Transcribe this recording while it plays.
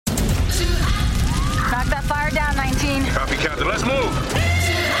Captain. Let's move.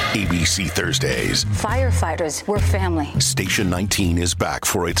 ABC Thursdays. Firefighters, we're family. Station 19 is back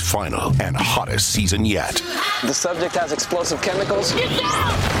for its final and hottest season yet. The subject has explosive chemicals. Get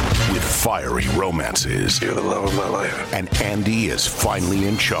down! With fiery romances. You're the love of my life. And Andy is finally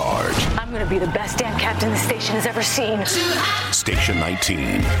in charge. I'm going to be the best damn captain the station has ever seen. Station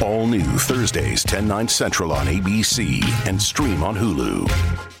 19. All new Thursdays, 10/9 Central on ABC and stream on Hulu.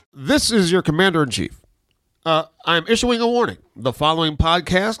 This is your Commander-in-Chief. I'm issuing a warning. The following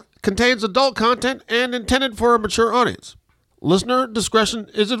podcast contains adult content and intended for a mature audience. Listener discretion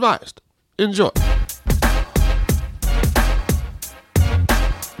is advised. Enjoy.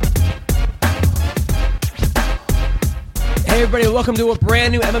 Hey everybody, welcome to a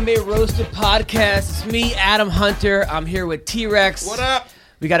brand new MMA Roasted podcast. It's me, Adam Hunter. I'm here with T-Rex. What up?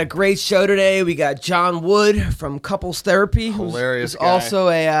 We got a great show today. We got John Wood from Couples Therapy, Hilarious who's guy. also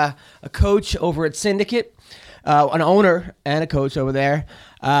a coach over at Syndicate, an owner and a coach over there.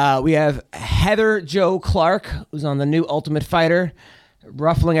 We have Heather Jo Clark, who's on the new Ultimate Fighter,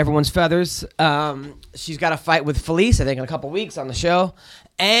 ruffling everyone's feathers. She's got a fight with Felice, I think, in a couple weeks on the show.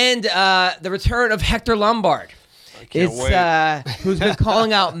 And the return of Hector Lombard. Who's been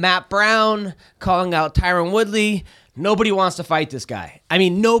calling out Matt Brown, calling out Tyron Woodley. Nobody wants to fight this guy. I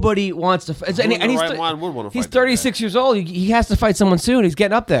mean, nobody wants to fight. And he's 36 years old. He has to fight someone soon. He's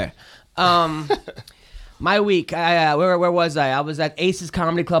getting up there. My week, where was I? I was at Ace's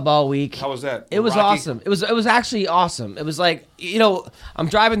Comedy Club all week. How was that? It was awesome. It was actually awesome. It was like, I'm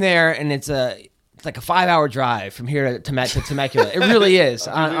driving there, and it's like a 5-hour drive from here to Temecula. It really is.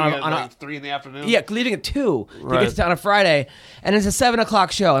 on 3 in the afternoon? Yeah, leaving at 2 Right. to get to town on a Friday. And it's a 7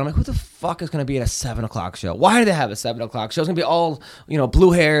 o'clock show. And I'm like, who the fuck is going to be at a 7 o'clock show? Why do they have a 7 o'clock show? It's going to be all, blue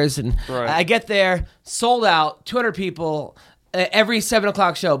hairs. And Right. I get there, sold out, 200 people, every 7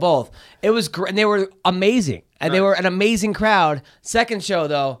 o'clock show, both. It was great. And they were amazing. And they were an amazing crowd. Second show,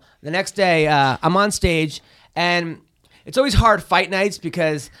 though, the next day, I'm on stage. And it's always hard fight nights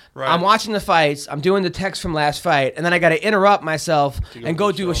because I'm watching the fights, I'm doing the text from last fight, and then I got to interrupt myself and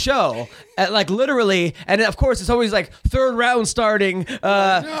go do a show. Like literally, and then, of course it's always like third round starting.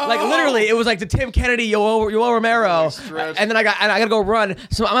 Like literally, it was like the Tim Kennedy, Yoel Romero, and then I got to go run.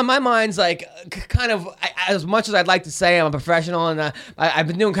 So my mind's like kind of, as much as I'd like to say I'm a professional and I've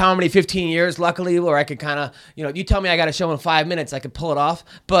been doing comedy 15 years, luckily, where I could kind of, you tell me I got a show in 5 minutes, I could pull it off,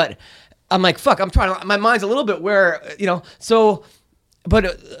 but I'm like, fuck, my mind's a little bit where, so, but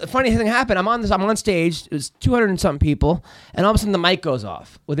a funny thing happened. I'm on stage, it was 200 and something people, and all of a sudden the mic goes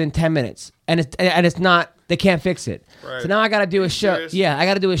off within 10 minutes, and it's not, they can't fix it. Right. So now I got to do a show. Serious? Yeah, I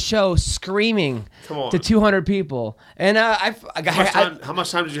got to do a show screaming to 200 people. And how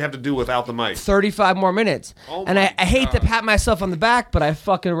much time did you have to do without the mic? 35 more minutes. Oh and I hate to pat myself on the back, but I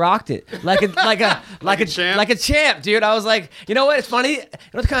fucking rocked it like a champ, dude. I was like, you know what? It's funny.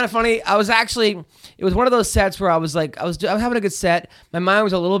 What's kind of funny? I was actually. It was one of those sets where I was like, I was having a good set. My mind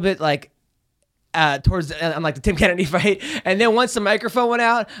was a little bit like. Towards like the Tim Kennedy fight, and then once the microphone went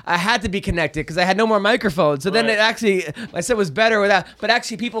out, I had to be connected because I had no more microphones. So then it actually, my set was better without. But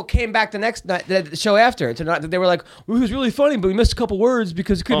actually, people came back the next night, the show after. They were like, well, "It was really funny, but we missed a couple words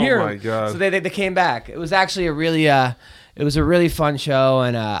because we couldn't hear him." Oh my god! So they came back. It was actually a really fun show,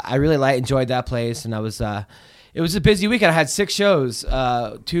 and I really enjoyed that place. And it was a busy weekend. I had 6 shows,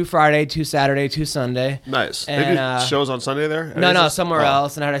 2 Friday, 2 Saturday, 2 Sunday. Nice. And, they do shows on Sunday there? No, somewhere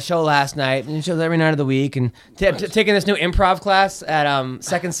else. And I had a show last night, and shows every night of the week. And taking this new improv class at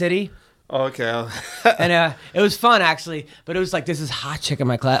Second City. Oh, okay. And it was fun, actually. But it was like, this is hot chick in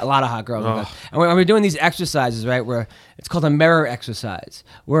my class, a lot of hot girls. In my class. And we're doing these exercises, right, where it's called a mirror exercise,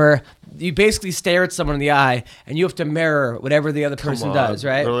 where you basically stare at someone in the eye, and you have to mirror whatever the other person does,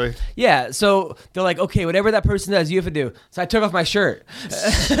 right? Really? Yeah. So they're like, okay, whatever that person does, you have to do. So I took off my shirt.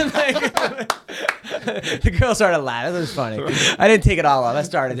 The girl started laughing. It was funny. I didn't take it all off. I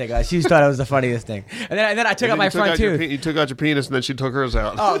started to take it off. She just thought it was the funniest thing. And then I took out my front tooth. You took out your penis, and then she took hers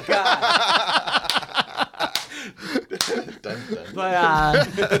out. Oh, God.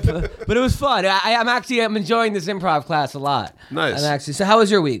 But it was fun. I'm enjoying this improv class a lot. Nice. So how was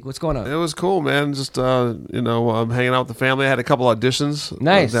your week? What's going on? It was cool, man. Just I'm hanging out with the family. I had a couple auditions.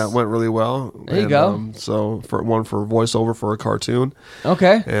 Nice. That went really well. There you go. So for voiceover for a cartoon.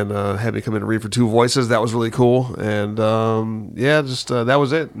 Okay. And had me come in and read for 2 voices. That was really cool. And that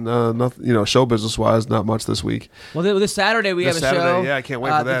was it. Nothing. Show business wise, not much this week. Well, this Saturday we have a show. Yeah, I can't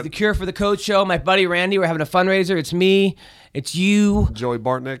wait for that. The Cure for the Coach show. My buddy Randy. We're having a fundraiser. It's me. It's you. Joey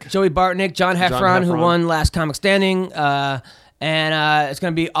Bartnick, John Heffron, who won Last Comic Standing. And it's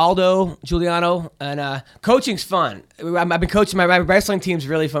going to be Aldo Giuliano. And coaching's fun. I've been coaching. My wrestling team's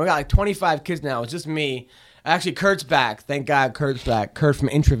really fun. We got like 25 kids now. It's just me. Actually, Kurt's back. Thank God Kurt's back. Kurt from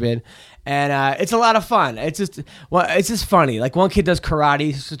Introvid. And it's a lot of fun. It's just funny. Like one kid does karate.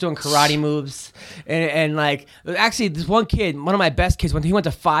 He's just doing karate moves. And like, actually, this one kid, one of my best kids, he went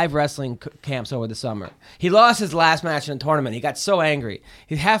to 5 wrestling camps over the summer. He lost his last match in a tournament. He got so angry.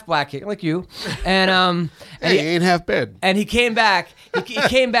 He's half black kid, like you. And he ain't half bad. And he came back. He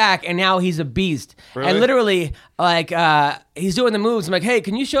came back, and now he's a beast. Really? And literally, like, he's doing the moves. I'm like, hey,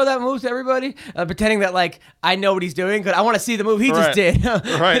 can you show that move to everybody? Pretending that, like, I know what he's doing, because I want to see the move he just did.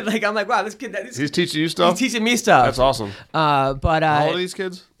 Right. Like, I'm like, wow, this kid. He's teaching you stuff? He's teaching me stuff. That's awesome. But how old are these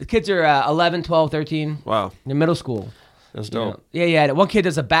kids? The kids are 11, 12, 13. Wow. They're middle school. That's dope. Yeah. One kid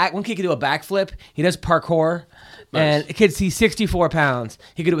can do a backflip. He does parkour. Nice. And the kid's, he's 64 pounds.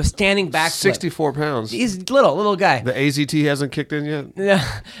 He could do a standing backflip. 64 pounds. He's little guy. The AZT hasn't kicked in yet?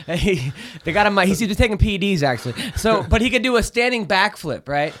 Yeah. They got him. He's just taking PEDs, actually. So, but he could do a standing backflip,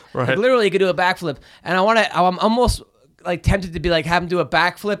 right? Right. Like, literally, he could do a backflip. And I'm almost like tempted to be like, have him do a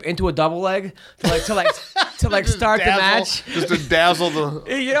backflip into a double leg to start the match. Just to dazzle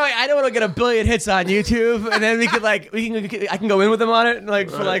the. You know, I don't want to get a billion hits on YouTube, and then I can go in with him on it, like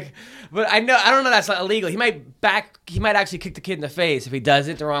for like. But I don't know that's not illegal. He might actually kick the kid in the face if he does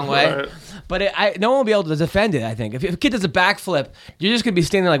it the wrong way. Right. But no one will be able to defend it. I think if a kid does a backflip, you're just gonna be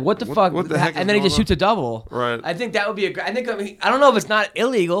standing there like, what the fuck? What the heck? And then he just shoots a double. Right. I think that would be I don't know if it's not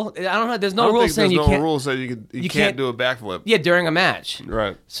illegal. I don't know. There's no rules saying you can't. There's no rules saying you can't do a backflip. Yeah, during a match.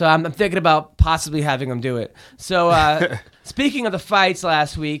 Right. So I'm thinking about possibly having him do it. So speaking of the fights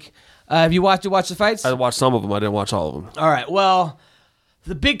last week, have you watched the fights? I watched some of them. I didn't watch all of them. All right. Well.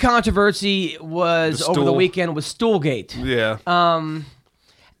 The big controversy was over the weekend was Stoolgate. Yeah. And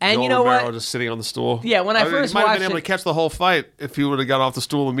you know what? Just sitting on the stool. Yeah, when I first might watched have been able to catch the whole fight if he would have got off the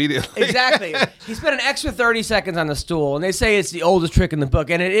stool immediately. Exactly. He spent an extra 30 seconds on the stool, and they say it's the oldest trick in the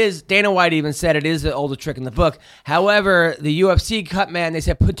book, and it is. Dana White even said it is the oldest trick in the book. However, the UFC cut man, they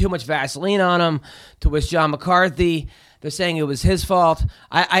said put too much Vaseline on him, to which John McCarthy, they're saying it was his fault.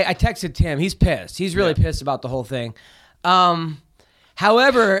 I texted Tim. He's pissed. He's really pissed about the whole thing.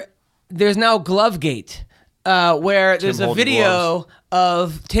 However, there's now Glovegate, where there's a video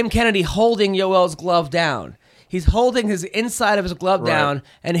of Tim Kennedy holding Yoel's glove down. He's holding his inside of his glove down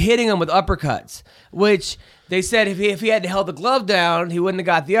and hitting him with uppercuts, which they said if he had held the glove down, he wouldn't have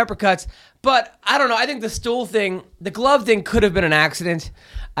got the uppercuts. But I don't know. I think the glove thing could have been an accident.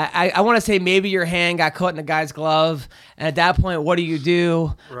 I want to say maybe your hand got caught in the guy's glove, and at that point, what do you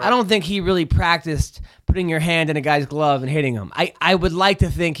do? Right. I don't think he really practiced putting your hand in a guy's glove and hitting him. I would like to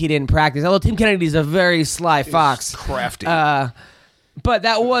think he didn't practice, although Tim Kennedy's a very sly fox. Crafty. But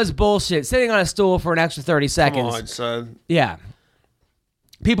that was bullshit. Sitting on a stool for an extra 30 seconds. Come on, son. Yeah.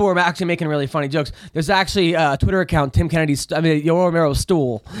 People were actually making really funny jokes. There's actually a Twitter account, Yoel Romero's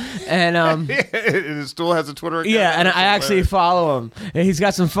Stool. And his stool has a Twitter account? Yeah, and I actually follow him. He's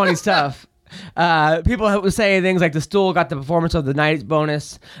got some funny stuff. People were saying things like the stool got the performance of the night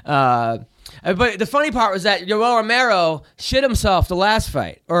bonus. But the funny part was that Yoel Romero shit himself the last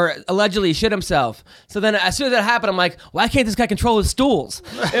fight, or allegedly shit himself. So then as soon as that happened, I'm like, why can't this guy control his stools?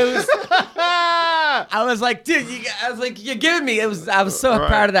 It was... I was like, dude, you're giving me. I was so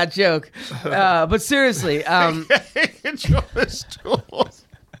proud of that joke. But seriously, control his stools.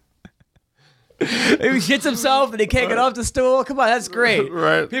 He shits himself and he can't get off the stool. Come on, that's great.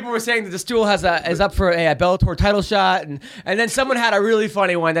 Right. People were saying that the stool is up for a Bellator title shot, and then someone had a really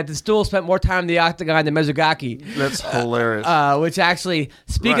funny one that the stool spent more time in the octagon than Mizugaki. That's hilarious. Which actually,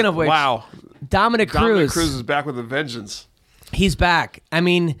 speaking of which, wow, Dominic Cruz is back with a vengeance. He's back. I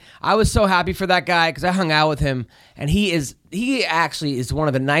mean, I was so happy for that guy because I hung out with him, and he actually is one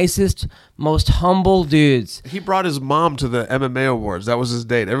of the nicest, most humble dudes. He brought his mom to the MMA awards. That was his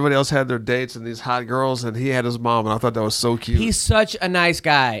date. Everybody else had their dates and these hot girls, and he had his mom, and I thought that was so cute. He's such a nice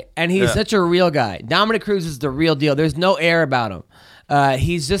guy, and he's such a real guy. Dominic Cruz is the real deal. There's no air about him.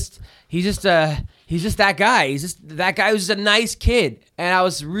 He's just that guy. He's just that guy who's just a nice kid, and I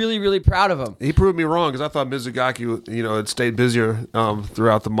was really, really proud of him. He proved me wrong because I thought Mizugaki, had stayed busier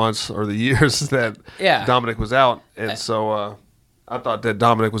throughout the months or the years that Dominic was out, and so I thought that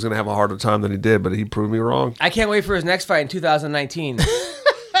Dominic was going to have a harder time than he did, but he proved me wrong. I can't wait for his next fight in 2019.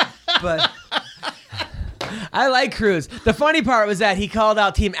 But I like Cruz. The funny part was that he called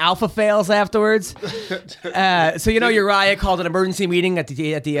out Team Alpha Fails afterwards. So Uriah called an emergency meeting at the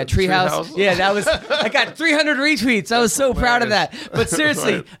treehouse. Yeah, that was. I got 300 retweets. I was so proud of that. But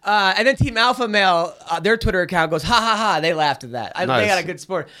seriously, and then Team Alpha Male, their Twitter account goes ha ha ha. They laughed at that. Nice. They got a good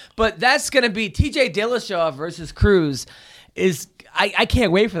sport. But that's gonna be TJ Dillashaw versus Cruz. I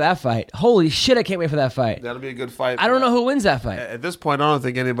can't wait for that fight. Holy shit, I can't wait for that fight. That'll be a good fight. I don't know who wins that fight. At this point, I don't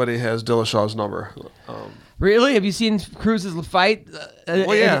think anybody has Dillashaw's number. Really? Have you seen Cruz's fight?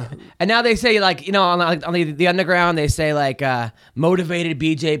 Well, yeah. And now they say like on the underground they say like motivated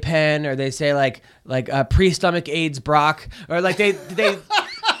BJ Penn, or they say like pre-stomach AIDS Brock, or like they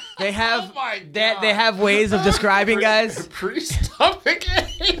have they have ways of describing guys. Pre-stomach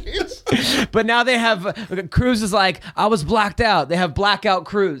AIDS. But now they have Cruz is like, I was blacked out. They have blackout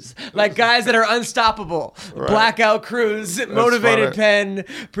Cruz, like guys that are unstoppable. Right. Blackout Cruz, motivated Penn,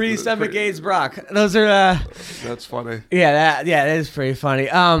 pre-stomach AIDS Brock. Those are. That's funny. Yeah, that is pretty funny.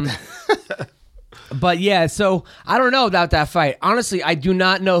 But yeah, so I don't know about that fight. Honestly, I do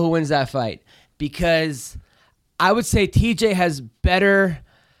not know who wins that fight, because I would say TJ has better.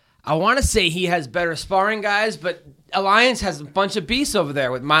 I want to say he has better sparring guys, but Alliance has a bunch of beasts over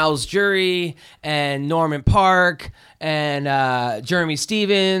there with Miles Jury and Norman Park and Jeremy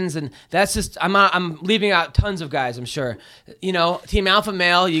Stevens, and that's just I'm leaving out tons of guys. I'm sure, Team Alpha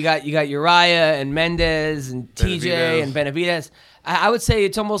Male. You got Uriah and Mendez and TJ and Benavidez. I would say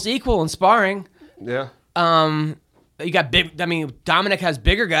it's almost equal in sparring. Yeah. You got big. I mean, Dominic has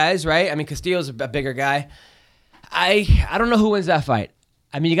bigger guys, right? I mean, Castillo's a bigger guy. I don't know who wins that fight.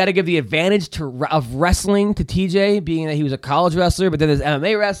 I mean, you got to give the advantage of wrestling to TJ, being that he was a college wrestler, but then there's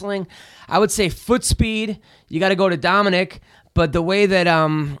MMA wrestling. I would say foot speed, you got to go to Dominic, but the way that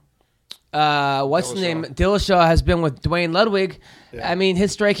Dillashaw has been with Dwayne Ludwig, yeah. I mean,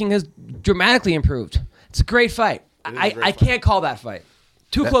 his striking has dramatically improved. It's a great fight. I can't call that fight.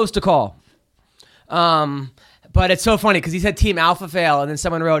 Too close to call. But it's so funny because he said Team Alpha fail, and then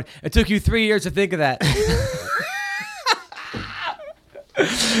someone wrote, it took you 3 years to think of that.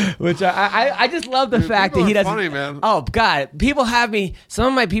 Which I just love the fact that he doesn't. Funny, man. Oh God, people have me. Some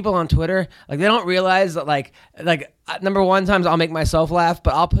of my people on Twitter, like they don't realize that, like number one, times I'll make myself laugh,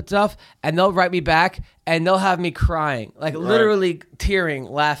 but I'll put stuff and they'll write me back and they'll have me crying, like literally tearing,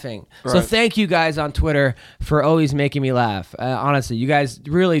 laughing. Right. So thank you guys on Twitter for always making me laugh. Honestly, you guys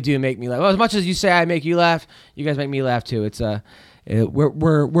really do make me laugh. Well, as much as you say I make you laugh, you guys make me laugh too. It's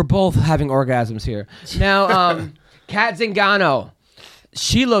we're both having orgasms here now. Kat Zingano.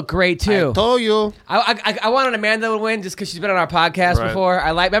 She looked great too. I told you. I wanted Amanda to win just because she's been on our podcast before.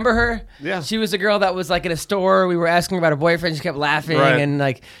 Remember her? Yeah. She was the girl that was like in a store. We were asking her about her boyfriend. She kept laughing and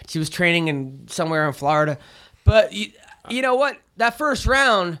like she was training in somewhere in Florida. But you know what? That first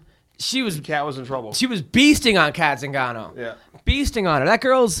round, Kat was in trouble. She was beasting on Kat Zingano. Yeah. Beasting on her. That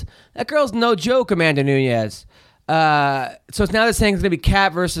girl's no joke, Amanda Nunes. So it's now they're saying it's gonna be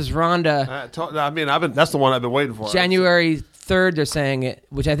Kat versus Ronda. That's the one I've been waiting for. January 3rd, they're saying it,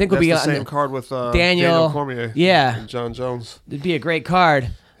 which I think will be the same card with Daniel Cormier, and John Jones. It'd be a great card.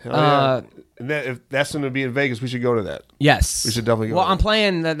 And if that's going to be in Vegas, we should go to that. Yes, we should definitely go. Well, I'm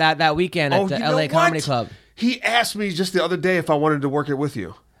playing that weekend at the LA Comedy Club. He asked me just the other day if I wanted to work it with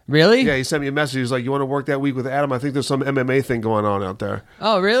you. Really? Yeah, he sent me a message. He was like, "You want to work that week with Adam? I think there's some MMA thing going on out there."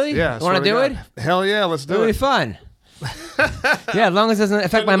 Oh, really? Yeah. You want to do it? Hell yeah, let's do it. It'll be fun. Yeah, as long as it doesn't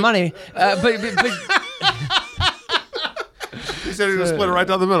affect my money. But he said he was split it right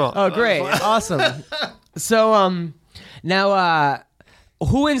down the middle. Oh, great. Awesome. So, now,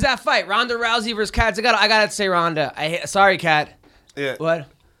 who wins that fight? Ronda Rousey versus Kat Zingano? I got to say Ronda. Sorry, Kat. Yeah. What?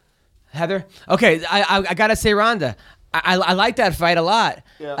 Heather? Okay, I got to say Ronda. I like that fight a lot.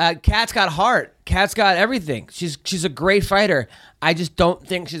 Yeah. Kat's got heart. Kat's got everything. She's a great fighter. I just don't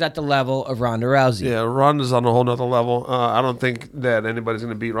think she's at the level of Ronda Rousey. Yeah, Ronda's on a whole nother level. I don't think that anybody's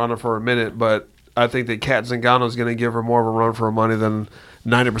going to beat Ronda for a minute, but I think that Kat Zingano is going to give her more of a run for her money than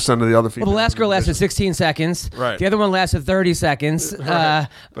 90% of the other females. Well, the last girl lasted 16 seconds. Right. The other one lasted 30 seconds. Right.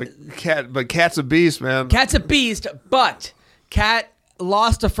 But Kat's a beast, man. Kat's a beast, but Kat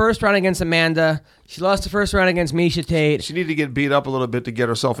lost the first round against Amanda. She lost the first round against Miesha Tate. She needed to get beat up a little bit to get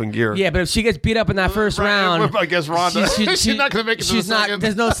herself in gear. Yeah, but if she gets beat up in that first round, I guess Ronda, she's not going to make it to the second.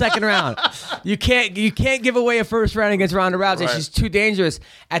 There's no second round. You can't give away a first round against Ronda Rousey. Right. She's too dangerous.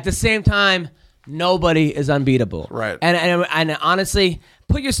 At the same time, nobody is unbeatable. Right. And honestly,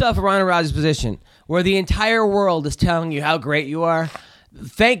 put yourself in Ronda Rousey's position, where the entire world is telling you how great you are.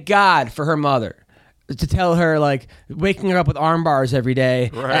 Thank God for her mother. To tell her, like, waking her up with arm bars every day,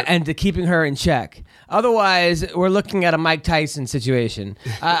 and to keeping her in check. Otherwise, we're looking at a Mike Tyson situation.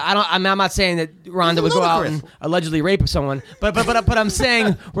 I'm not saying that Ronda would go out and allegedly rape someone, but I'm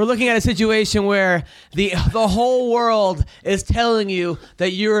saying we're looking at a situation where the whole world is telling you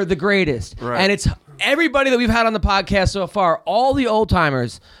that you're the greatest, and it's everybody that we've had on the podcast so far. All the old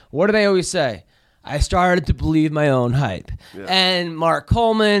timers. What do they always say? I started to believe my own hype, and Mark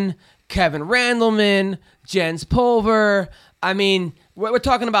Coleman. Kevin Randleman, Jens Pulver. I mean, we're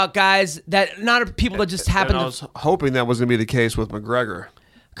talking about guys that not people that just happen. I was hoping that was going to be the case with McGregor.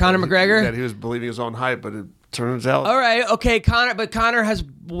 Conor McGregor? That he was believing his own hype, but it turns out... All right, okay, Conor has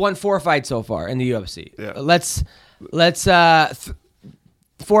won 4 fights so far in the UFC. Yeah. Let's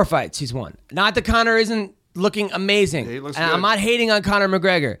 4 fights he's won. Not that Conor isn't looking amazing. Yeah, he looks and good. I'm not hating on Conor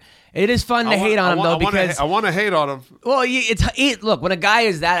McGregor. It is fun to hate on him, though, because... I want to hate on him. Well, look, when a guy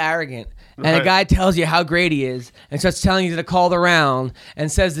is that arrogant and a guy tells you how great he is and starts telling you to call the round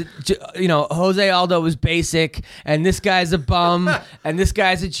and says that, Jose Aldo was basic and this guy's a bum and this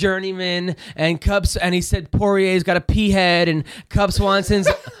guy's a journeyman and he said Poirier's got a pea head and Cub Swanson's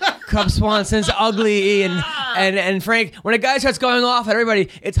ugly and Frank, when a guy starts going off at everybody,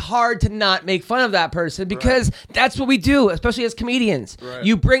 it's hard to not make fun of that person because that's what we do, especially as comedians. Right.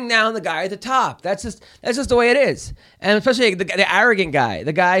 You bring down the guy at the top. That's just the way it is. And especially the arrogant guy,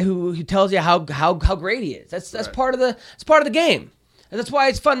 the guy who tells you how great he is. That's part of the game. And that's why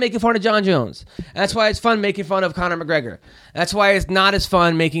it's fun making fun of John Jones. And that's why it's fun making fun of Conor McGregor. And that's why it's not as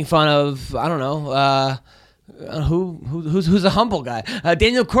fun making fun of, I don't know, who's a humble guy?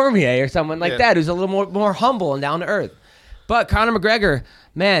 Daniel Cormier or someone like that, who's a little more humble and down to earth. But Conor McGregor,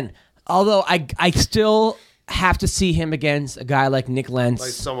 man, although I still have to see him against a guy like Nick Lentz,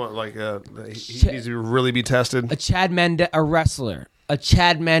 like someone like he needs to really be tested. A wrestler, a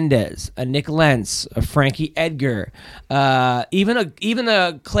Chad Mendes, a Nick Lentz, a Frankie Edgar, even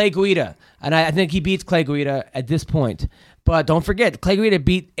a Clay Guida, and I think he beats Clay Guida at this point. But don't forget, Clay Guida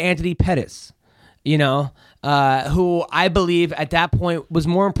beat Anthony Pettis. Who I believe at that point was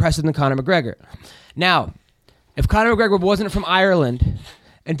more impressive than Conor McGregor. Now, if Conor McGregor wasn't from Ireland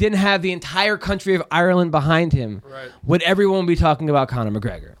and didn't have the entire country of Ireland behind him, would everyone be talking about Conor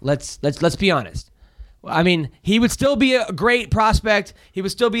McGregor? Let's be honest. I mean, he would still be a great prospect. He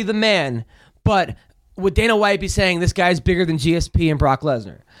would still be the man. But would Dana White be saying this guy's bigger than GSP and Brock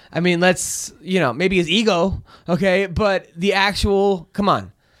Lesnar? I mean, maybe his ego, okay? But the actual, come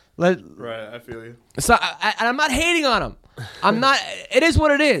on. Right, I feel you. So, I'm not hating on him. I'm not. It is what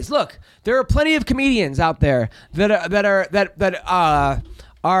it is. Look, there are plenty of comedians out there that are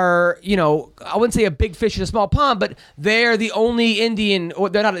I wouldn't say a big fish in a small pond, but they're the only Indian, or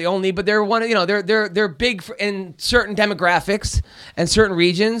they're not the only, but they're one. They're big in certain demographics and certain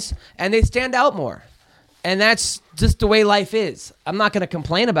regions, and they stand out more. And that's just the way life is. I'm not going to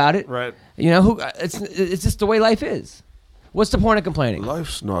complain about it. Right. It's just the way life is. What's the point of complaining?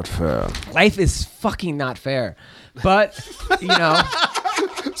 Life's not fair. Life is fucking not fair. But,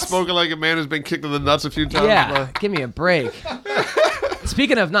 Spoken like a man who's been kicked in the nuts a few times. Yeah, give me a break.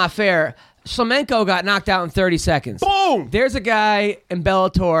 Speaking of not fair, Shlemenko got knocked out in 30 seconds. Boom! There's a guy in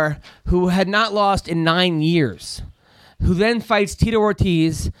Bellator who had not lost in 9 years, who then fights Tito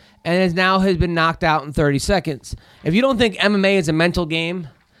Ortiz and has been knocked out in 30 seconds. If you don't think MMA is a mental game...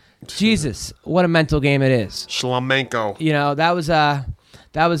 Jesus, what a mental game it is. Shlemenko. That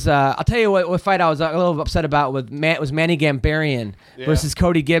was I'll tell you what fight I was a little upset about was Manny Gambarian versus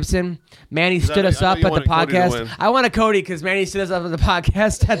Cody Gibson. Manny stood us up at the podcast. I wanted Cody because Manny stood us up at the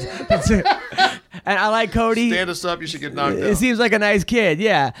podcast. That's it. And I like Cody. Stand us up, you should get knocked out. He seems like a nice kid,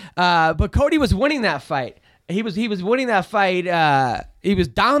 yeah. But Cody was winning that fight. He was winning that fight. He was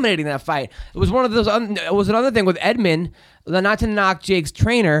dominating that fight. It was one of those. It was another thing with Edmund. Not to knock Jake's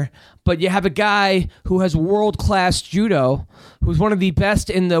trainer, but you have a guy who has world-class judo, who's one of the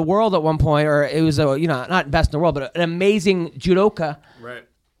best in the world at one point, or it was not best in the world, but an amazing judoka, right?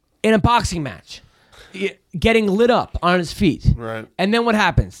 In a boxing match, getting lit up on his feet, right? And then what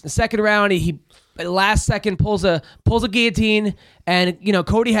happens? The second round, he last second pulls a guillotine, and if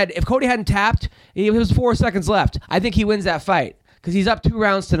Cody hadn't tapped, it was 4 seconds left. I think he wins that fight because he's up 2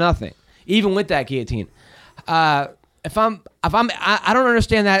 rounds to nothing, even with that guillotine. I don't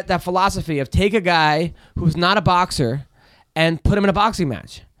understand that philosophy of take a guy who's not a boxer and put him in a boxing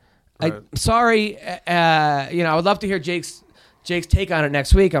match. Right. Sorry, I would love to hear Jake's take on it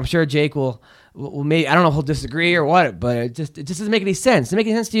next week. I'm sure Jake will maybe, I don't know if he'll disagree or what, but it just doesn't make any sense. Does it make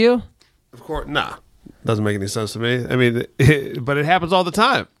any sense to you? Of course, nah. Doesn't make any sense to me. I mean, but it happens all the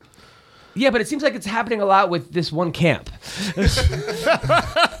time. Yeah, but it seems like it's happening a lot with this one camp.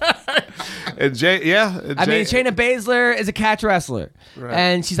 And Shayna Baszler is a catch wrestler, right,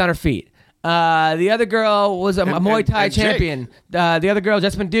 and she's on her feet. The other girl was a Muay Thai champion. The other girl,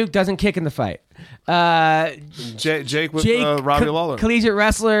 Jessamine Duke, doesn't kick in the fight. Jake with Robbie Lawler, collegiate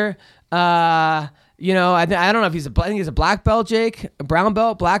wrestler. I don't know if I think he's a black belt. Jake, a brown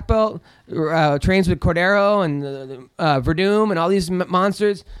belt, black belt. Trains with Cordero and Verdum and all these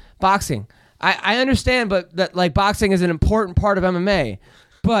monsters. Boxing, I understand, but that boxing is an important part of MMA.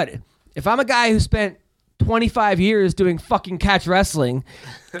 But if I'm a guy who spent 25 years doing fucking catch wrestling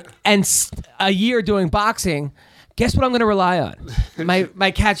and a year doing boxing, Guess what I'm going to rely on?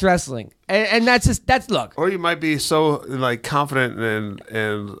 My catch wrestling. And that's look. Or you might be so like confident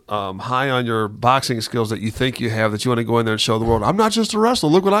and high on your boxing skills that you think you have that you want to go in there and show the world, I'm not just a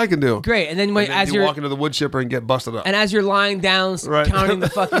wrestler. Look what I can do. Great. And then, as you walk into the wood chipper and get busted up. And as you're lying down, counting the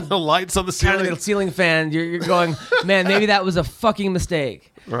fucking the lights on the ceiling, counting the ceiling fan, you're going, man, maybe that was a fucking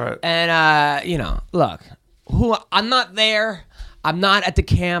mistake. Right. And look, I'm not there. I'm not at the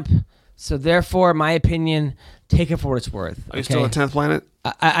camp. So therefore, my opinion, take it for what it's worth. Are you still at 10th Planet?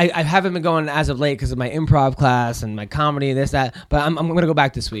 I haven't been going as of late because of my improv class and my comedy and this, that. But I'm going to go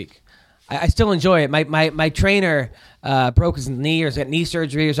back this week. I still enjoy it. My trainer broke his knee or has got knee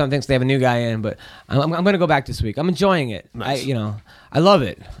surgery or something, so they have a new guy in. But I'm going to go back this week. I'm enjoying it. Nice. I love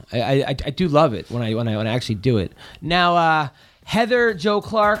it. I do love it when I actually do it. Now, Heather Jo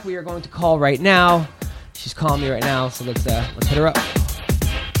Clark, we are going to call right now. She's calling me right now, so let's hit her up.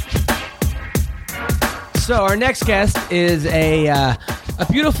 So our next guest is a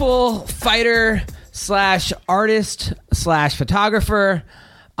beautiful fighter / artist / photographer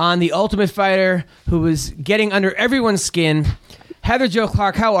on The Ultimate Fighter who was getting under everyone's skin. Heather Jo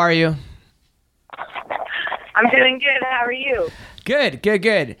Clark, how are you? I'm doing good. How are you?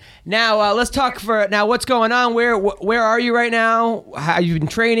 Good. Now let's talk now. What's going on? Where are you right now? How have you been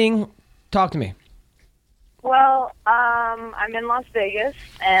training? Talk to me. Well, I'm in Las Vegas,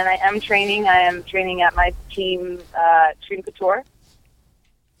 and I am training. I am training at my team, Team Couture.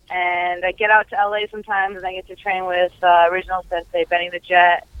 And I get out to LA sometimes, and I get to train with Original Sensei, Benny the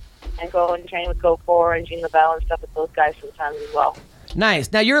Jet, and go and train with Go4 and Gene LaBelle and stuff with those guys sometimes as well.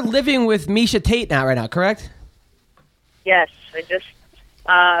 Nice. Now, you're living with Misha Tate right now, correct? Yes. I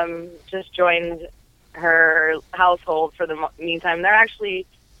just joined her household for the meantime. They're actually...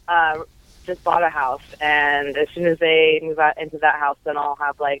 just bought a house, and as soon as they move out into that house, then I'll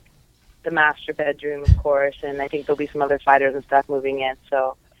have like the master bedroom, of course, and I think there'll be some other fighters and stuff moving in.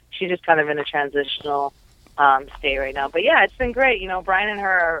 So she's just kind of in a transitional state right now. But yeah, it's been great. Brian and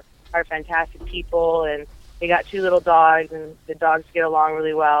her are fantastic people, and we got 2 little dogs, and the dogs get along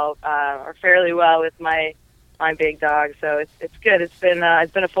really well, or fairly well with my big dog. So it's good. It's been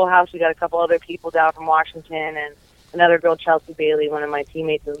a full house. We got a couple other people down from Washington, and another girl, Chelsea Bailey, one of my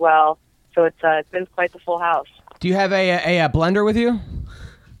teammates as well. So it's been quite the full house. Do you have a blender with you?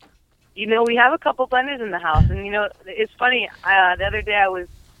 We have a couple blenders in the house, and it's funny. The other day I was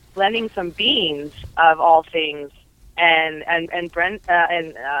blending some beans of all things, and Brent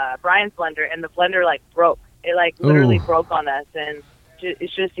and Brian's blender, and the blender broke. It literally broke on us, and it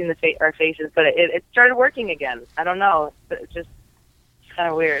should have seen our faces, but it started working again. I don't know. It's just kind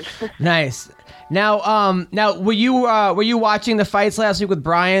of weird. Nice. Now, were you watching the fights last week with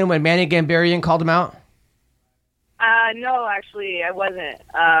Brian when Manny Gambarian called him out? No, actually, I wasn't.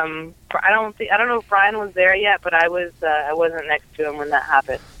 I don't know if Brian was there yet, but I wasn't next to him when that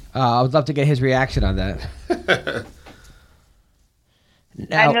happened. I would love to get his reaction on that.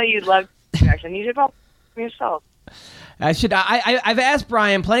 I know you'd love reaction. You should probably yourself. I've asked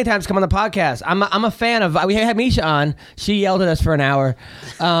Brian plenty of times to come on the podcast. I'm a fan of. We had Misha on. She yelled at us for an hour.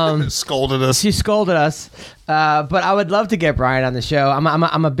 Scolded us. She scolded us. But I would love to get Brian on the show.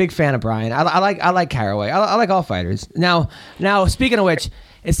 I'm a big fan of Brian. I like Caraway. I like all fighters. Now speaking of which,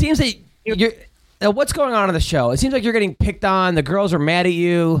 it seems that you're. What's going on the show? It seems like you're getting picked on. The girls are mad at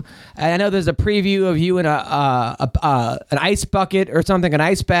you. I know there's a preview of you in an ice bucket or something, an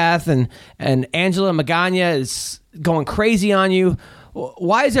ice bath, and Angela Magana is going crazy on you.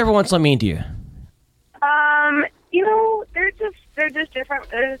 Why is everyone so mean to you? They're just different.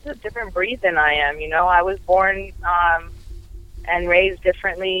 They're just a different breed than I am. I was born and raised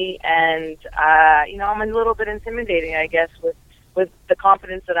differently, and I'm a little bit intimidating, I guess, with the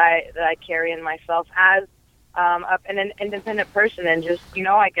confidence that I carry in myself as an independent person, and just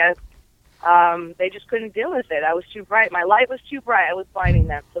I guess they just couldn't deal with it. I was too bright. My light was too bright. I was blinding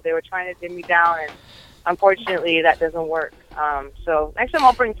them, so they were trying to dim me down, and unfortunately that doesn't work. So next time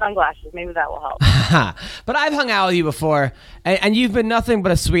I'll bring sunglasses. Maybe that will help. But I've hung out with you before, and you've been nothing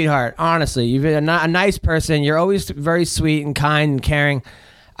but a sweetheart. Honestly, you've been a nice person. You're always very sweet and kind and caring.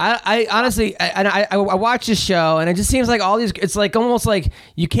 I honestly, I watch this show, and it just seems like all these. It's almost like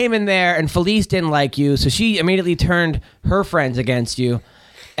you came in there, and Felice didn't like you, so she immediately turned her friends against you,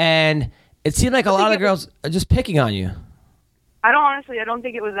 and it seemed like a lot of the girls are just picking on you. I don't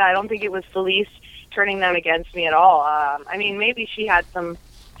think it was that. I don't think it was Felice turning them against me at all. Maybe she had some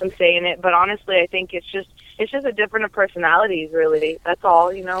say in it, but honestly, I think it's just a difference of personalities, really. That's all,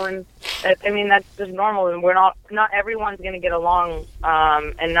 and that's just normal, and we're not everyone's going to get along,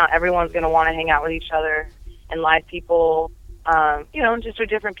 and not everyone's going to want to hang out with each other, and live people just are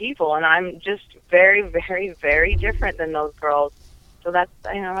different people, and I'm just very, very, very different than those girls. So that's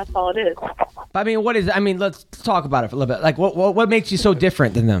all it is. I mean, let's talk about it for a little bit. Like, what makes you so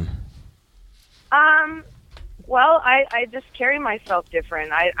different than them? Well, I just carry myself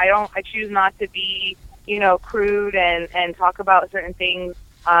different. I choose not to be, crude and talk about certain things,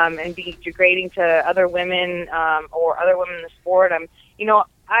 and be degrading to other women, or other women in the sport.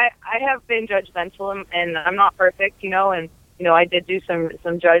 I have been judgmental, and I'm not perfect, and, I did do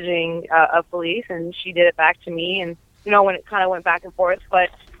some judging, of police, and she did it back to me, and, when it kind of went back and forth, but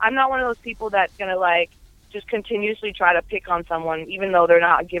I'm not one of those people that's going to, just continuously try to pick on someone, even though they're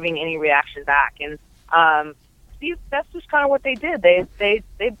not giving any reaction back. And, that's just kind of what they did. They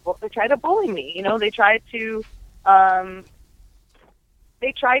tried to bully me. They tried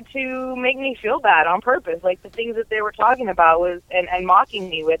to make me feel bad on purpose. Like the things that they were talking about was and mocking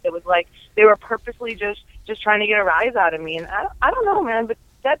me with. It was like they were purposely just trying to get a rise out of me. And I don't know, man, but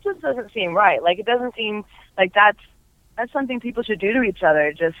that just doesn't seem right. Like it doesn't seem like that's something people should do to each other.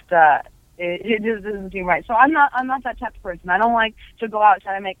 It just doesn't seem right. So I'm not that type of person. I don't like to go out and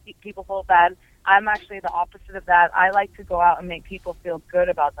try to make people feel bad. I'm actually the opposite of that. I like to go out and make people feel good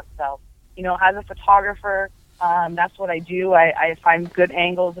about themselves. As a photographer, that's what I do. I find good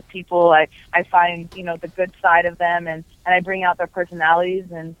angles of people. I find, the good side of them, and I bring out their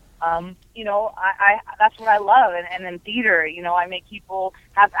personalities. And, I that's what I love. And in theater, I make people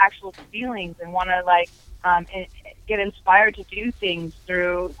have actual feelings and want to, get inspired to do things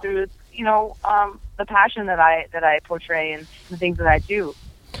through the passion that I portray and the things that I do.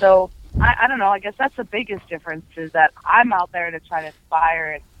 So, I don't know. I guess that's the biggest difference is that I'm out there to try to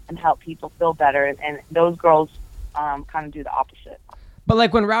inspire and help people feel better, and those girls kind of do the opposite. But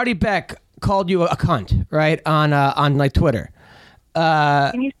like when Rowdy Beck called you a cunt, right, on like Twitter.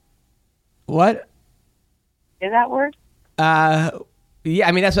 Can you what? Is that word?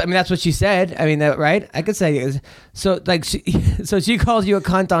 Yeah, that's what she said. Right? I could say it. So she calls you a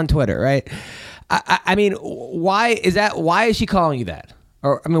cunt on Twitter, right? Why is that? Why is she calling you that?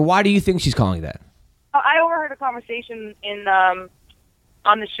 Or why do you think she's calling you that? I overheard a conversation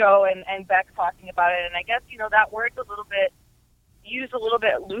on the show and Beck talking about it, and I guess that word's used a little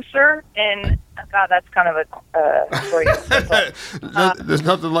bit looser, and God, that's kind of a story. There's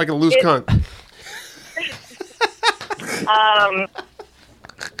nothing like a loose cunt.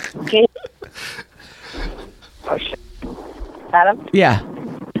 Okay. Oh shit, Adam. Yeah.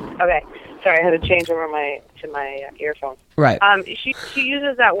 Okay. Sorry, I had to change over to my earphones. Right. She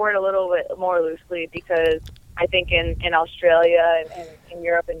uses that word a little bit more loosely because I think in Australia and in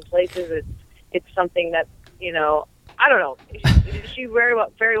Europe and places it's something that I don't know. She very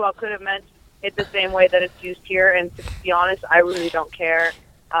well could have meant it the same way that it's used here. And to be honest, I really don't care.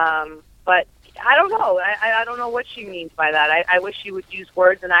 But I don't know. I don't know what she means by that. I wish she would use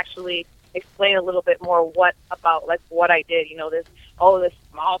words and actually explain a little bit more what I did. This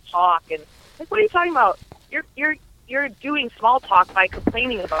small talk, and what are you talking about? You're doing small talk by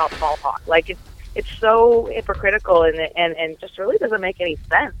complaining about small talk. Like it's so hypocritical and just really doesn't make any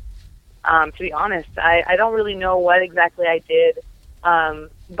sense. To be honest, I don't really know what exactly I did.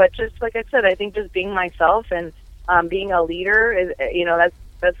 But just like I said, I think just being myself and being a leader is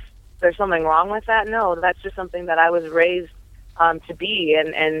that's there's something wrong with that. No, that's just something that I was raised to be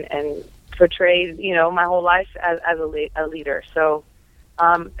and portrayed my whole life as a leader. So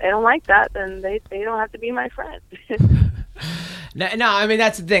they don't like that, then they don't have to be my friend. No,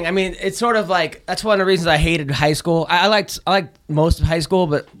 that's the thing. It's sort of like that's one of the reasons I hated high school. I liked most of high school,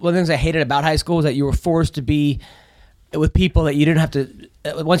 but one of the things I hated about high school is that you were forced to be with people that you didn't have to.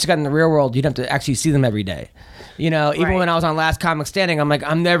 Once you got in the real world, you'd have to actually see them every day. Even Right. when I was on Last Comic Standing, I'm like,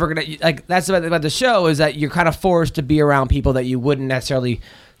 I'm never gonna That's about the show is that you're kind of forced to be around people that you wouldn't necessarily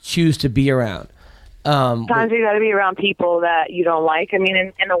choose to be around. Sometimes you got to be around people that you don't like. In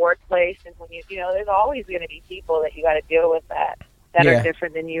the workplace, and when there's always going to be people that you got to deal with that are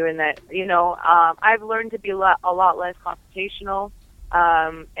different than you, and that I've learned to be a lot less confrontational,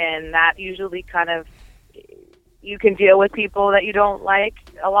 and that usually kind of you can deal with people that you don't like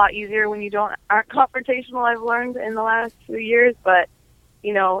a lot easier when you aren't confrontational. I've learned in the last few years, but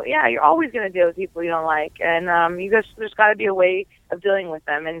you're always going to deal with people you don't like, and there's got to be a way of dealing with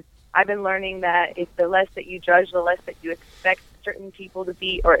them. And I've been learning that if the less that you judge, the less that you expect certain people to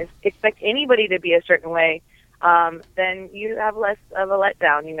be, or expect anybody to be a certain way, then you have less of a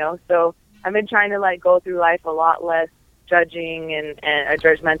letdown, So I've been trying to go through life a lot less judging and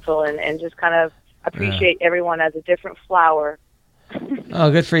judgmental, and just kind of appreciate everyone as a different flower. Oh,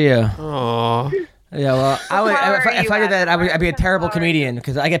 good for you. Aww. Yeah, well, if I did that, I'd be a terrible comedian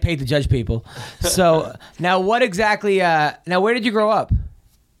because I get paid to judge people. So now, what exactly? Now, where did you grow up?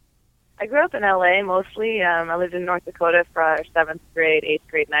 I grew up in LA mostly. I lived in North Dakota for 7th grade, 8th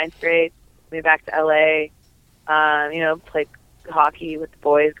grade, 9th grade. Moved back to LA. Played hockey with the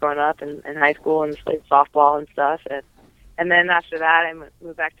boys growing up in high school and played softball and stuff. And then after that, I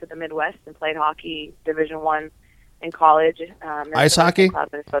moved back to the Midwest and played hockey, Division I in college. Ice hockey?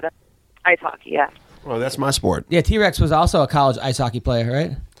 Minnesota. Ice hockey, yeah. Oh, that's my sport. Yeah, T-Rex was also a college ice hockey player,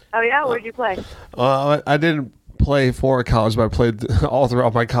 right? Oh, yeah? Where'd you play? I didn't play for college, but I played all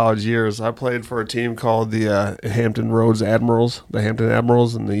throughout my college years. I played for a team called the Hampton Roads Admirals, the Hampton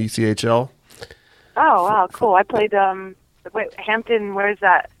Admirals in the ECHL. Oh, wow, cool. I played, Hampton, where's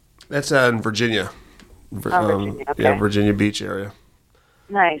that? That's in Virginia. Virginia, okay. Yeah, Virginia Beach area.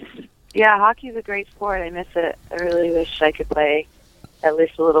 Nice. Yeah, hockey's a great sport. I miss it. I really wish I could play at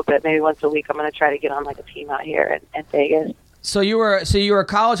least a little bit, maybe once a week. I'm going to try to get on like a team out here in Vegas. So you were a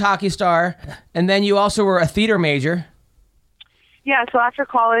college hockey star, and then you also were a theater major. Yeah, so after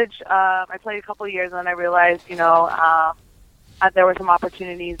college, I played a couple of years, and then I realized, there were some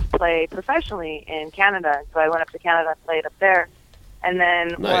opportunities to play professionally in Canada. So I went up to Canada and played up there. And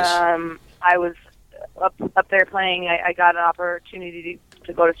then Nice. I was up there playing, I got an opportunity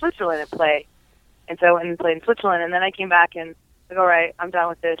to go to Switzerland and play. And so I went and played in Switzerland, and then I came back and like, all right, I'm done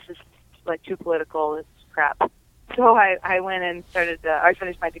with this. This is like too political. This is crap. So I went and I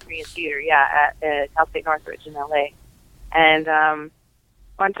finished my degree in theater, at Cal State Northridge in LA. And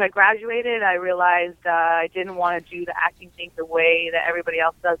once I graduated, I realized I didn't want to do the acting thing the way that everybody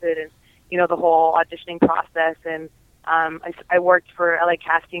else does it, and the whole auditioning process. And I worked for LA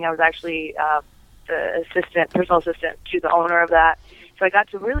Casting. I was actually the personal assistant to the owner of that. So I got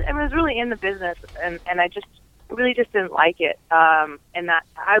to I was really in the business, and I just really just didn't like it. And that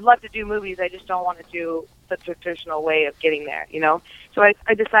I'd love to do movies. I just don't want to do the traditional way of getting there, So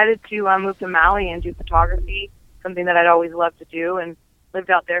I decided to move to Maui and do photography, something that I'd always loved to do, and lived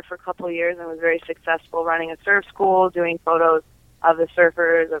out there for a couple of years and was very successful running a surf school, doing photos of the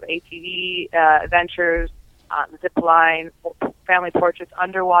surfers, of ATV adventures, zip line, family portraits,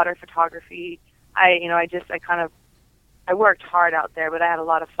 underwater photography. I worked hard out there, but I had a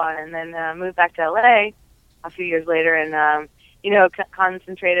lot of fun, and then moved back to LA a few years later, and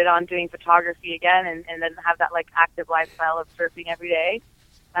concentrated on doing photography again, and then have that like active lifestyle of surfing every day.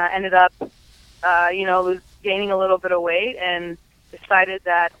 Ended up, gaining a little bit of weight, and decided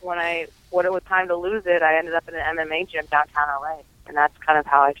that when it was time to lose it, I ended up in an MMA gym downtown LA, and that's kind of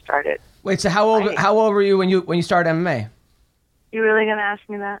how I started. Wait, so how old were you when you started MMA? You really gonna ask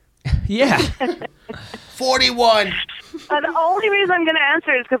me that? Yeah. 41. The only reason I'm gonna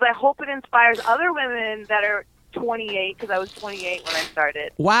answer is because I hope it inspires other women that are 28, because I was 28 when I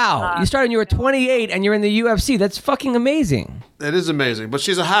started. Wow, you started when you were 28, and you're in the UFC. That's fucking amazing. It is amazing, but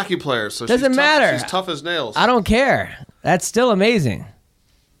she's a hockey player, so doesn't matter. She's tough as nails. I don't care. That's still amazing.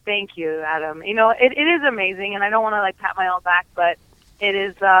 Thank you, Adam. It is amazing, and I don't want to like pat my own back, but it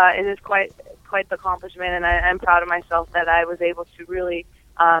is quite the accomplishment, and I'm proud of myself that I was able to really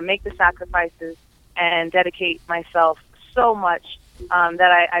make the sacrifices and dedicate myself so much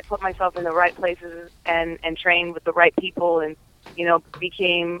that I put myself in the right places and trained with the right people, and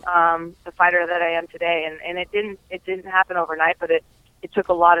became the fighter that I am today. And it didn't happen overnight, but it took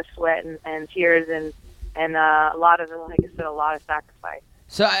a lot of sweat and tears and a lot of, like I said, a lot of sacrifice.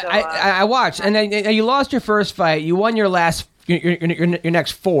 So I watched, and then you lost your first fight. You won your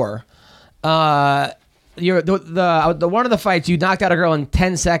next four. The one of the fights you knocked out a girl in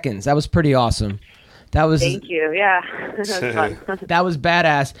 10 seconds. That was pretty awesome. Thank you. Yeah, that was fun. That was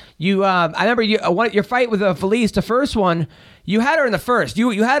badass. I remember your fight with Felice. The first one, you had her in the first.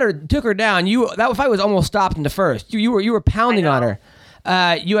 You took her down. That fight was almost stopped in the first. You were pounding on her.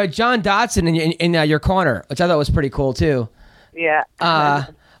 You had John Dotson in your corner, which I thought was pretty cool too. Yeah.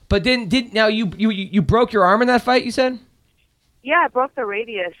 But now you broke your arm in that fight, you said? Yeah, I broke the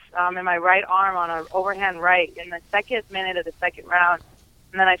radius in my right arm on an overhand right in the second minute of the second round.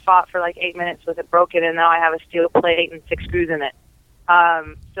 And then I fought for like 8 minutes with it broken, and now I have a steel plate and 6 screws in it.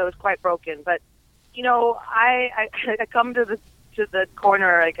 So it's quite broken. But, I come to the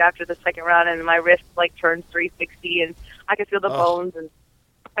corner like after the second round, and my wrist like turns 360, and I could feel the bones. And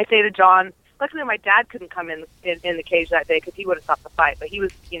I say to John, luckily my dad couldn't come in the cage that day because he would have stopped the fight. But he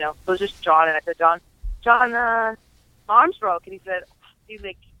was, it was just John, and I said, John, my arm's broke. And he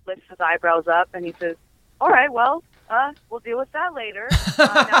lifts his eyebrows up, and he says, all right, well, we'll deal with that later. Now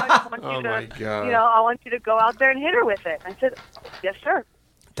I just want you to, I want you to go out there and hit her with it. I said, yes, sir.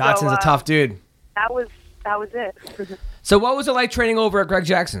 Dotson's a tough dude. That was it. So what was it like training over at Greg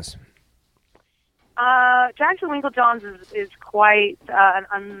Jackson's? Jackson Winklejohns is quite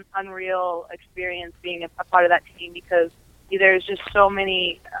an unreal experience being a part of that team because there's just so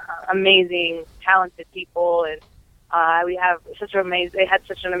many amazing, talented people, and we have they had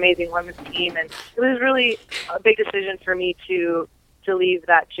such an amazing women's team, and it was really a big decision for me to leave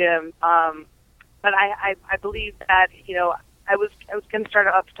that gym. But I believe that I was going to start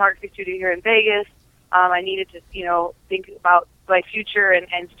a photography studio here in Vegas. I needed to think about my future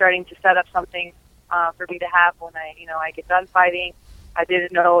and starting to set up something for me to have when I get done fighting. I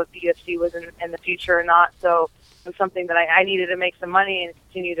didn't know if the UFC was in the future or not, so it was something that I needed to make some money and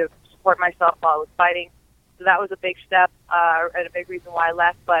continue to support myself while I was fighting. So that was a big step and a big reason why I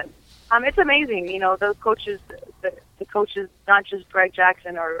left. But it's amazing, those coaches, the coaches, not just Greg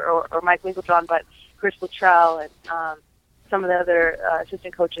Jackson or Mike Winklejohn, but Chris Luttrell and some of the other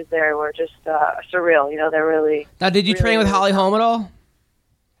assistant coaches there were just surreal. They're really. Now, did you train with Holly Holm at all?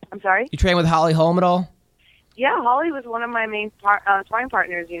 I'm sorry? You train with Holly Holm at all? Yeah, Holly was one of my main sparring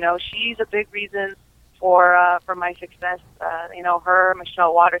partners. She's a big reason for my success. Her,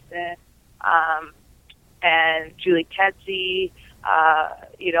 Michelle Watterson, and Julie Kedzie,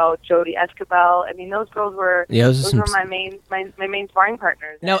 Jody Escobel. I mean, those girls were those were my main sparring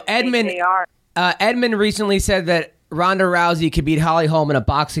partners. Now, Edmund recently said that Ronda Rousey could beat Holly Holm in a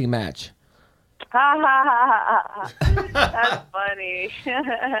boxing match. That's funny.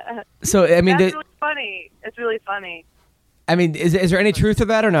 So I mean, that's really funny. It's really funny. I mean, is there any truth to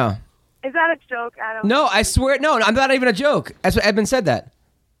that or no? Is that a joke, Adam? No, I swear, no, I'm not even a joke. That's what Edmund said that.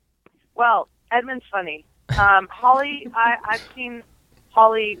 Well, Edmund's funny. Holly, I've seen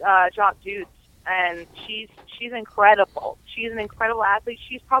Holly drop dudes, and she's incredible. She's an incredible athlete.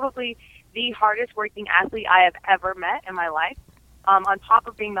 She's probably the hardest working athlete I have ever met in my life. On top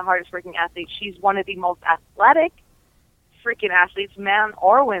of being the hardest working athlete, she's one of the most athletic freaking athletes, men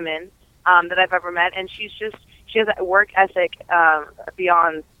or women, that I've ever met. And she has a work ethic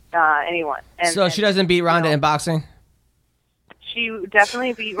beyond anyone. So she doesn't beat Ronda in boxing? She would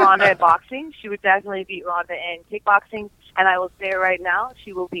definitely beat Ronda in boxing. She would definitely beat Ronda in kickboxing. And I will say it right now,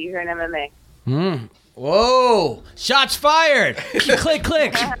 she will beat her in MMA. Whoa! Shots fired! Click,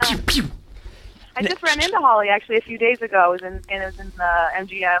 click. I just ran into Holly actually a few days ago. It was in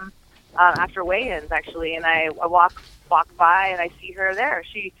MGM after weigh-ins actually, and I walk by and I see her there.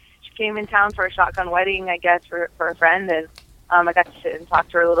 She came in town for a shotgun wedding, I guess, for a friend, and I got to sit and talk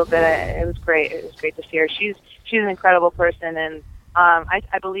to her a little bit. It was great. It was great to see her. She's an incredible person, and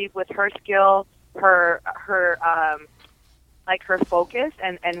I believe with her skill, her focus,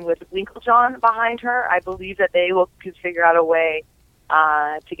 and with Winklejohn behind her, I believe that they could figure out a way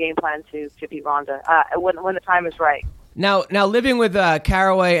to game plan to beat Ronda when the time is right. Now living with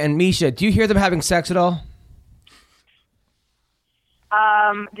Caraway and Misha, do you hear them having sex at all?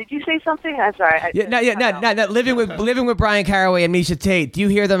 Did you say something? I'm sorry. No. Living with Brian Caraway and Misha Tate, do you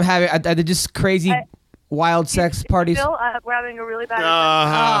hear them having? Are they just crazy, wild sex parties? Still, we're having a really bad.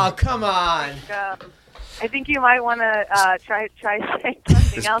 Oh, come on. I think you might want to try saying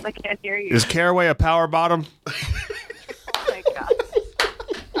something else. I can't hear you. Is Caraway a power bottom? Oh my god.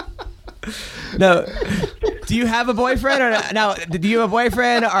 No. Do you have a boyfriend? Or now, do you have a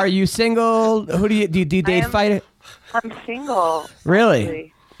boyfriend? Are you single? Who do you date? Fight? I'm single. Really?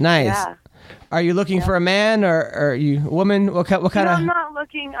 Actually. Nice. Yeah. Are you looking for a man or are you a woman? What kind of? I'm not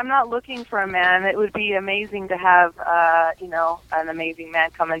looking for a man. It would be amazing to have an amazing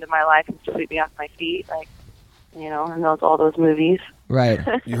man come into my life and sweep me off my feet, like in all those movies. Right.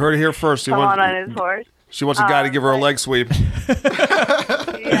 You heard it here first. Come on his horse. She wants a guy to give her a leg sweep.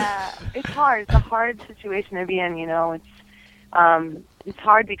 Yeah, it's hard. It's a hard situation to be in. It's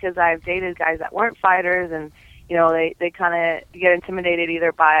hard because I've dated guys that weren't fighters, and they kind of get intimidated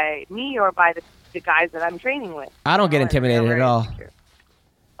either by me or by the guys that I'm training with. I don't get intimidated at all.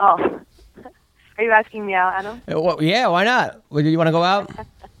 Oh, are you asking me out, Adam? Well, yeah, why not? You want to go out?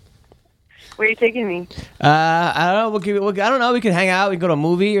 Where are you taking me? I don't know. I don't know. We could hang out. We could go to a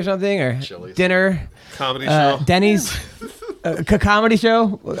movie or something, or Chili's. Dinner. Comedy show. Denny's. Comedy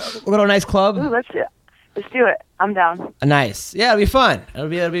show. We'll go to a nice club. Ooh, let's do it. Let's do it. I'm down. Nice. Yeah, it'll be fun.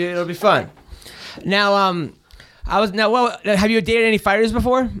 It'll be fun. Now, have you dated any fighters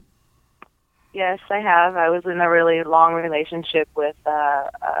before? Yes, I have. I was in a really long relationship with John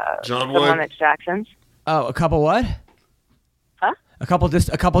someone Wood. at Jackson's. Oh, a couple what? Huh? A couple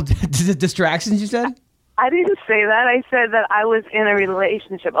distractions, you said? I didn't say that. I said that I was in a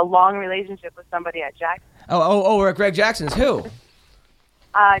long relationship with somebody at Jackson's. Oh, we're at Greg Jackson's. Who?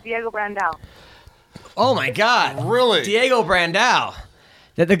 Diego Brandao. Oh my God! Really? Diego Brandao.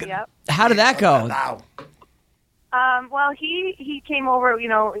 Yep. How did that go? Well, he came over. You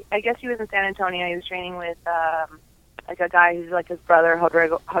know, I guess he was in San Antonio. He was training with like a guy who's like his brother,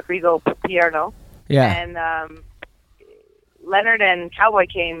 Rodrigo Pierno. Yeah. And Leonard and Cowboy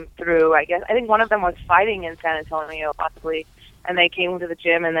came through. I think one of them was fighting in San Antonio, possibly. And they came to the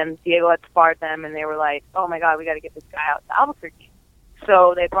gym, and then Diego had sparred them, and they were like, "Oh my God, we got to get this guy out to Albuquerque."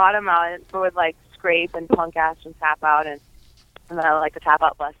 So they brought him out and would like scrape and punk ass and tap out and like the tap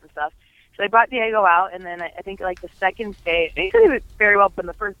out bus and stuff. So they brought Diego out, and then I think like the second day, he could have very well been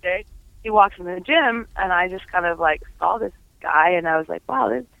the first day. He walks in the gym, and I just kind of like saw this guy, and I was like,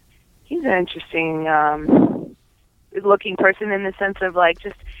 "Wow, he's an interesting looking person in the sense of like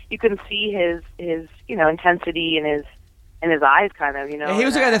just you can see his intensity in his eyes, kind of, Yeah, he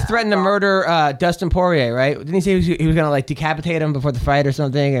was the guy that threatened to murder Dustin Poirier, right? Didn't he say he was going to like decapitate him before the fight or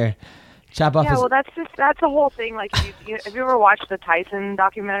something, or chop off? Yeah, well, that's the whole thing. Like, have you ever watched the Tyson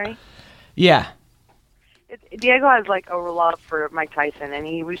documentary? Yeah. Diego has like a love for Mike Tyson, and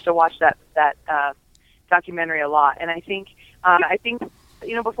he used to watch that documentary a lot. And I think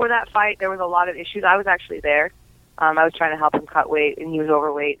before that fight, there was a lot of issues. I was actually there. I was trying to help him cut weight, and he was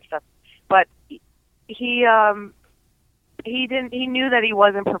overweight and stuff. But he knew that he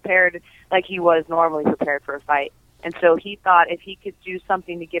wasn't prepared like he was normally prepared for a fight. And so he thought if he could do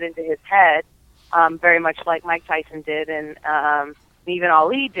something to get into his head, very much like Mike Tyson did and even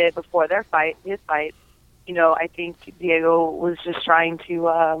Ali did before his fight, I think Diego was just trying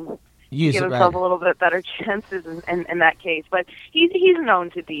to give himself a little bit better chances in that case. But he's known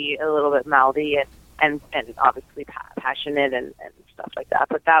to be a little bit mouthy and obviously passionate and stuff like that.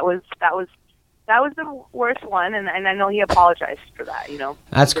 But that was the worst one, and I know he apologized for that,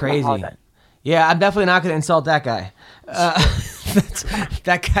 That's crazy. Yeah, I'm definitely not going to insult that guy.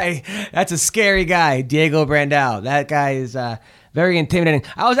 That's a scary guy, Diego Brandao. That guy is very intimidating.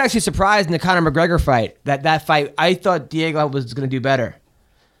 I was actually surprised in the Conor McGregor fight, that fight. I thought Diego was going to do better.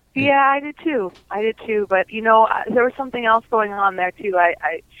 Yeah, I did too. But, there was something else going on there, too.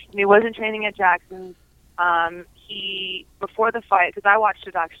 He wasn't training at Jackson's. Before the fight, because I watched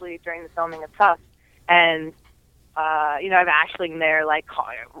it actually during the filming of Tough, and I have Aisling there, like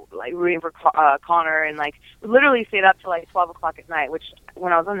rooting for Conor, and like literally stayed up till like 12 o'clock at night. Which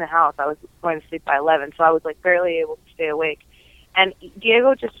when I was in the house, I was going to sleep by 11, so I was like barely able to stay awake. And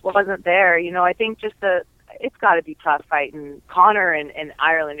Diego just wasn't there. I think it's got to be tough fighting Conor in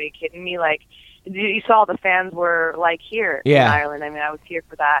Ireland. Are you kidding me? Like you saw the fans were like here in Ireland. I mean, I was here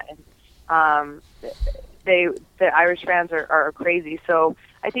for that, and the Irish fans are crazy. So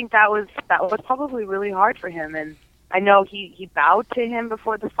I think that was probably really hard for him. And I know he bowed to him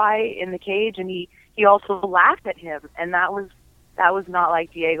before the fight in the cage, and he also laughed at him. And that was not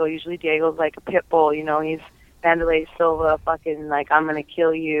like Diego. Usually Diego's like a pit bull, he's Vanderlei Silva, fucking like I'm gonna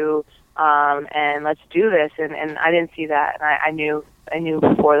kill you, and let's do this. And I didn't see that, and I knew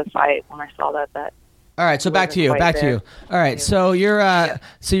before the fight when I saw that. All right, so back to you. All right, so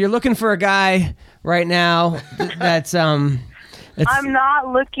you're looking for a guy right now that's I'm not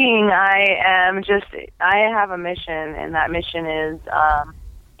looking. I have a mission, and that mission is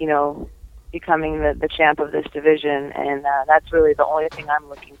becoming the champ of this division, and that's really the only thing I'm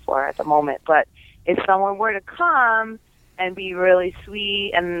looking for at the moment. But if someone were to come and be really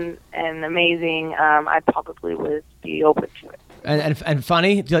sweet and amazing, I probably would be open to it. And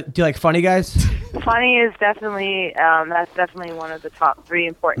funny? Do you like funny guys? Funny is definitely that's definitely one of the top 3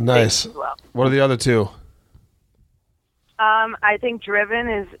 important things as well. What are the other 2? I think driven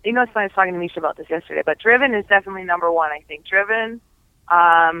is. It's funny. I was talking to Misha about this yesterday, but driven is definitely number 1. I think driven,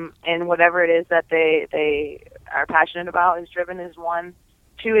 and whatever it is that they are passionate about is driven is 1.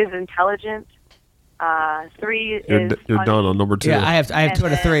 2 is intelligent. 3 is. You're done on number 2. Yeah, I have 2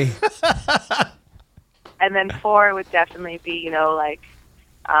 out of 3. And then 4 would definitely be,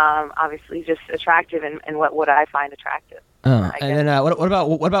 obviously just attractive and what would I find attractive. And then what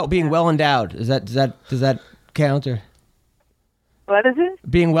about being well endowed? Does that count or? What is it?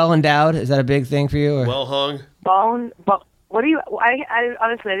 Being well endowed, is that a big thing for you? Or? Well hung. Bone. What do you? I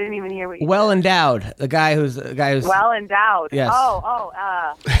honestly I didn't even hear what you. Well said. endowed. The guy who's well endowed. Yes. Wow.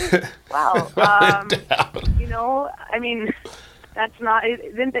 I mean. That's not.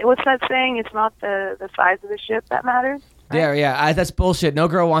 What's that saying? It's not the size of the ship that matters. Right? Yeah. That's bullshit. No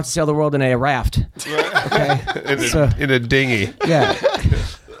girl wants to sail the world in a raft. Okay. in a dinghy. Yeah.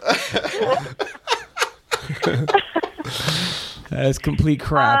 That's complete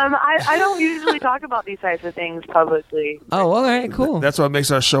crap. I don't usually talk about these types of things publicly. Oh, all right, cool. That's what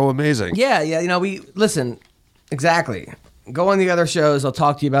makes our show amazing. Yeah. We listen. Exactly. Go on the other shows. I'll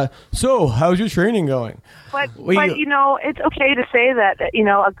talk to you about. So, how's your training going? But it's okay to say that.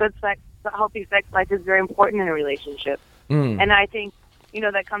 A good healthy sex life is very important in a relationship. And I think,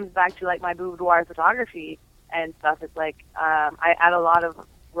 that comes back to like my boudoir photography and stuff. It's like I add a lot of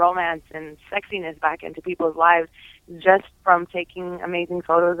romance and sexiness back into people's lives just from taking amazing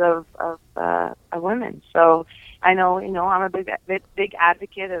photos of women. So I know, I'm a big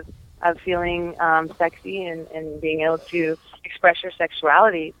advocate of feeling sexy and being able to express your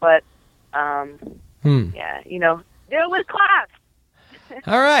sexuality, but yeah, do it with class.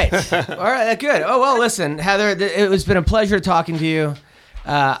 All right, good. Oh well, listen, Heather, it's been a pleasure talking to you.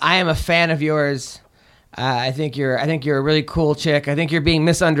 I am a fan of yours. I think you're a really cool chick. I think you're being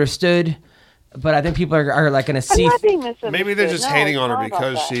misunderstood, but I think people are like going to see. I'm not being misunderstood. Maybe they're just hating on her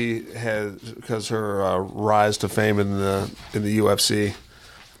it's because her rise to fame in the UFC.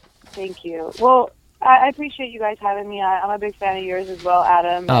 Thank you. Well, I appreciate you guys having me. I'm a big fan of yours as well,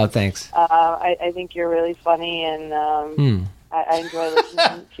 Adam. Oh, thanks. I think you're really funny, and I enjoy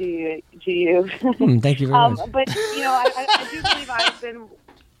listening to you. Thank you very much. But I do believe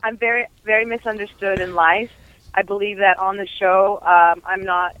I'm very, very misunderstood in life. I believe that on the show,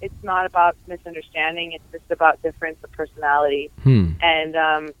 it's not about misunderstanding. It's just about difference of personality.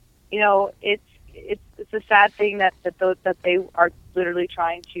 And it's a sad thing that they are literally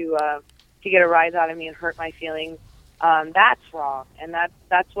trying to get a rise out of me and hurt my feelings. That's wrong, and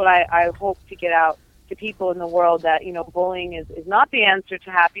that's what I hope to get out to people in the world, that bullying is not the answer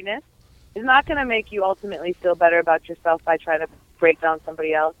to happiness. It's not going to make you ultimately feel better about yourself by trying to break down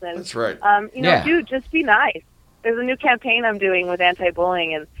somebody else. And that's right. Dude, just be nice. There's a new campaign I'm doing with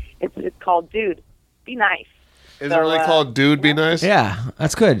anti-bullying, and it's called Dude, Be Nice. Is it really called Dude Be Nice? Yeah,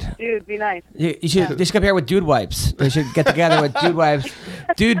 that's good. Dude, be nice. You should just compare with Dude Wipes. They should get together with Dude Wipes.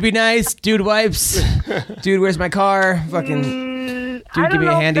 Dude, be nice. Dude Wipes. Dude, where's my car? Fucking. Dude, give me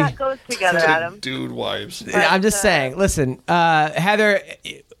a handy. I don't know if that goes together, Adam. Dude Wipes. I'm just saying. Listen, Heather.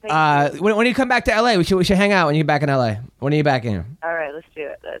 When you come back to LA, we should hang out when you get back in LA. When are you back in? All right, let's do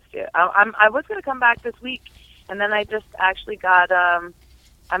it. I was going to come back this week, and then I just actually got.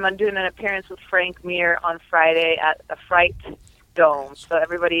 I'm doing an appearance with Frank Mir on Friday at the Fright Dome. So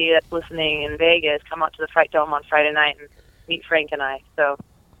everybody that's listening in Vegas, come out to the Fright Dome on Friday night and meet Frank and I. So,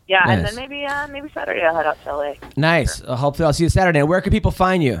 yeah, nice. And then maybe Saturday I'll head out to LA. Nice. Sure. Hopefully I'll see you Saturday. Where can people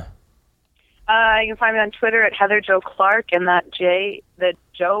find you? You can find me on Twitter at Heather Jo Clark, and the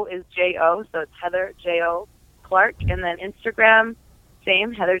Joe is J-O, so it's Heather J-O Clark. And then Instagram,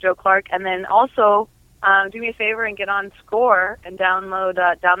 same, Heather Jo Clark. And then also, do me a favor and get on Score and download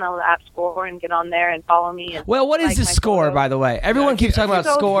the app Score and get on there and follow me. And well, what is the Score, by the way? Everyone keeps talking about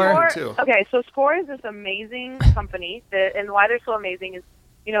Score. Okay, so Score is this amazing company, and why they're so amazing is,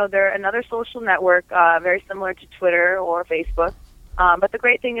 they're another social network, very similar to Twitter or Facebook. But the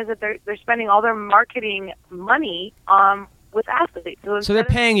great thing is that they're spending all their marketing money with athletes. So they're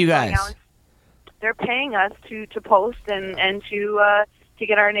paying you guys. They're paying us to post and to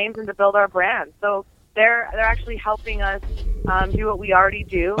get our names and to build our brand. So they're actually helping us do what we already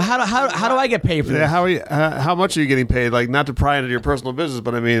do. How do I get paid for that? How much are you getting paid? Like, not to pry into your personal business,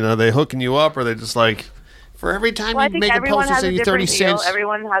 but I mean, are they hooking you up, or are they just like, for every time you make a post, you say 30 cents?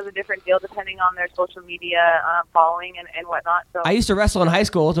 Everyone has a different deal depending on their social media following and whatnot. So I used to wrestle in high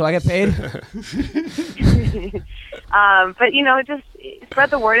school. Do I get paid? But just spread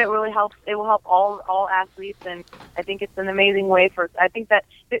the word. It really helps. It will help all athletes, and I think it's an amazing way for. I think that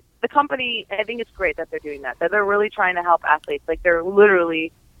the company. I think it's great that they're doing that. That they're really trying to help athletes. Like, they're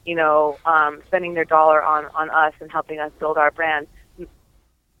literally, spending their dollar on us and helping us build our brand.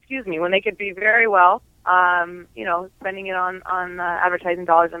 Excuse me, when they could be very well. Spending it on advertising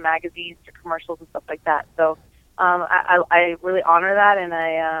dollars in magazines or commercials and stuff like that. So I really honor that, and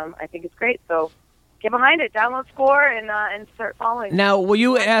I think it's great. So get behind it, download Score, and start following. Now, will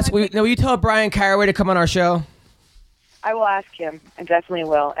you tell Brian Caraway to come on our show? I will ask him. I definitely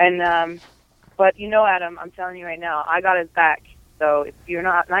will. And but Adam, I'm telling you right now, I got his back. So if you're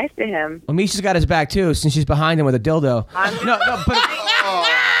not nice to him, well, Misha's got his back too, since she's behind him with a dildo.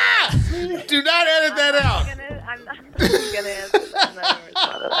 Do not edit that out. I'm not gonna answer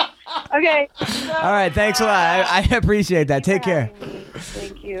that. Okay. All right. Thanks a lot. I appreciate that. Take care.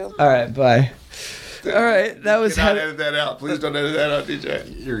 Thank you. All right. Bye. All right. That was Heather. Edit that out. Please don't edit that out,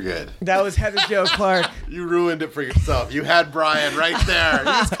 DJ. You're good. That was Heather Jo Clark. You ruined it for yourself. You had Brian right there. You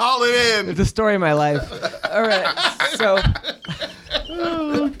just call it in. It's the story of my life. All right. So.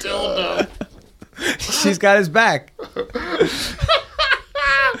 Oh, dildo. She's got his back.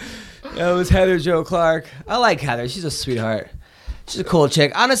 That was Heather Jo Clark. I like Heather. She's a sweetheart. She's a cool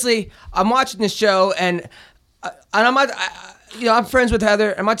chick. Honestly, I'm watching this show, and I'm not, I'm friends with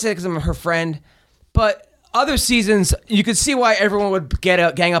Heather. I'm not saying because I'm her friend, but other seasons, you could see why everyone would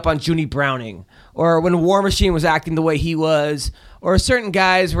gang up on Junie Browning, or when War Machine was acting the way he was, or certain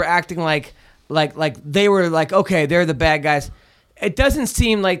guys were acting like they were like, okay, they're the bad guys. It doesn't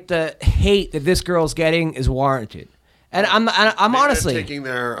seem like the hate that this girl's getting is warranted. And I'm honestly taking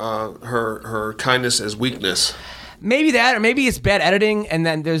her kindness as weakness. Maybe that, or maybe it's bad editing, and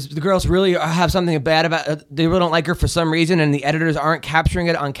then the girls really have something bad about. They really don't like her for some reason, and the editors aren't capturing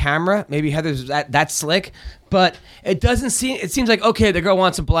it on camera. Maybe Heather's that slick, but it doesn't seem. It seems like, okay, the girl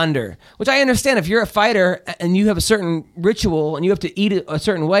wants a blender, which I understand. If you're a fighter and you have a certain ritual and you have to eat it a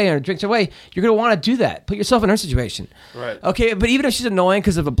certain way or drink a way, you're going to want to do that. Put yourself in her situation, right? Okay, but even if she's annoying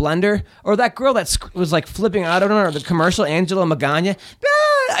because of a blender, or that girl that was like flipping out on her, or the commercial, Angela Magana.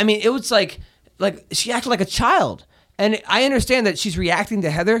 I mean, it was like she acted like a child. And I understand that she's reacting to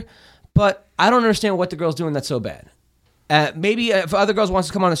Heather, but I don't understand what the girl's doing that's so bad. Maybe if other girls wants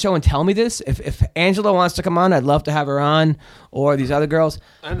to come on the show and tell me this, if Angela wants to come on, I'd love to have her on, or these other girls.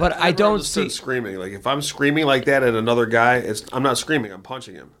 But I don't see screaming. Like if I'm screaming like that at another guy, I'm not screaming. I'm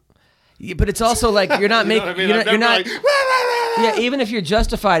punching him. Yeah, but it's also like you're not making. You're not. Yeah, even if you're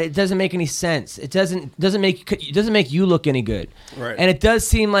justified, it doesn't make any sense. It doesn't make you look any good. Right. And it does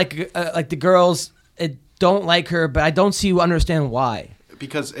seem like the girls don't like her, but I don't see you understand why.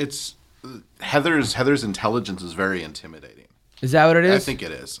 Because it's Heather's intelligence is very intimidating. Is that what it is? I think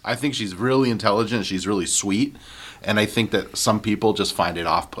it is. I think she's really intelligent. She's really sweet, and I think that some people just find it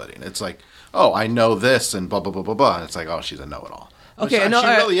off-putting. It's like, oh, I know this, and blah blah blah blah blah. And it's like, oh, she's a know-it-all. Okay, she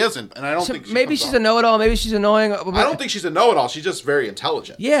really isn't, and I don't think maybe she's a know-it-all. Maybe she's annoying. I don't think she's a know-it-all. She's just very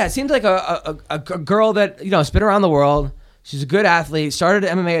intelligent. Yeah, it seems like a girl that has been around the world. She's a good athlete. Started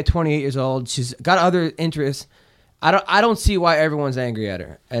MMA at 28 years old. She's got other interests. I don't see why everyone's angry at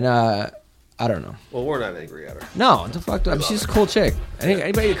her, and I don't know. Well, we're not angry at her. No, the fuck. I mean, she's a cool chick.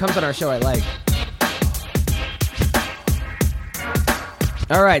 Anybody who comes on our show, I like.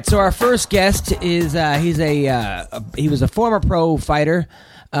 All right, so our first guest is he was a former pro fighter.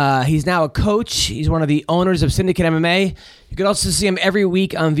 He's now a coach. He's one of the owners of Syndicate MMA. You can also see him every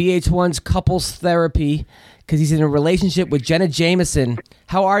week on VH1's Couples Therapy because he's in a relationship with Jenna Jameson.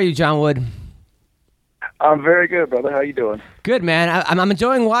 How are you, John Wood? I'm very good, brother. How you doing? Good, man. I'm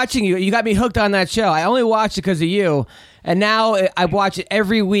enjoying watching you. You got me hooked on that show. I only watched it because of you, and now I watch it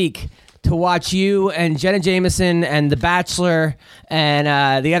every week to watch you and Jenna Jameson and The Bachelor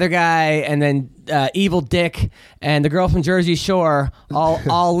and the other guy and then Evil Dick and the girl from Jersey Shore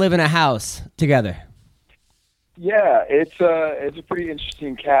all live in a house together. Yeah, it's a pretty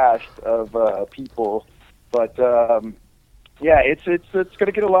interesting cast of people, but yeah, it's going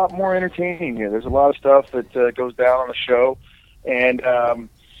to get a lot more entertaining here. There's a lot of stuff that goes down on the show, and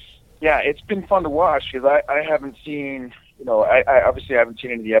yeah, it's been fun to watch because I haven't seen. I obviously haven't seen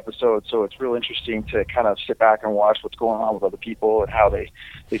any of the episodes, so it's real interesting to kind of sit back and watch what's going on with other people and how they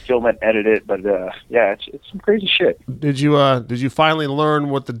film it and edit it. But yeah, it's some crazy shit. Did you finally learn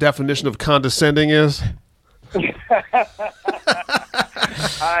what the definition of condescending is?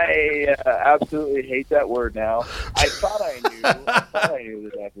 I absolutely hate that word now. I thought I knew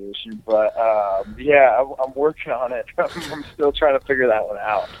the definition, but yeah, I'm working on it. I'm still trying to figure that one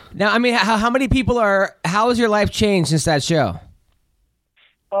out. Now, I mean, how many people how has your life changed since that show?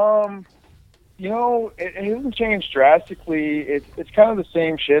 It hasn't changed drastically. It's kind of the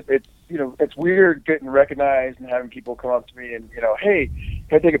same shit. It's weird getting recognized and having people come up to me and, hey,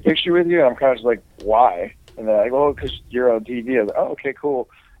 can I take a picture with you? And I'm kind of just like, why? And they're like, oh, because you're on TV. I was like, oh, okay, cool.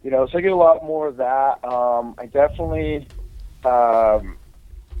 So I get a lot more of that. I definitely,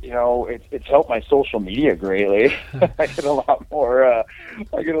 it's helped my social media greatly. I get a lot more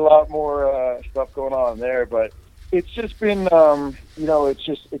stuff going on there. But it's just been, it's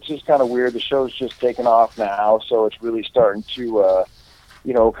just kind of weird. The show's just taken off now, so it's really starting to,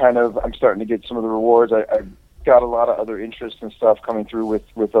 I'm starting to get some of the rewards. I've got a lot of other interests and stuff coming through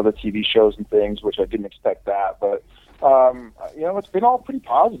with other TV shows and things, which I didn't expect that. But, it's been all pretty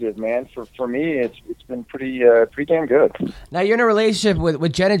positive, man. For me, it's been pretty damn good. Now, you're in a relationship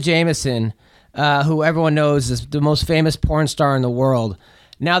with Jenna Jameson, who everyone knows is the most famous porn star in the world.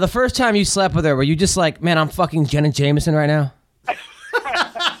 Now, the first time you slept with her, were you just like, man, I'm fucking Jenna Jameson right now?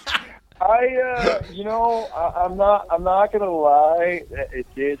 I'm not gonna lie.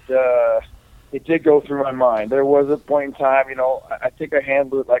 It did go through my mind. There was a point in time, I think I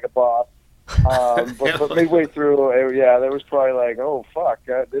handled it like a boss. But midway through, there was probably like, oh fuck,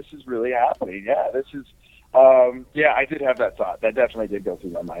 this is really happening. Yeah, this is. I did have that thought. That definitely did go through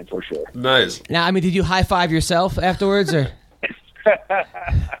my mind for sure. Nice. Now, I mean, did you high five yourself afterwards, or?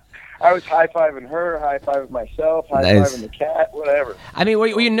 I was high-fiving her, high-fiving myself, high-fiving the cat, whatever. I mean, were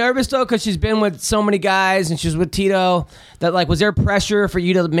you nervous, though, because she's been with so many guys and she's with Tito, that, like, was there pressure for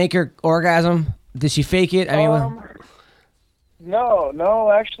you to make her orgasm? Did she fake it? I mean,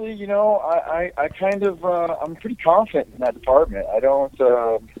 No, actually, you know, I kind of, I'm pretty confident in that department. I don't,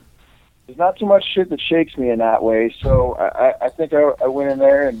 there's not too much shit that shakes me in that way, so I think I went in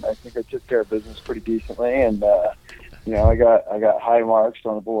there and I think I took care of business pretty decently, and, you know, I got high marks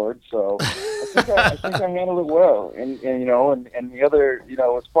on the board, so I think I handled it well, and you know, and the other, you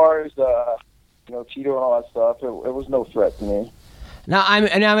know, as far as, you know, Tito and all that stuff, it was no threat to me.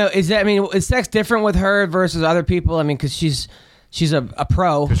 Now, is sex different with her versus other people? I mean, because she's a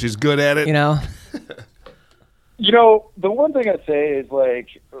pro. Because she's good at it. You know? You know, the one thing I'd say is, like,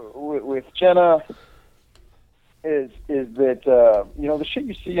 with Jenna is that, you know, the shit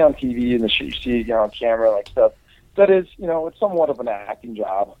you see on TV and the shit you see, you know, on camera, like, stuff, that is, you know, it's somewhat of an acting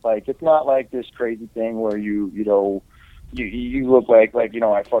job. Like, it's not like this crazy thing where you know, you look like, you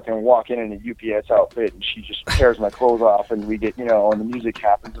know, I fucking walk in a UPS outfit and she just tears my clothes off and we get, you know, and the music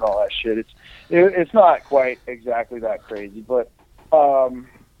happens and all that shit. It's not quite exactly that crazy, but,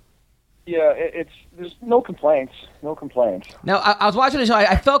 yeah, there's no complaints. Now, I was watching the show.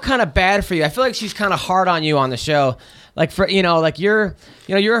 I felt kind of bad for you. I feel like she's kind of hard on you on the show. Like, for, you know, like you're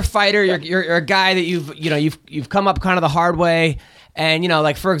a fighter. You're a guy that you've come up kind of the hard way. And, you know,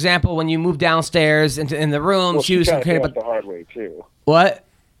 like, for example, when you moved downstairs in the room, well, she was kind of came up the hard way too. What?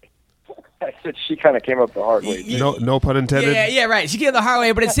 I said she kind of came up the hard way. No pun intended. Yeah, right. She came up the hard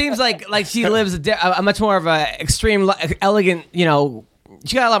way, but it seems like she lives a much more of a extreme, elegant, you know.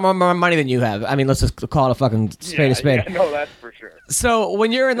 She got a lot more money than you have. I mean, let's just call it a fucking spade a spade. Yeah, no, that's for sure. So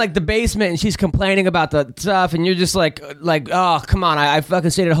when you're in, like, the basement and she's complaining about the stuff and you're just like, oh, come on, I fucking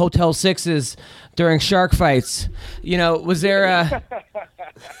stayed at Hotel Sixes during shark fights. You know, was there a...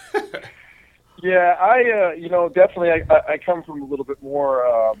 Yeah, I, you know, definitely I come from a little bit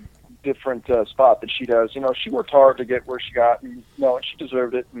more different spot than she does. You know, she worked hard to get where she got, and, you know, and she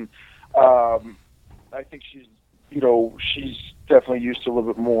deserved it. And I think she's, you know, she's definitely used to a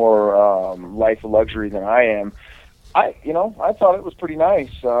little bit more life of luxury than I am. I thought it was pretty nice.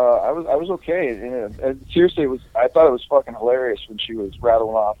 I was okay. And seriously, I thought it was fucking hilarious when she was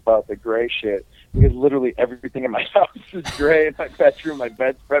rattling off about the gray shit, because literally everything in my house is gray. In my bedroom, my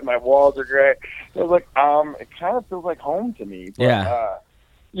bedspread, my walls are gray. So I was like, it kind of feels like home to me. But, yeah.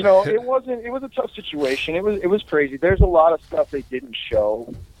 You know, it was a tough situation. It was crazy. There's a lot of stuff they didn't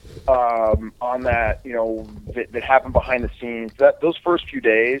show on that, you know, that happened behind the scenes. Those first few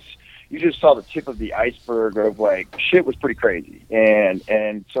days, you just saw the tip of the iceberg of, like, shit was pretty crazy.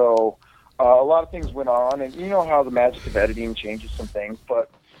 And so a lot of things went on, and you know how the magic of editing changes some things. But,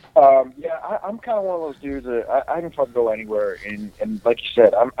 yeah, I'm kind of one of those dudes that I can fucking go anywhere. And like you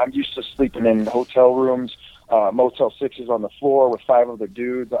said, I'm used to sleeping in hotel rooms, Motel 6s on the floor with 5 other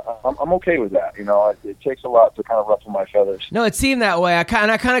dudes. I'm okay with that. You know, it takes a lot to kind of ruffle my feathers. No, it seemed that way. I kind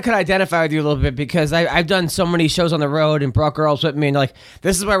of could identify with you a little bit, because I've done so many shows on the road and brought girls with me, and like,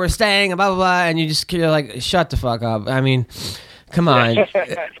 this is where we're staying, and blah, blah, blah, and you're like, shut the fuck up. I mean, come on.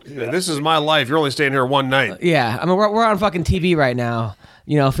 Yeah, this is my life. You're only staying here one night. Yeah, I mean, we're on fucking TV right now,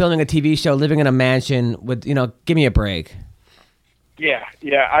 you know, filming a TV show, living in a mansion with, you know, give me a break. Yeah,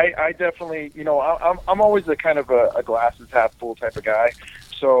 I definitely, you know, I'm always the kind of a glasses half full type of guy.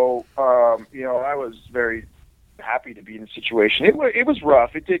 So, you know, I was very happy to be in the situation. It was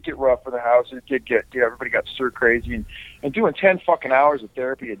rough. It did get rough for the house. It did get, you know, everybody got stir crazy, and doing 10 fucking hours of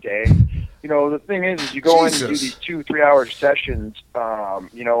therapy a day. You know, the thing is you go in and do these 2-3 hour sessions,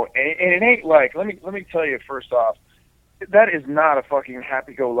 you know, and it ain't like, let me tell you first off, that is not a fucking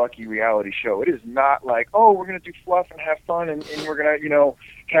happy-go-lucky reality show. It is not like, oh, we're gonna do fluff and have fun, and we're gonna, you know,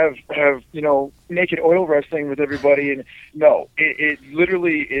 have you know, naked oil wrestling with everybody. And no, it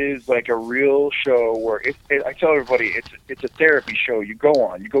literally is like a real show where I tell everybody it's a therapy show. You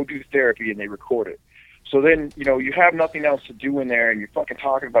go do therapy, and they record it. So then, you know, you have nothing else to do in there, and you're fucking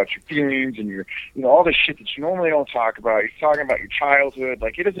talking about your feelings and your, you know, all this shit that you normally don't talk about. You're talking about your childhood.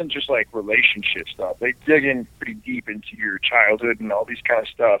 Like, it isn't just like relationship stuff. They dig in pretty deep into your childhood and all these kind of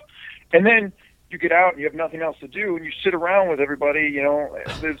stuff. And then you get out and you have nothing else to do, and you sit around with everybody. You know,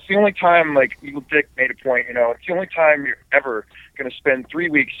 it's the only time, like Evil Dick made a point, you know, it's the only time you're ever going to spend 3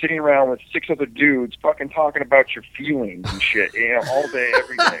 weeks sitting around with 6 other dudes fucking talking about your feelings and shit, you know, all day,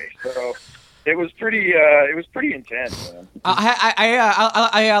 every day. So it was pretty intense, man.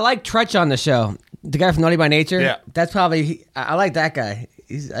 I like Tretch on the show. The guy from Naughty by Nature. Yeah, that's probably. I like that guy.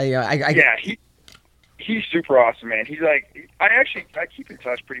 He's super awesome, man. He's like, I keep in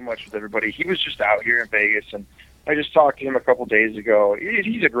touch pretty much with everybody. He was just out here in Vegas, and I just talked to him a couple days ago.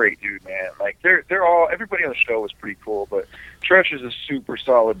 He's a great dude, man. Like they're all everybody on the show was pretty cool, but Tresh is a super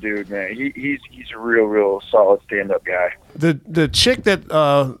solid dude, man. He's a real solid stand-up guy. The chick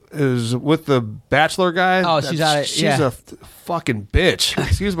that is with the Bachelor guy. Oh, she's a fucking bitch.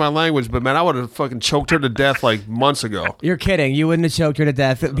 Excuse my language, but man, I would have fucking choked her to death like months ago. You're kidding. You wouldn't have choked her to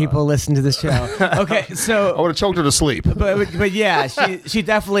death. People listen to this show. Okay, so I would have choked her to sleep. But yeah, she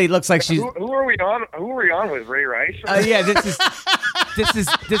definitely looks like she's. Who are we on? Who are we on with? Ray Rice? Yeah, this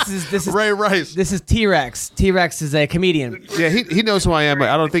is Ray Rice. This is T-Rex. T-Rex is a comedian. Yeah, he knows who I am.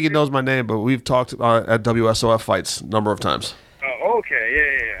 I don't think he knows my name, but we've talked at WSOF fights a number of times. Oh, okay,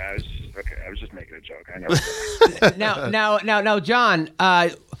 yeah. I was just making a joke. I know. Now, John.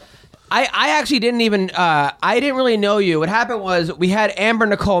 I actually didn't even. I didn't really know you. What happened was we had Amber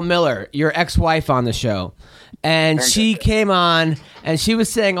Nicole Miller, your ex-wife, on the show. And she came on, and she was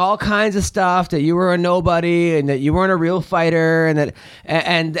saying all kinds of stuff, that you were a nobody, and that you weren't a real fighter, and that,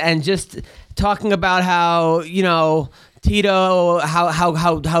 and just talking about how, you know, Tito,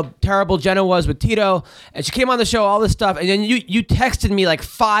 how terrible Jenna was with Tito, and she came on the show, all this stuff, and then you texted me like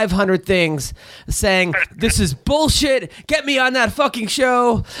 500 things saying, this is bullshit, get me on that fucking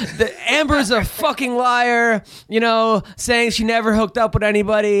show, Amber's a fucking liar, you know, saying she never hooked up with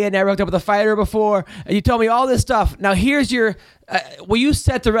anybody and never hooked up with a fighter before, and you told me all this stuff. Now here's your, will you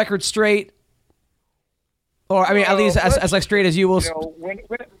set the record straight? Or, I mean, at least as like straight as you will. You know,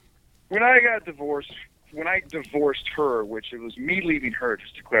 when I got divorced, when I divorced her, which it was me leaving her,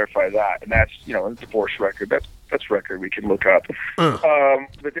 just to clarify that, and that's, you know, a divorce record. That's record we can look up.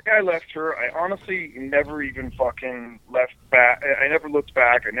 The day I left her, I honestly never even fucking left back. I never looked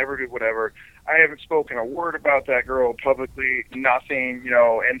back. I never did whatever. I haven't spoken a word about that girl publicly, nothing, you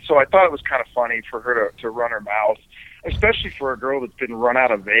know, and so I thought it was kind of funny for her to run her mouth, especially for a girl that's been run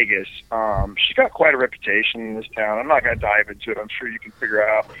out of Vegas. She got quite a reputation in this town. I'm not going to dive into it. I'm sure you can figure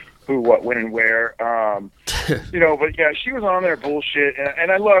out who, what, when, and where. You know, but yeah, she was on there bullshit,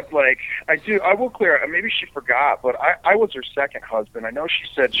 and I loved, like, I will clear, maybe she forgot, but I was her second husband. I know she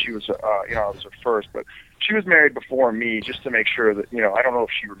said she was, you know, I was her first, but she was married before me, just to make sure that, you know, I don't know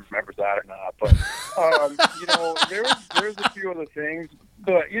if she remembers that or not, but, you know, there's a few other things,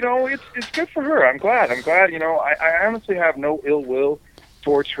 but, you know, it's good for her. I'm glad, you know, I honestly have no ill will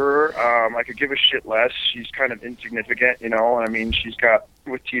towards her. I could give a shit less. She's kind of insignificant, you know, I mean, she's got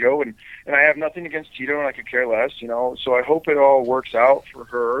with Tito, and I have nothing against Tito, and I could care less, you know, so I hope it all works out for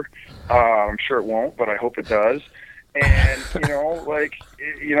her. I'm sure it won't, but I hope it does. And, you know, like,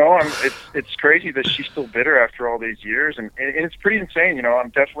 you know, it's crazy that she's still bitter after all these years, and it's pretty insane, you know. I'm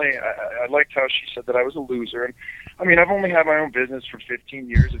definitely, I liked how she said that I was a loser, and I mean, I've only had my own business for 15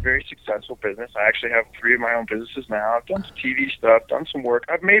 years, a very successful business. I actually have 3 of my own businesses now. I've done some TV stuff, done some work.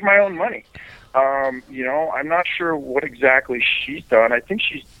 I've made my own money. You know, I'm not sure what exactly she's done. I think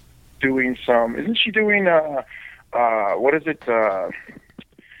she's doing isn't she doing, what is it?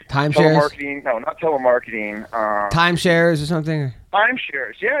 Timeshares? Telemarketing. No, not telemarketing. Timeshares or something?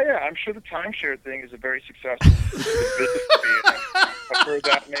 Timeshares. Yeah. I'm sure the timeshare thing is a very successful business to be in. I've heard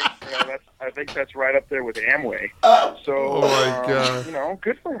that. I think that's right up there with Amway. So, oh my God. You know,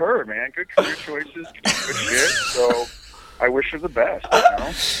 good for her, man. Good career choices, good shit. So, I wish her the best.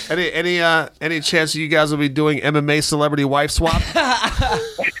 You know? Any chance you guys will be doing MMA celebrity wife swap?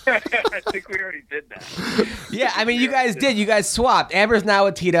 I think we already did that. Yeah, I mean, you guys did. You guys swapped. Amber's now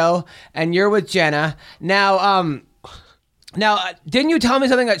with Tito, and you're with Jenna. Now, didn't you tell me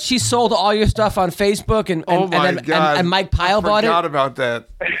something that she sold all your stuff on Facebook, and and Mike Pyle bought it? I forgot about that.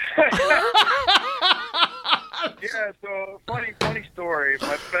 Yeah, so funny story.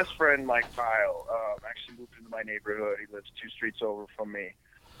 My best friend Mike Pyle actually moved into my neighborhood. He lives 2 streets over from me.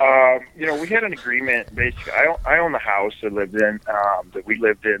 You know, we had an agreement. Basically, I own the house that we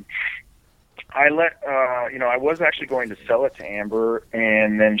lived in. I you know, I was actually going to sell it to Amber,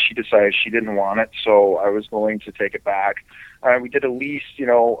 and then she decided she didn't want it, so I was going to take it back. We did a lease, you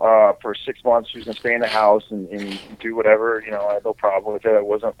know, for 6 months. She was going to stay in the house and do whatever. You know, I had no problem with it. I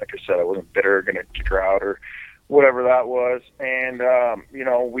wasn't, like I said, I wasn't bitter, going to kick her out or whatever that was. And, you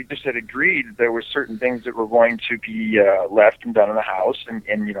know, we just had agreed there were certain things that were going to be left and done in the house,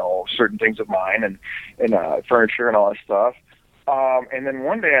 and you know, certain things of mine and furniture and all that stuff. And then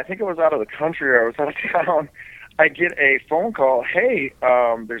one day, I think I was out of the country or I was out of town, I get a phone call, hey,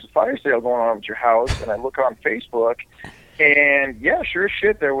 there's a fire sale going on at your house, and I look on Facebook, and yeah, sure as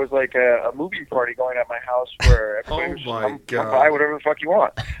shit, there was like a moving party going at my house where everybody was just, come buy whatever the fuck you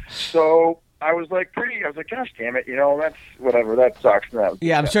want. So I was like, gosh damn it, you know, that's whatever, that sucks.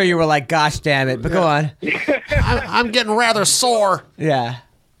 Yeah, I'm sure you were like, gosh damn it, but go on. I'm getting rather sore. Yeah.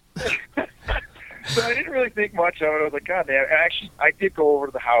 So I didn't really think much of it. I was like, God damn. And actually, I did go over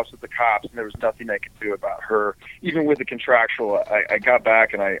to the house with the cops, and there was nothing I could do about her. Even with the contractual, I got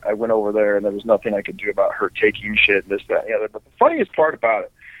back and I went over there, and there was nothing I could do about her taking shit and this, that, and the other. But the funniest part about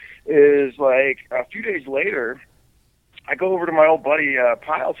it is, like, a few days later, I go over to my old buddy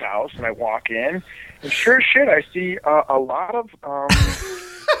Pyle's house, and I walk in, and sure as shit, I see a lot of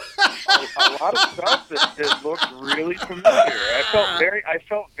stuff that looked really familiar. I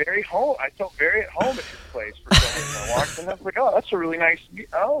felt very at home at this place for some reason. I walked in, and I was like, oh, that's a really nice.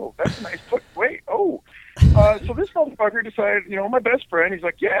 Oh, that's a nice book. Wait, oh. So this motherfucker decided, my best friend. He's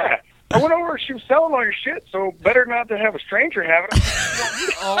like, yeah. I went over. She was selling all your shit, so better not to have a stranger have it.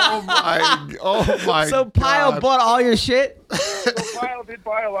 Oh my! So Pyle bought all your shit. So Pyle did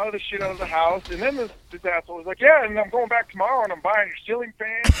buy a lot of the shit out of the house, and then this asshole was like, "Yeah, and I'm going back tomorrow, and I'm buying your ceiling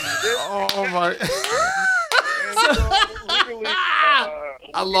fans." Oh my! And so literally,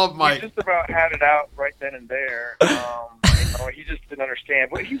 I love Mike. We just about had it out right then and there. He just didn't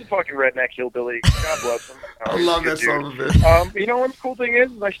understand. But he's a fucking redneck hillbilly. God bless him. I love that son of a bitch. What the cool thing is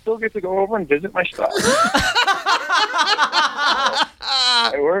I still get to go over and visit my stuff.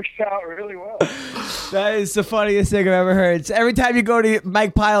 It works out really well. That is the funniest thing I've ever heard. So every time you go to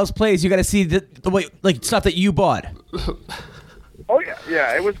Mike Pyle's place, you got to see the way, like, stuff that you bought. Oh,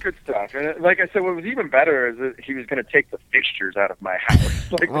 yeah, it was good stuff. And like I said, what was even better is that he was going to take the fixtures out of my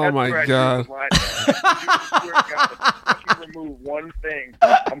house. Like, oh, my God. If you remove one thing,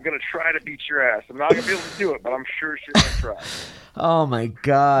 I'm going to try to beat your ass. I'm not going to be able to do it, but I'm sure she's going to try. Oh, my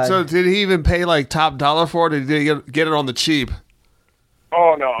God. So did he even pay, like, top dollar for it, or did he get it on the cheap?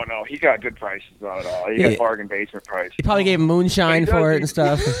 Oh, no. He got good prices on it all. He got bargain basement price. He probably gave him moonshine for it and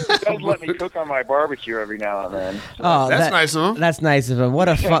stuff. He does let me cook on my barbecue every now and then. So. Oh, that's nice of him. That's nice of him. What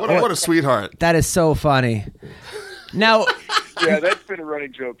a sweetheart. That is so funny. Now... Yeah, that's been a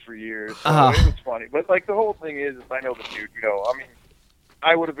running joke for years. So it was funny. But, like, the whole thing is I know the dude,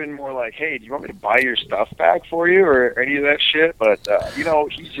 I would have been more like, hey, do you want me to buy your stuff back for you or any of that shit? But,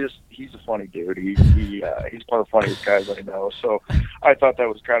 he's a funny dude. He's one of the funniest guys I know. So I thought that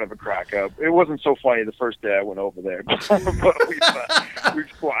was kind of a crack up. It wasn't so funny the first day I went over there, but we've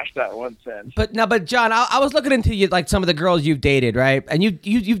squashed that one since. But John, I was looking into you, like, some of the girls you've dated, right? And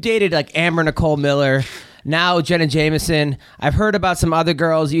you've dated, like, Amber Nicole Miller, now Jenna Jameson. I've heard about some other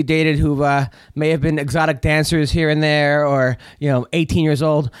girls you dated who may have been exotic dancers here and there, or 18 years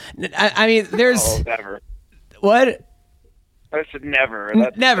old. I mean, there's never. What? I said never.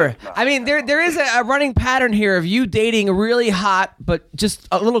 Never. I mean, there is a running pattern here of you dating really hot but just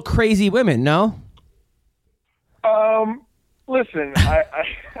a little crazy women. No. Listen, I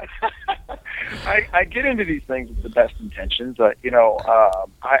get into these things with the best intentions. I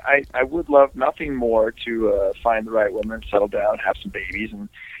would love nothing more to find the right woman, settle down, have some babies and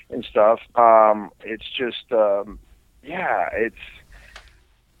stuff. It's just, it's.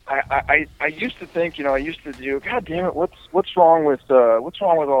 I used to think, I used to do, God damn it, what's wrong with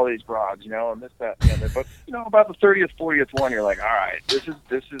all these broads, and this, that, and the other. But about the 30th, 40th one, you're like, all right, this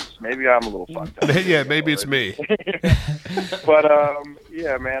is maybe I'm a little fucked up. Yeah, maybe it's me. But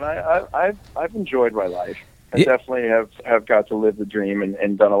yeah, man, I've enjoyed my life. I definitely have got to live the dream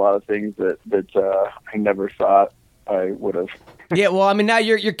and done a lot of things that I never thought I would have. Yeah, well, I mean, now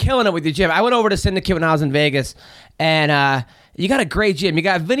you're killing it with your gym. I went over to Syndicate when I was in Vegas, and you got a great gym. You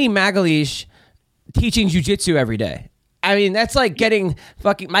got Vinny Magalish teaching jiu-jitsu every day. I mean, that's like having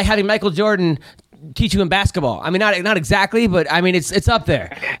Michael Jordan teach you in basketball. I mean, not exactly, but I mean, it's up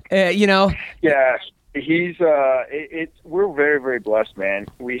there. Yeah, he's we're very, very blessed, man.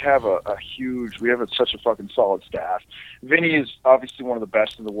 We have such a fucking solid staff. Vinny is obviously one of the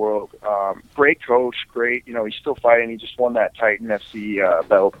best in the world. Great coach, great. He's still fighting. He just won that Titan FC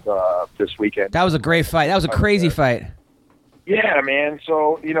belt this weekend. That was a great fight. That was a crazy fight. Yeah, man.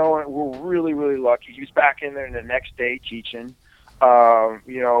 So, we're really, really lucky. He was back in there the next day teaching. And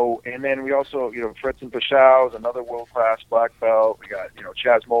then we also, Fredson Pashao is another world-class black belt. We got,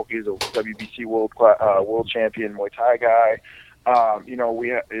 Chaz Mulkey is a WBC world champion Muay Thai guy. We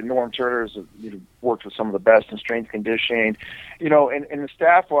have Norm Turner's worked with some of the best in strength conditioning. And the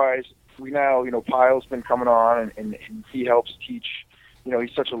staff-wise, we now, Pyle's been coming on and he helps teach.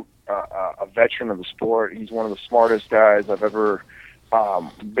 He's such a veteran of the sport. He's one of the smartest guys I've ever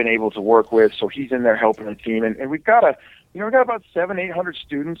been able to work with. So he's in there helping the team. And we've got about 700-800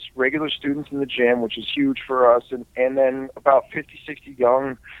 students, regular students in the gym, which is huge for us. And then about 50-60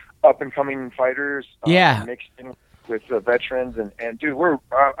 young up-and-coming fighters mixed in with veterans. And dude, we're,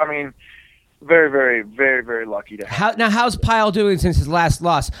 very, very, very, very lucky to have. How's Pyle doing since his last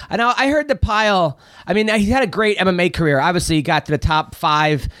loss? I heard that Pyle, I mean, he had a great MMA career. Obviously, he got to the top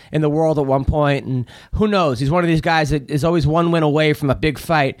 5 in the world at one point, and who knows? He's one of these guys that is always one win away from a big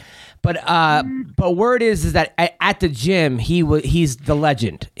fight. But word is that at the gym, he's the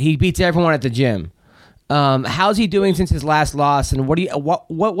legend. He beats everyone at the gym. How's he doing since his last loss, and what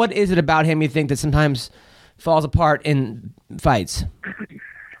is it about him you think that sometimes falls apart in fights?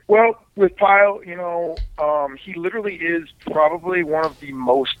 Well, with Pyle, he literally is probably one of the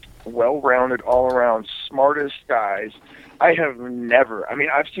most well-rounded, all-around, smartest guys. I've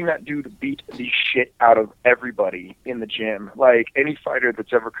seen that dude beat the shit out of everybody in the gym. Like, any fighter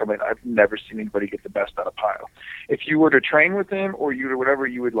that's ever come in, I've never seen anybody get the best out of Pyle. If you were to train with him or you whatever,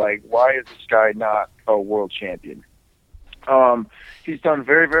 you would like, why is this guy not a world champion? He's done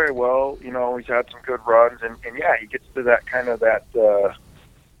very, very well. He's had some good runs, and yeah, he gets to that kind of the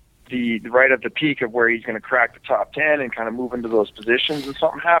right at the peak of where he's going to crack the top 10 and kind of move into those positions, and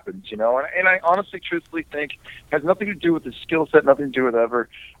something happens, and I honestly, truthfully think it has nothing to do with his skill set, nothing to do with ever.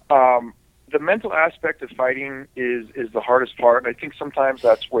 The mental aspect of fighting is the hardest part. I think sometimes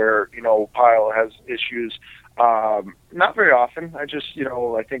that's where, Pyle has issues. Not very often. I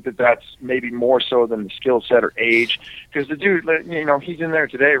think that's maybe more so than the skill set or age, because the dude, he's in there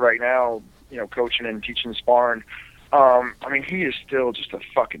today right now, coaching and teaching sparring. He is still just a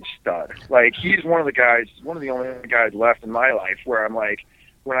fucking stud. Like, he's one of the only guys left in my life where I'm like,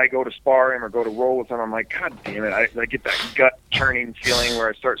 when I go to spar him or go to roll with him, I'm like, God damn it. I get that gut-turning feeling where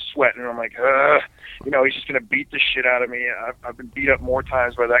I start sweating, and I'm like, he's just going to beat the shit out of me. I've been beat up more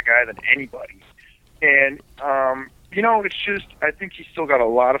times by that guy than anybody. And, it's just, I think he's still got a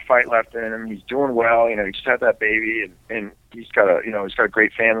lot of fight left in him. He's doing well. He just had that baby, and he's got a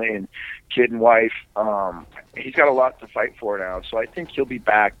great family and kid and wife. He's got a lot to fight for now. So I think he'll be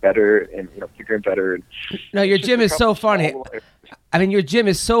back better and, bigger and better. No, your gym is so funny. Your gym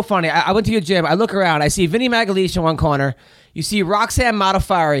is so funny. I went to your gym. I look around. I see Vinny Magalish in one corner. You see Roxanne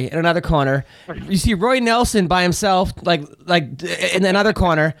Modafferi in another corner. You see Roy Nelson by himself, like in another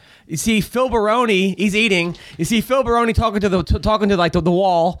corner. You see Phil Baroni. He's eating. You see Phil Baroni talking to the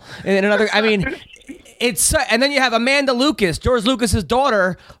wall in another. And then you have Amanda Lucas, George Lucas's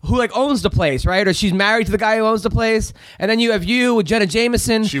daughter, who owns the place, right? Or she's married to the guy who owns the place. And then you have you with Jenna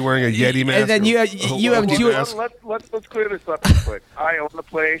Jameson. She wearing a Yeti mask. And then you have Let's clear this up real quick. I own the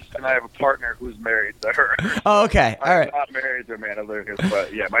place, and I have a partner who's married to her. Oh, okay, all right. I'm not married to Amanda Lucas,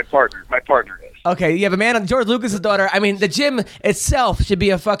 but yeah, my partner is. Okay, you have Amanda, George Lucas's daughter. The gym itself should be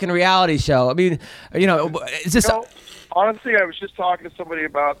a fucking reality show. It's just. Honestly, I was just talking to somebody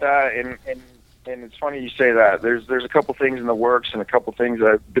about that, and it's funny you say that. There's a couple things in the works and a couple things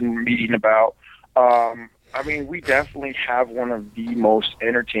that I've been meeting about. We definitely have one of the most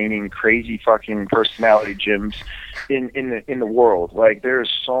entertaining, crazy fucking personality gyms in the world. Like,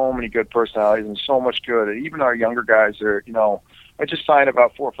 there's so many good personalities and so much good. And even our younger guys are, I just signed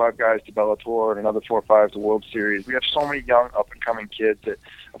about 4 or 5 guys to Bellator and another 4 or 5 to World Series. We have so many young up-and-coming kids that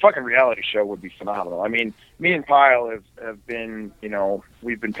a fucking reality show would be phenomenal. Me and Pyle have been,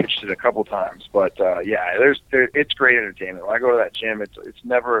 we've been pitched it a couple times, but it's great entertainment. When I go to that gym, it's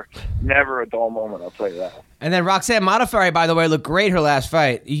never a dull moment, I'll tell you that. And then Roxanne Modafferi, by the way, looked great her last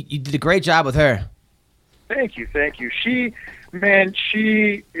fight. You did a great job with her. Thank you. She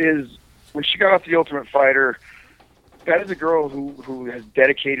is, when she got off The Ultimate Fighter, that is a girl who has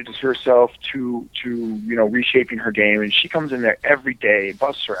dedicated herself to reshaping her game, and she comes in there every day,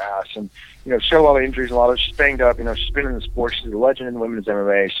 busts her ass, and she had a lot of injuries, she's banged up. She's been in the sport. She's a legend in women's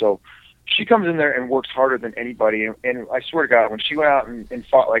MMA, so she comes in there and works harder than anybody. And I swear to God, when she went out and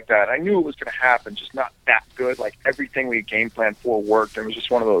fought like that, I knew it was going to happen, just not that good. Like, everything we game planned for worked. It was just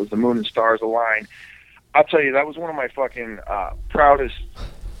one of those, the moon and stars aligned. I'll tell you, that was one of my fucking proudest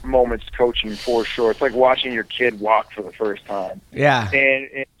moments coaching, for sure. It's like watching your kid walk for the first time. Yeah.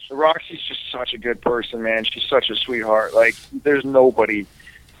 And Roxy's just such a good person, man. She's such a sweetheart. Like, there's nobody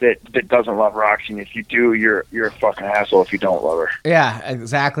that doesn't love Roxy, and if you do, you're a fucking asshole if you don't love her. Yeah,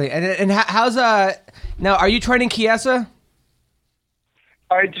 exactly. And how's now? Are you training Chiesa?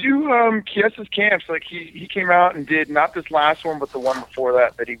 I do Chiesa's camps. Like, he came out and did not this last one, but the one before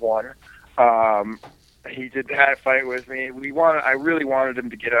that he won. He did that fight with me. I really wanted him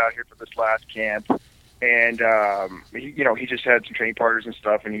to get out here for this last camp, and he just had some training partners and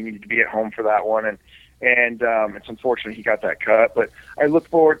stuff, and he needed to be at home for that one. And it's unfortunate he got that cut, but I look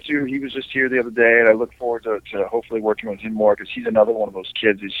forward to. He was just here the other day, and I look forward to hopefully working with him more, because he's another one of those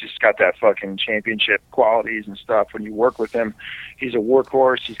kids. He's just got that fucking championship qualities and stuff. When you work with him, he's a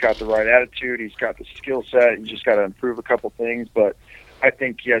workhorse. He's got the right attitude. He's got the skill set. You just got to improve a couple things, but. I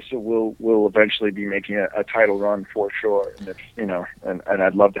think yes, it will eventually be making a title run for sure. And and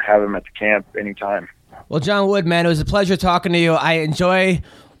I'd love to have him at the camp anytime. Well, John Wood, man, it was a pleasure talking to you. I enjoy.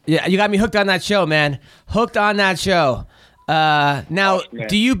 Yeah, you got me hooked on that show, man. Hooked on that show. Now,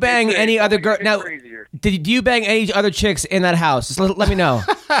 do you bang any other girl? Now, do you bang any other chicks in that house? Just let me know.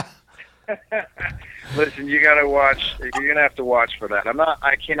 Listen, you gotta watch. You're gonna have to watch for that.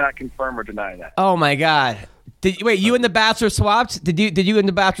 I cannot confirm or deny that. Oh my God! Wait, you and the Bachelor swapped? Did you and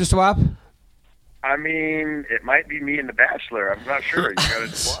the Bachelor swap? I mean, it might be me and the Bachelor. I'm not sure. You gotta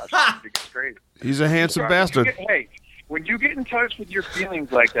just watch. It's crazy. He's a handsome bastard. When you get in touch with your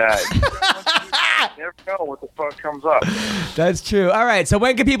feelings like that, you never know what the fuck comes up. That's true. All right. So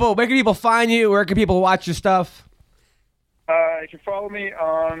where can people find you? Where can people watch your stuff? You can follow me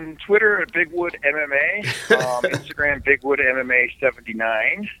on Twitter at Bigwood MMA, Instagram Bigwood MMA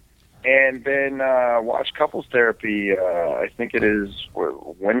 79, and then watch Couples Therapy. I think it is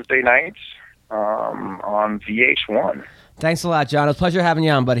Wednesday nights on VH1. Thanks a lot, John. It was a pleasure having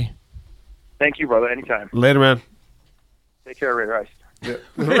you on, buddy. Thank you, brother. Anytime. Later, man. Take care, Ray Rice.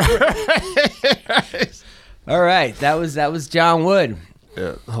 All right, that was John Wood.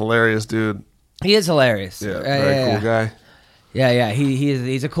 Yeah, hilarious dude. He is hilarious. Yeah, very cool guy. Yeah.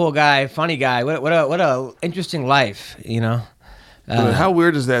 He's a cool guy, funny guy. What a interesting life, you know. How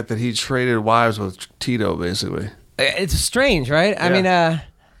weird is that he traded wives with Tito, basically? It's strange, right? Yeah. I mean,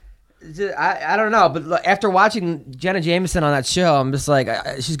 I don't know, but after watching Jenna Jameson on that show, I'm just like,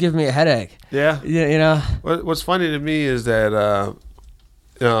 she's giving me a headache. Yeah, you know. What's funny to me is that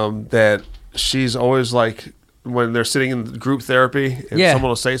that she's always like, when they're sitting in group therapy and someone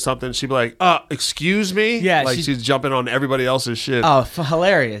will say something, she'd be like, excuse me? Yeah, like she's jumping on everybody else's shit. Oh,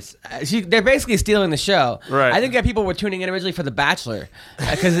 hilarious. They're basically stealing the show. Right. I think that people were tuning in originally for The Bachelor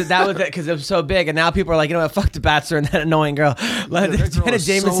because it was so big, and now people are like, you know what, fuck The Bachelor and that annoying girl. Jenna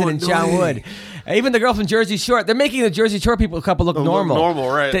Jameson and John Wood. Even the girl from Jersey Shore, they're making the Jersey Shore couple look normal.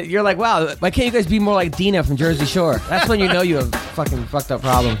 Normal, right. You're like, wow, why can't you guys be more like Dina from Jersey Shore? That's when you know you have fucking fucked up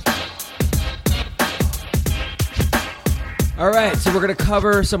problems. All right, so we're going to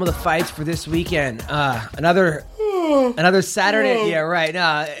cover some of the fights for this weekend. Another Saturday. Yeah, right.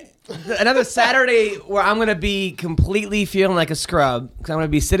 Another Saturday where I'm going to be completely feeling like a scrub because I'm going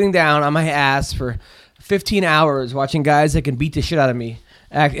to be sitting down on my ass for 15 hours watching guys that can beat the shit out of me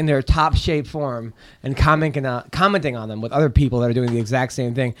act in their top shape form and commenting on them with other people that are doing the exact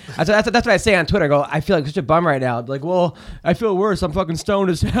same thing. That's what I say on Twitter. I go, I feel like such a bum right now. Like, well, I feel worse. I'm fucking stoned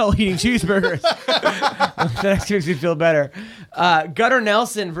as hell eating cheeseburgers. That actually makes me feel better. Gunnar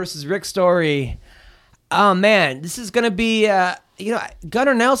Nelson versus Rick Story. Oh, man. This is going to be,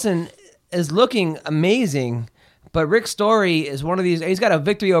 Gunnar Nelson is looking amazing, but Rick Story is one of these. He's got a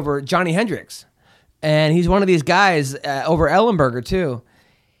victory over Johnny Hendricks, and he's one of these guys over Ellenberger, too.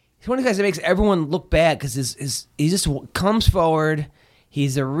 He's one of the guys that makes everyone look bad because he just comes forward.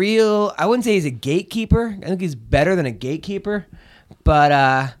 He's a real, I wouldn't say he's a gatekeeper. I think he's better than a gatekeeper.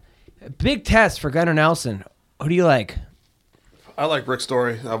 But big test for Gunnar Nelson. Who do you like? I like Rick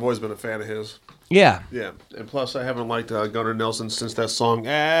Story. I've always been a fan of his. Yeah. Yeah. And plus, I haven't liked Gunnar Nelson since that song,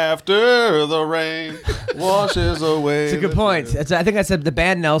 After the Rain Washes Away. It's a good point. I think I said the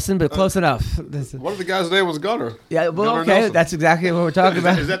band Nelson, but close enough. One of the guys' name was Gunnar. Yeah, well, Gunnar okay. Nelson. That's exactly what we're talking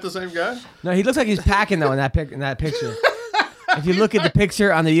about. Is that the same guy? No, he looks like he's packing, though, in that picture. If you look at the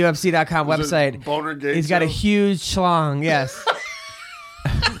picture on the UFC.com website, he's got a huge schlong, yes.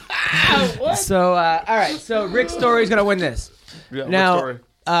 So, all right. So, Rick Story's going to win this. Yeah, now, Rick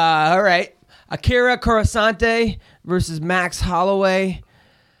Story. All right. Akira Kurosante versus Max Holloway.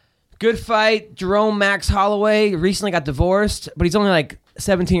 Good fight. Jerome Max Holloway recently got divorced, but he's only like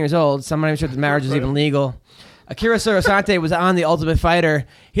 17 years old, so I'm not even sure if the marriage is even legal. Akira Kurosante was on The Ultimate Fighter.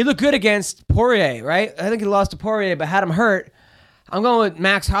 He looked good against Poirier, right? I think he lost to Poirier, but had him hurt. I'm going with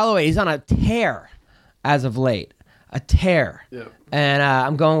Max Holloway. He's on a tear as of late. A tear. Yeah. And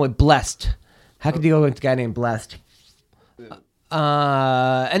I'm going with Blessed. How could you go with a guy named Blessed? Yeah.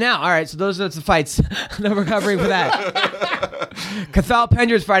 And now, all right, so those are the fights that we're covering for that. Cathal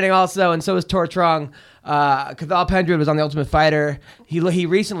Pendred's fighting also, and so is Tor Trong. Cathal Pendred was on The Ultimate Fighter. He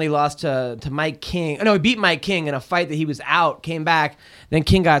recently lost to Mike King. No, he beat Mike King in a fight that he was out, came back. Then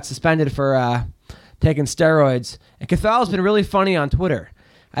King got suspended for taking steroids. And Cathal's been really funny on Twitter.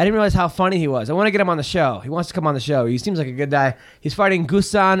 I didn't realize how funny he was. I want to get him on the show. He wants to come on the show. He seems like a good guy. He's fighting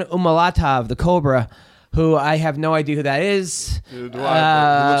Gusan Umalatov, the Cobra. who I have no idea who that is. He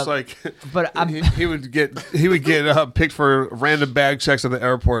looks like, but he would get picked for random bag checks at the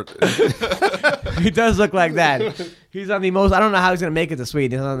airport. He does look like that. He's on the most. I don't know how he's gonna make it to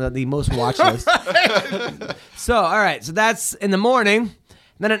Sweden. He's on the most watch list. So all right, so that's in the morning.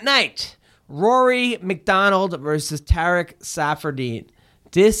 Then at night, Rory McDonald versus Tarek Safardine.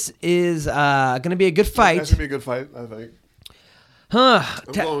 This is gonna be a good fight. That's gonna be a good fight, I think. I'm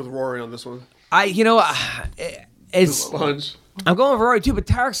going with Rory on this one. It's lunch. I'm going with Rory too, but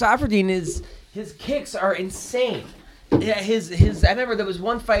Tarek Safardine his kicks are insane. Yeah, his. I remember there was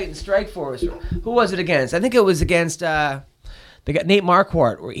one fight in Strikeforce. Who was it against? I think it was against Nate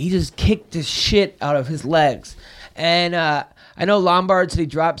Marquardt, where he just kicked the shit out of his legs. And I know Lombard said he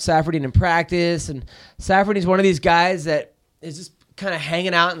dropped Safardine in practice, and Safardine's one of these guys that is just kind of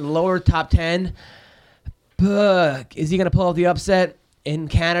hanging out in the lower top 10. Is he going to pull off the upset in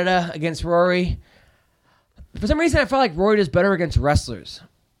Canada against Rory? For some reason, I felt like Rory does better against wrestlers.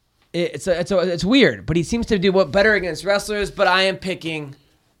 It's weird, but he seems to do better against wrestlers. But I am picking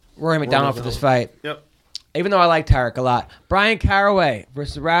Rory McDonald for this fight. Yep. Even though I like Tarek a lot. Brian Caraway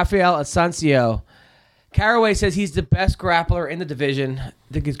versus Rafael Assuncio. Caraway says he's the best grappler in the division. I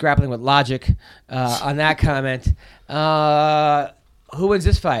think he's grappling with logic on that comment. Who wins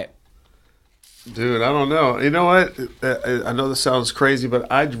this fight? Dude, I don't know. You know what? I know this sounds crazy,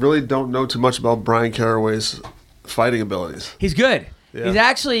 but I really don't know too much about Brian Caraway's fighting abilities. He's good. Yeah. He's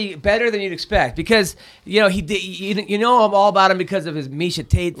actually better than you'd expect because you know all about him because of his Misha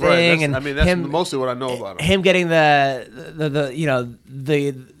Tate thing, right, that's him, mostly what I know about him. Him getting the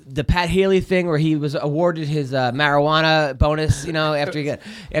Pat Healy thing where he was awarded his marijuana bonus,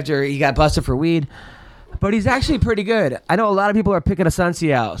 after he got busted for weed. But he's actually pretty good. I know a lot of people are picking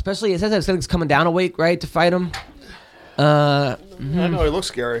Assuncio, especially it says that something's coming down a week, right, to fight him. I know he looks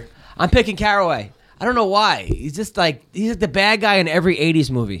scary. I'm picking Caraway. I don't know why. He's the bad guy in every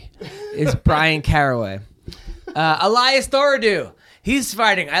 80s movie. Is Brian Caraway. Elias Thoradu. He's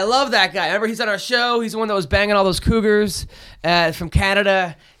fighting. I love that guy. Remember, he's on our show. He's the one that was banging all those cougars from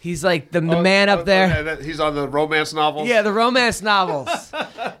Canada. He's like the man up there. Yeah, he's on the romance novels. Yeah, the romance novels.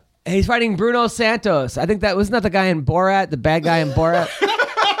 He's fighting Bruno Santos. I think wasn't that the guy in Borat, the bad guy in Borat?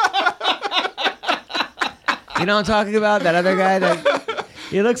 You know what I'm talking about? That other guy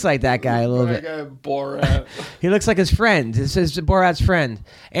he looks like that guy a little bit. That guy in Borat. He looks like his friend. This is Borat's friend.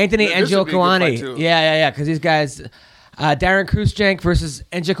 Anthony Njokuani. Yeah, because these guys, Darren Krusjank versus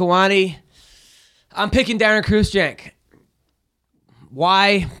Njokuani. I'm picking Darren Krusjank.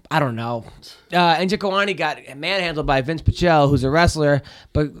 Why? I don't know. Njokuani got manhandled by Vince Pichel, who's a wrestler,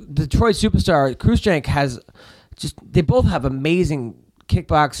 but Detroit superstar Krusjank they both have amazing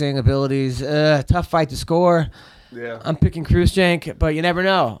kickboxing abilities. Tough fight to score. Yeah. I'm picking Krusjank, but you never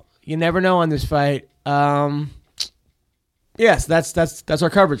know. You never know on this fight. Yes, that's our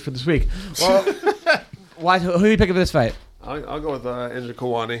coverage for this week. Well, who are you picking for this fight? I'll go with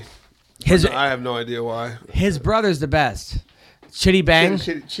Njokuani. I have no idea why. His brother's the best. Chitty Bang.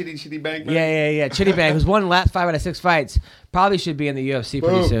 Chitty Bang. Yeah. Chitty Bang, who's won the last 5 out of 6 fights. Probably should be in the UFC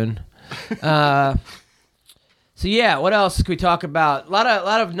pretty soon. So yeah, what else can we talk about? A lot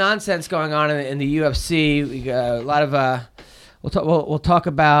of nonsense going on in the UFC. We got a lot of we'll talk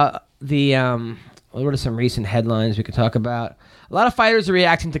about the what are some recent headlines we could talk about? A lot of fighters are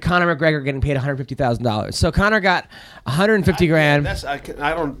reacting to Conor McGregor getting paid $150,000. So Conor got $150,000.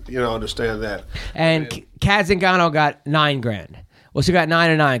 I don't understand that. And Kat Zingano got $9,000. Well, she got 9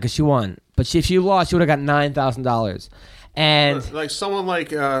 and 9 because she won. But if she lost, she would have got $9,000. And like someone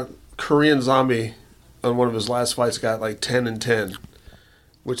like Korean Zombie on one of his last fights got like 10 and 10,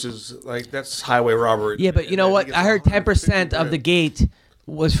 which is like that's highway robbery. Yeah, but you know what? I heard 10% of the gate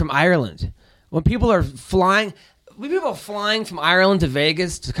was from Ireland. When people are flying from Ireland to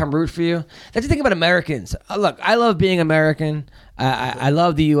Vegas to come root for you. That's the thing about Americans. Look, I love being American. I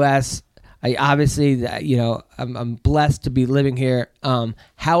love the U.S. I obviously, I'm blessed to be living here.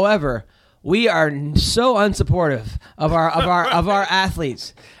 However, we are so unsupportive of our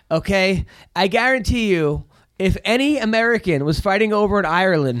athletes. Okay, I guarantee you, if any American was fighting over in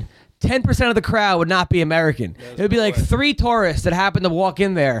Ireland, 10% of the crowd would not be American. It would be like 3 tourists that happened to walk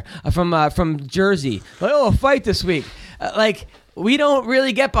in there from Jersey. Like, a fight this week. We don't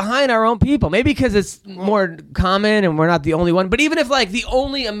really get behind our own people. Maybe because it's more common and we're not the only one. But even if the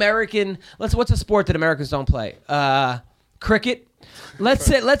only American, what's a sport that Americans don't play? Cricket. Let's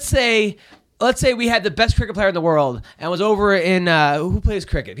say we had the best cricket player in the world and was over in who plays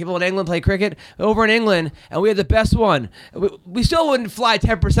cricket? People in England play cricket. Over in England, and we had the best one. We still wouldn't fly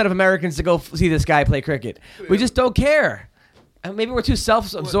 10% of Americans to go see this guy play cricket. We just don't care. Maybe we're too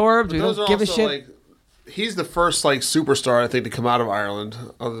self-absorbed. We don't give a shit. he's the first like superstar I think to come out of Ireland,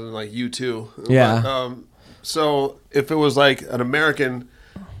 other than like U2. Yeah. But, so if it was like an American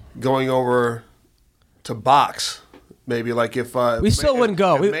going over to box, maybe like if we still wouldn't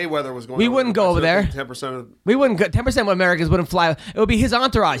go. If Mayweather was going, we wouldn't go over there. 10% of we wouldn't go. 10% of Americans wouldn't fly. It would be his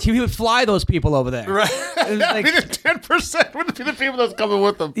entourage. He would fly those people over there. Right. Like, 10% would be the people that's coming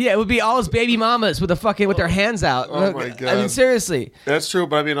with them. Yeah, it would be all his baby mamas with their hands out. Oh my God. I mean, seriously. That's true,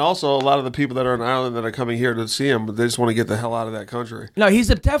 but I mean, also a lot of the people that are in Ireland that are coming here to see him, they just want to get the hell out of that country. No, he's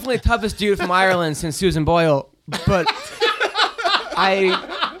definitely the toughest dude from Ireland since Susan Boyle. But I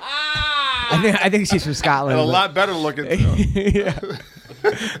think she's from Scotland. And a lot better looking. Yeah.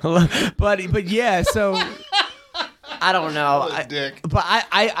 but yeah, so I don't know. But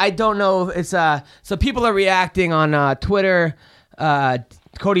I don't know. It's so people are reacting on Twitter.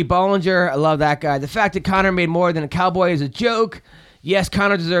 Cody Bollinger, I love that guy. The fact that Conor made more than a cowboy is a joke. Yes,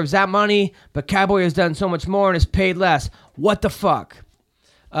 Conor deserves that money, but Cowboy has done so much more and is paid less. What the fuck?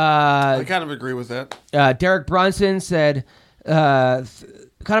 I kind of agree with that. Derek Brunson said,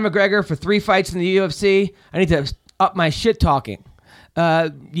 Conor McGregor for 3 fights in the UFC. I need to up my shit talking.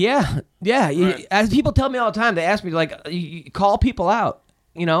 Yeah. Right. As people tell me all the time, they ask me like, you call people out,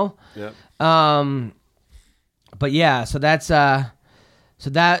 you know. Yeah. But yeah, so that's so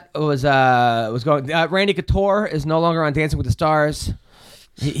that was going. Randy Couture is no longer on Dancing with the Stars.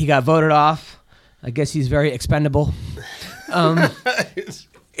 He got voted off. I guess he's very expendable. Randy's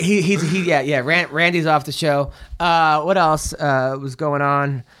off the show. What else was going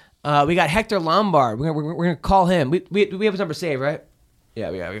on? We got Hector Lombard. We're gonna call him. We have his number saved, right? Yeah,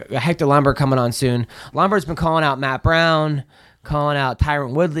 we got Hector Lombard coming on soon. Lombard's been calling out Matt Brown, calling out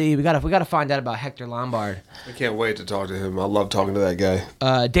Tyron Woodley. We gotta find out about Hector Lombard. I can't wait to talk to him. I love talking to that guy.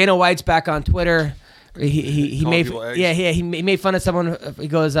 Dana White's back on Twitter. He made he made fun of someone. He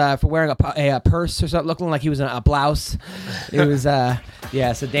goes for wearing a purse or something, looking like he was in a blouse. It was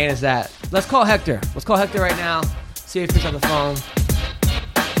So Dana's that. Let's call Hector. Let's call Hector right now. See if he's on the phone.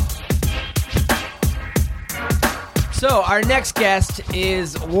 So our next guest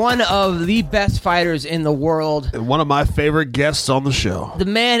is one of the best fighters in the world. And one of my favorite guests on the show. The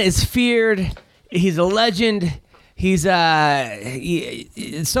man is feared. He's a legend. He's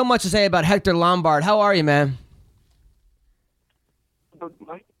so much to say about Hector Lombard. How are you, man?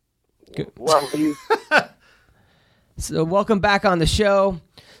 Good. Well, So welcome back on the show.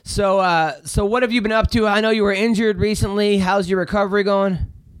 So what have you been up to? I know you were injured recently. How's your recovery going?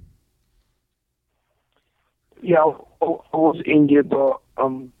 yeah, I was injured, but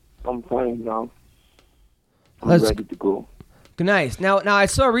I'm fine now. I'm ready to go. Nice. Now I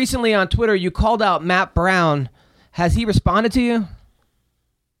saw recently on Twitter you called out Matt Brown. Has he responded to you?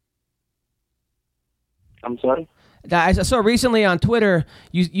 I'm sorry? I saw recently on Twitter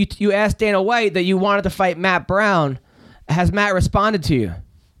you asked Dana White that you wanted to fight Matt Brown. Has Matt responded to you?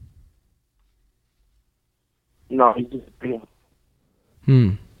 No, he disappeared.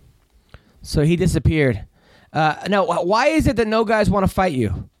 So he disappeared. Now, why is it that no guys want to fight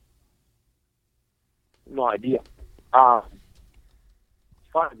you? No idea. It's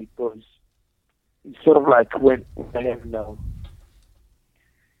fine because it's sort of like when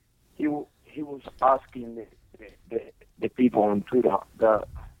he was asking the people on Twitter that,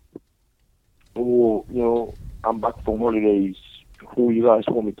 I'm back from holidays. Who you guys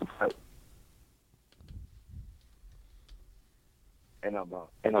want me to fight? And I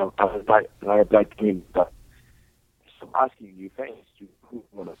replied to him that I'm asking you thanks to who you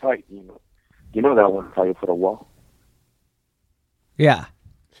want to fight. You know that I want to fight you for a while. Yeah.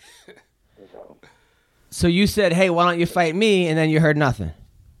 So you said, "Hey, why don't you fight me?" And then you heard nothing.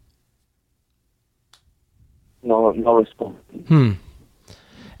 No response.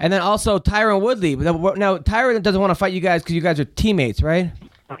 And then also Tyron Woodley. Now Tyron doesn't want to fight you guys because you guys are teammates, right?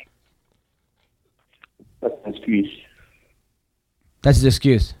 That's an excuse. That's his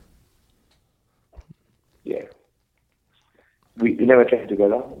excuse. Yeah. We never trained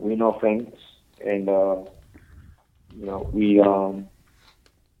together. We know friends, and we we don't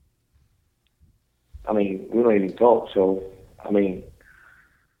even talk. So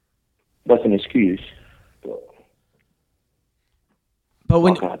that's an excuse. But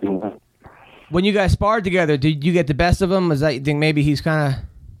when you guys sparred together, did you get the best of him? Was that you think maybe he's kind of?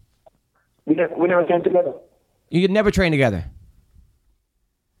 We never trained together. You could never train together.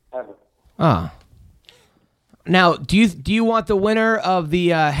 Ever. Oh. Now, do you want the winner of the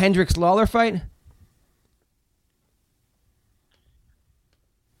Hendricks Lawler fight?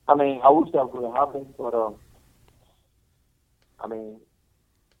 I wish that would have happened, but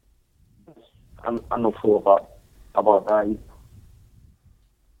I'm not sure about that.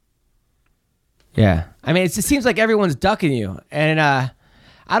 Yeah, I mean, it seems like everyone's ducking you, and I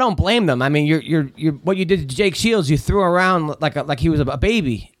don't blame them. I mean, you're what you did to Jake Shields, you threw around like he was a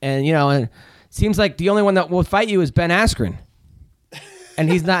baby, and and it seems like the only one that will fight you is Ben Askren, and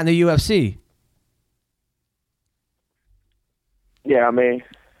he's not in the UFC. Yeah, I mean,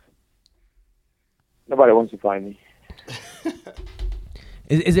 nobody wants to fight me.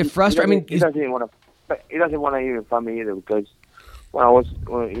 Is it frustrating? I mean, he doesn't want to. He doesn't want to even fight me either because when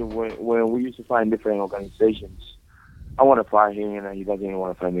we used to fight in different organizations, I want to fight him and he doesn't even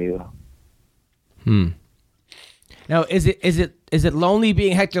want to fight me either. Now, is it lonely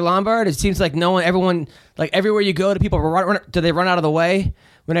being Hector Lombard? It seems like everyone, like everywhere you go, do people do they run out of the way?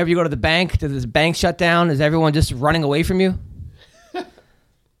 Whenever you go to the bank, does this bank shut down? Is everyone just running away from you?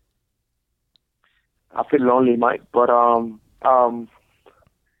 I feel lonely, Mike, but I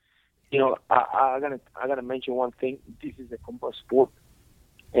gotta mention one thing. This is a combat sport,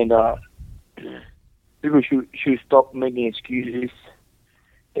 and people should stop making excuses.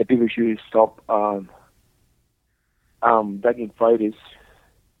 And people should stop begging fighters.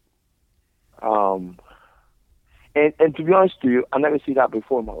 And to be honest with you, I never see that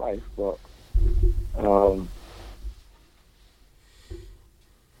before in my life, but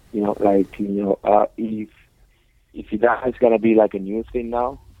if that is gonna be like a new thing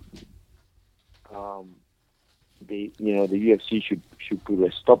now, the UFC should put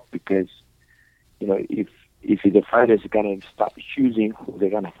a stop because if the fighters are gonna start choosing who they're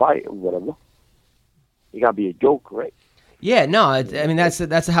gonna fight or whatever, it gotta be a joke, right? Yeah, no, I mean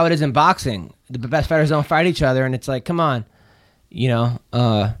that's how it is in boxing. The best fighters don't fight each other, and it's like, come on,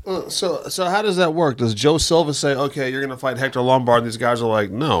 So how does that work? Does Joe Silva say, "Okay, you're going to fight Hector Lombard," and these guys are like,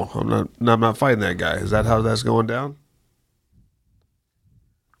 "No, I'm not fighting that guy." Is that how that's going down?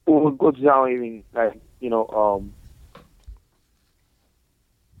 Well, it goes down even like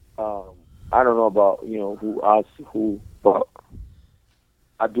I don't know about who asked who, but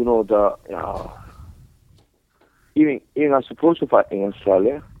I do know that even I'm supposed to fight in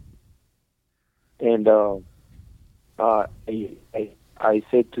Australia, and I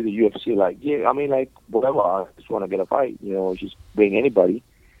said to the UFC like, yeah, I mean like whatever, I just want to get a fight, just bring anybody,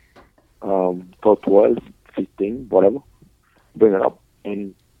 top 12, 15, whatever, bring it up,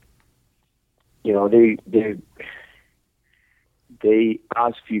 and they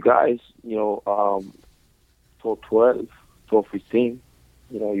asked a few guys, top 12, top 15,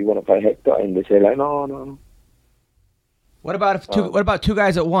 you want to fight Hector, and they say like, no. What about two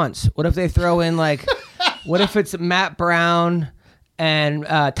guys at once? What if they throw in like, what if it's Matt Brown and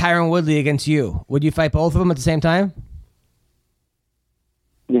Tyron Woodley against you? Would you fight both of them at the same time?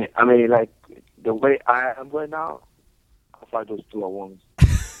 Yeah, I mean, like the way I am right now, I'll fight those two at once.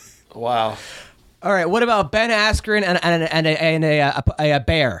 Wow. All right. What about Ben Askren and a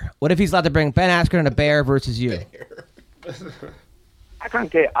bear? What if he's allowed to bring Ben Askren and a bear versus you? I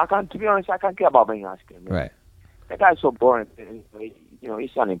can't care. To be honest, I can't care about Ben Askren. Man. Right. That guy's so boring.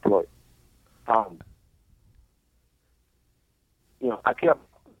 He's unemployed. I care about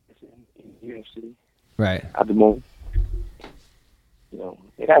in UFC. Right. At the moment. The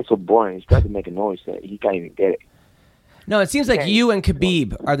guy's so boring. He's trying to make a noise that he can't even get it. No, it seems like you and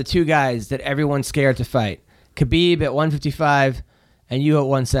Khabib are the two guys that everyone's scared to fight. Khabib at 155 and you at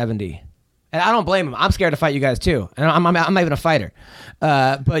 170. And I don't blame him. I'm scared to fight you guys too. And I'm not even a fighter.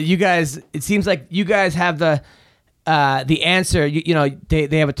 But you guys, it seems like you guys have the answer.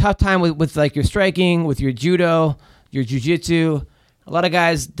 They have a tough time with like your striking, with your judo, your jiu-jitsu. A lot of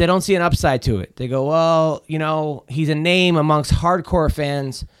guys, they don't see an upside to it. They go, well, he's a name amongst hardcore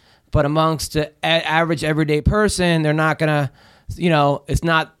fans, but amongst the average everyday person, they're not gonna, it's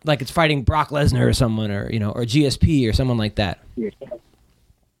not like it's fighting Brock Lesnar or someone, or or GSP or someone like that. Yeah.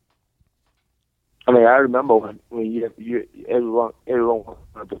 I mean, I remember when everyone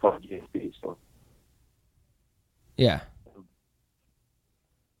wanted to fight GSP. So. Yeah.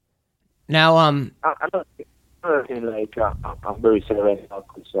 Now, I'm very sad right now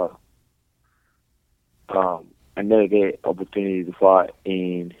because I never get opportunity to fight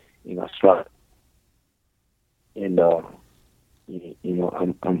in Australia, and I'm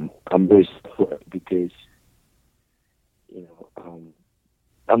very sad for it because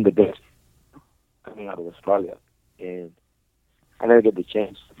I'm the best coming out of Australia, and I never get the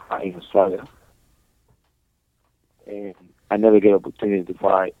chance to fight in Australia, and I never get opportunity to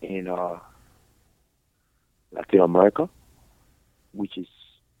fight in Latin America, which is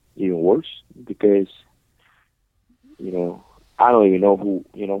even worse because I don't even know who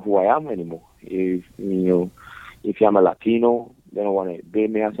I am anymore. If I'm a Latino, they don't want to beat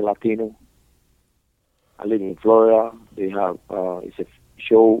me as a Latino. I live in Florida. They have it's a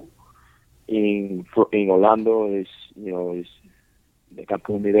show in Orlando is they can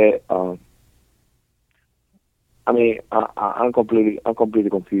put me there. I mean, I'm completely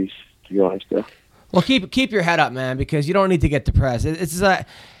confused, to be honest. Yeah. Well, keep your head up, man, because you don't need to get depressed. It's I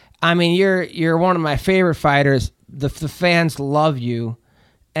mean, you're one of my favorite fighters. The fans love you,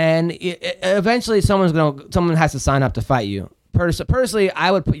 and eventually someone has to sign up to fight you. Personally,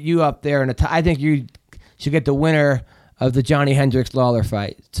 I would put you up there, and I think you should get the winner of the Johnny Hendricks Lawler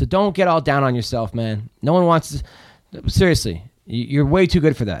fight. So don't get all down on yourself, man. No one wants to. Seriously, you're way too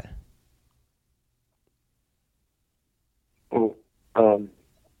good for that. Oh, I'll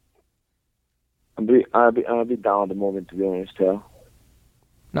be down at the moment, to be honest. No,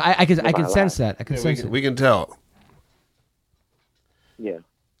 I can sense that. I can sense it. We can tell. Yeah.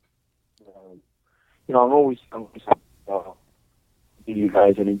 I'm always give you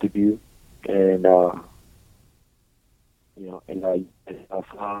guys an interview, and and I have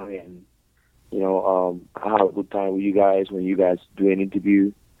fun, and I have a good time with you guys when you guys do an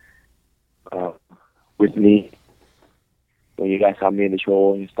interview with me, when you guys have me in the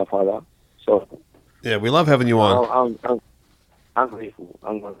show and stuff like that. So yeah, we love having you on. I'm grateful.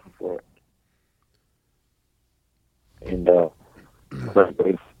 I'm grateful for it, and I'm very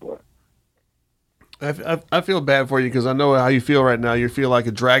grateful for it. I feel bad for you because I know how you feel right now. You feel like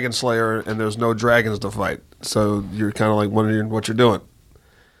a dragon slayer, and there's no dragons to fight. So you're kind of like wondering what you're doing.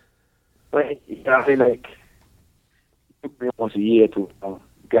 I feel like it took me almost a year to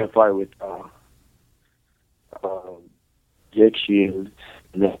get a fight with Jake Shields,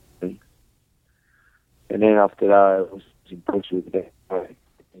 and then after that I was in touch with that fight,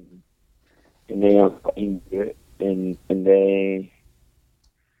 and then I got injured, and then.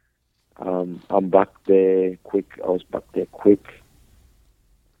 I'm back there quick. I was back there quick.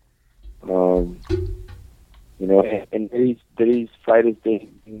 And there is fighters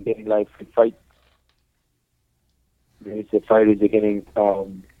getting like free fight. There is a fighters getting I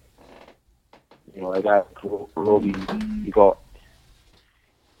got Robbie.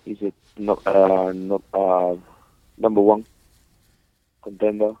 He's a number one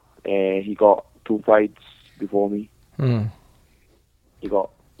contender, and he got 2 fights before me. He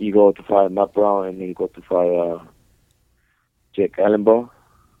got to fight Matt Brown, and he got to fight Jake Allenbar.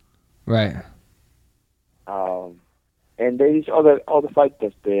 Right. And there is other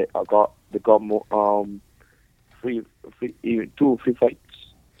fighters they got more even 2 free fights.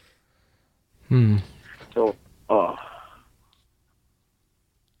 So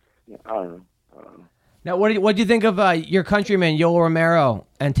yeah, I don't know. Now, what do you think of your countrymen Yoel Romero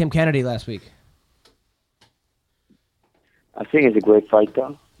and Tim Kennedy last week? I think he's a great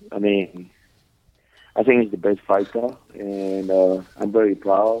fighter. I mean, I think he's the best fighter, and I'm very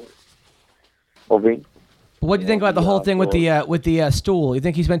proud of him. What do you think about the whole thing with the stool? You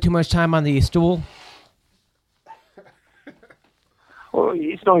think he spent too much time on the stool? Well,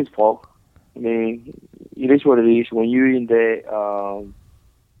 it's not his fault. I mean, it is what it is. When you're in there,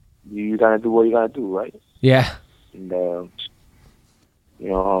 you gotta do what you gotta do, right? Yeah. And I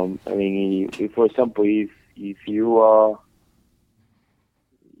mean, if, for example, if you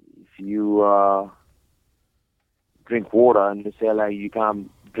drink water and they say like you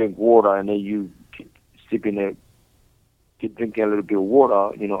can't drink water, and then you keep drinking a little bit of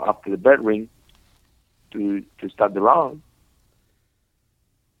water, after the bell ring to start the round.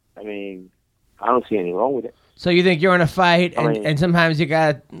 I mean, I don't see anything wrong with it. So you think you're in a fight, and sometimes you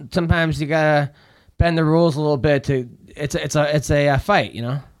gotta bend the rules a little bit to it's a fight,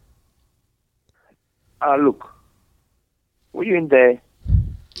 Look, when you're in there,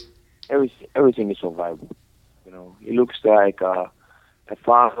 everything is survival. It looks like a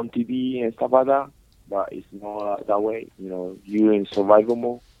farm on TV and stuff like that, but it's not that way. You're in survival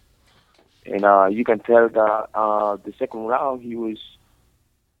mode, and you can tell that the second round he was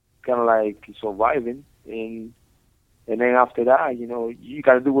kind of like surviving, and then after that, you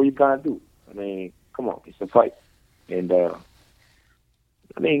gotta do what you gotta do. I mean, come on, it's a fight, and I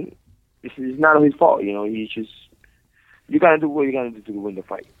mean, it's not his fault. He's just. You gotta do what you gotta do to win the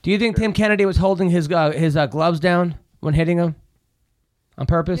fight. Do you think Tim Kennedy was holding his gloves down when hitting him on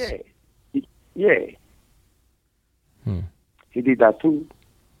purpose? Yeah. He did that too.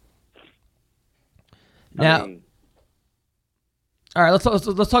 Now, all right. Let's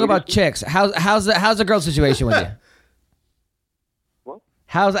talk about chicks. How's the girl situation with you? What?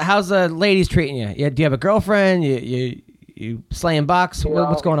 How's the ladies treating you? Do you have a girlfriend? You slaying box?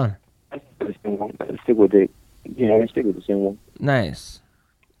 What's going on? I stick with it. I stick with the same one. Nice.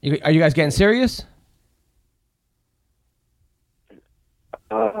 Are you guys getting serious?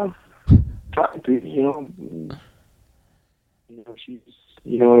 Trying to, she's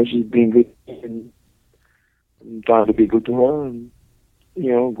she's being good, and I'm trying to be good to her, and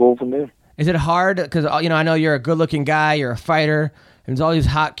go from there. Is it hard? Because I know you're a good-looking guy. You're a fighter. And there's all these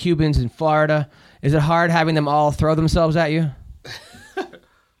hot Cubans in Florida. Is it hard having them all throw themselves at you?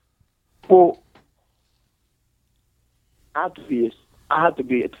 Well, I have to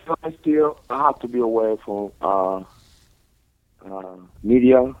be away from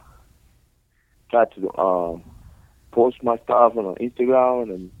media. Try to post my stuff on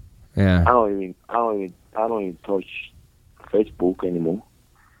Instagram, and Yeah. I don't even touch Facebook anymore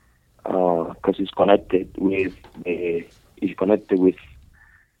because it's connected with the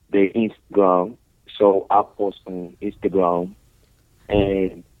Instagram. So I post on Instagram,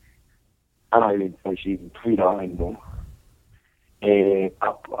 and I don't even touch even Twitter anymore. And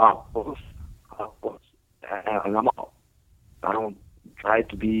I post, and I'm out. I don't try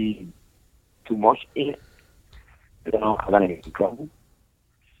to be too much in it. I'm gonna get in trouble.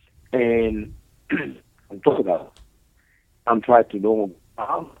 And on top of that, I'm trying to know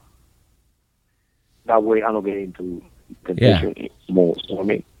that way I don't get into temptation more. You know what I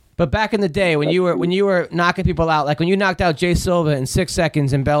mean? But back in the day, when you were knocking people out, like when you knocked out Jay Silva in 6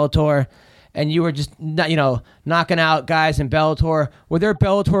 seconds in Bellator, and you were just knocking out guys in Bellator, were there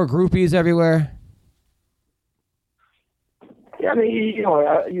Bellator groupies everywhere? Yeah, I mean, you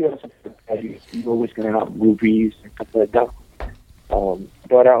always gonna have groupies and stuff like that.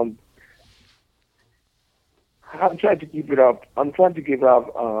 But I'm trying to keep it up. I'm trying to give it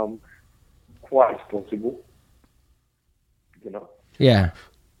up quite as possible. Yeah.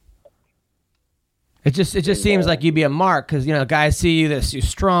 It just seems like you'd be a mark because guys see you that you're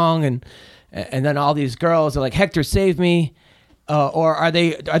strong, and then all these girls are like, Hector, save me, or are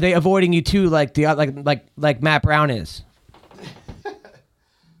they avoiding you too, like Matt Brown is?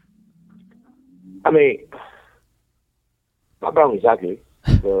 I mean, Matt Brown is ugly,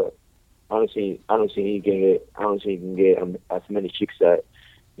 but I don't think he can get as many chicks that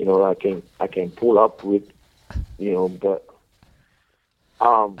I can pull up with, but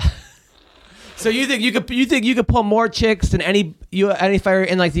So you think you could pull more chicks than any fighter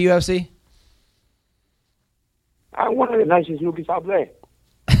in like the UFC? I'm one of the nicest looking out there.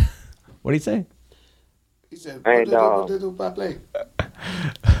 What did he say? He said, And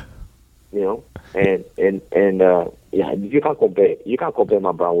yeah, you can't compare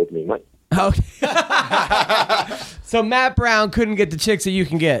Matt Brown with me, man. Okay. So Matt Brown couldn't get the chicks that you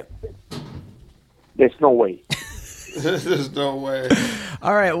can get. There's no way. There's no way.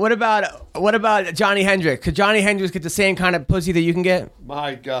 All right. What about Johnny Hendricks? Could Johnny Hendricks get the same kind of pussy that you can get?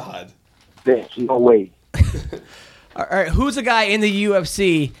 My God. There's no way. All right. Who's a guy in the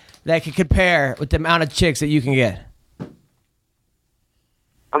UFC that could compare with the amount of chicks that you can get?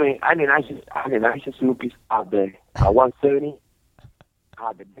 I mean, I'm the nicest looking out there. At 170, I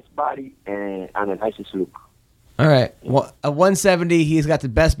have the best body and I'm the nicest look. All right. Well, at 170, he's got the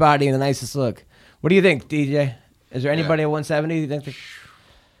best body and the nicest look. What do you think, DJ? Is there anybody at 170? You think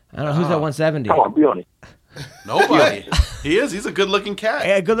I don't know who's at 170. Come on, be honest. Nobody. He is. He's a good-looking cat.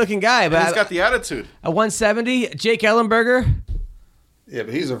 Yeah, good-looking guy, but He's got the attitude. at 170, Jake Ellenberger. Yeah,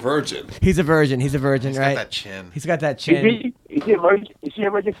 but he's a virgin. He's a virgin. He's a virgin, He's right? got that chin. He's got that chin. Is he a virgin? Is he a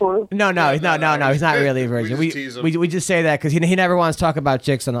virgin for real? No. He's not really a virgin. We just tease him. We just say that because he never wants to talk about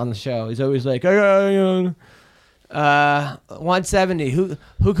chicks on the show. He's always like, 170. Who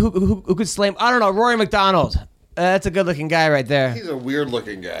could slam? I don't know. Rory McDonald. That's a good-looking guy right there. He's a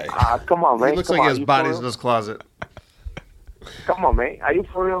weird-looking guy. Come on, man. He looks Come like he on, has you bodies for in real? his closet. Come on, man. Are you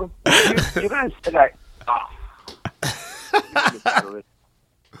for real? You're gonna say like,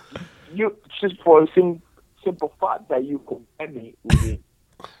 you just for a simple fact that you compare me with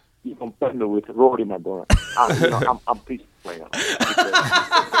Rory McDonald. I'm pissed right now.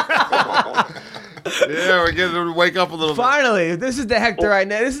 Yeah, we're getting him to wake up a little bit. Finally, this is the Hector I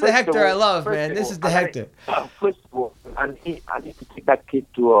know. This is the Hector I love, man. This is the Hector. First of all, I need to take that kid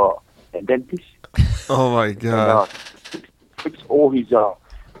to a dentist. Oh, my God. Fix all his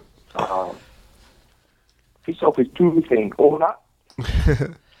fix off his tooth and all that.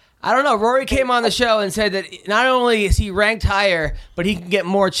 I don't know. Rory came on the show and said that not only is he ranked higher, but he can get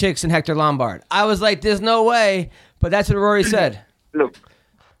more chicks than Hector Lombard. I was like, there's no way, but that's what Rory said. Look,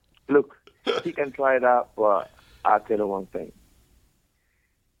 he can try it out, but I'll tell you one thing.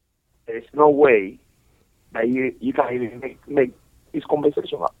 There's no way that you can even make this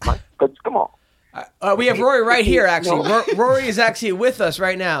conversation up, man. Because, come on. We have Rory right here, actually. Rory is actually with us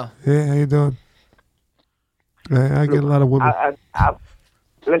right now. Hey, how you doing? I get a lot of women.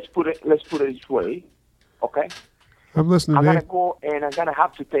 Let's put it this way, okay? I'm listening, I'm man. gonna go and I'm gonna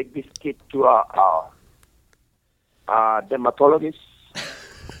have to take this kid to a dermatologist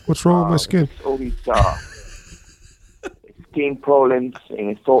What's wrong with my skin? All these skin problems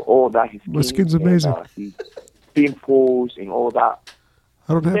and all that. My skin's amazing. His pimples and all that.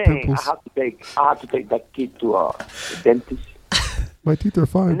 I don't have pimples. I have to take that kid to the dentist. My teeth are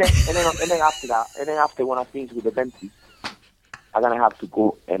fine. And then after that, after when I finish with the dentist, I'm gonna have to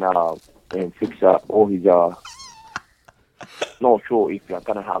go and fix all his not sure if you're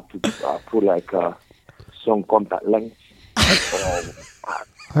gonna have to put like some contact lens or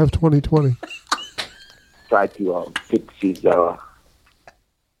I have 20/20. try to fix his.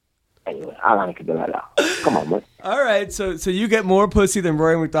 Anyway, I'm gonna keep it like that. Come on, man. All right, so you get more pussy than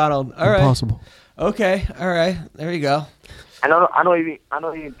Rory McDonald. All right. Impossible. Okay. All right. There you go. I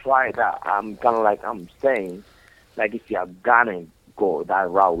don't even try that. I'm kind of like I'm saying, like if you're gonna go that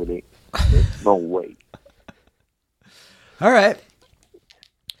route with it, there's no way. All right.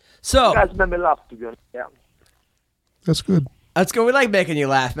 So You guys made me laugh, to be honest. Yeah. That's good. let's go. We like making you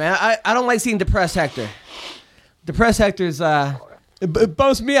laugh, man. I don't like seeing depressed Hector. Depressed Hector's it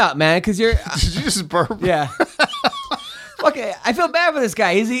bums me out, man, because you're. Did you just burp? Yeah. Okay, I feel bad for this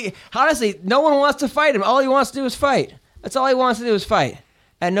guy. Honestly, no one wants to fight him. All he wants to do is fight. That's all he wants to do is fight,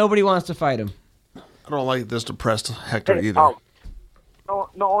 and nobody wants to fight him. I don't like this depressed Hector either. Not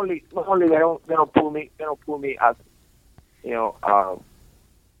only they don't pull me as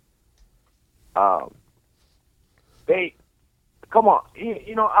they come on.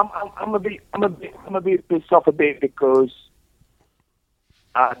 I'm a bit pissed off a bit because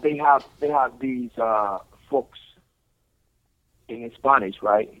they have these folks in Spanish,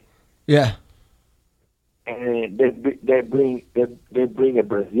 right? Yeah. And they bring a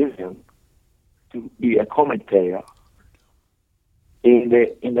Brazilian to be a commentator in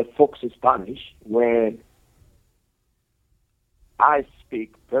the Fox Spanish when I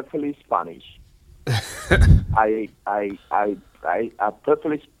speak perfectly Spanish. I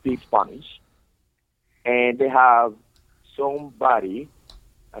perfectly speak Spanish, and they have somebody,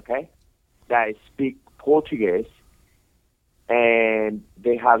 okay, that speak Portuguese, and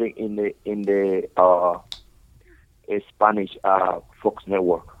they have it in the Spanish Fox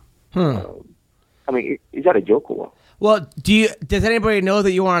network. I mean, is that a joke or what? Well, does anybody know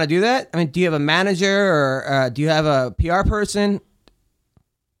that you want to do that? I mean, do you have a manager or do you have a PR person?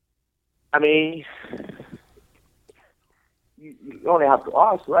 I mean, you only have to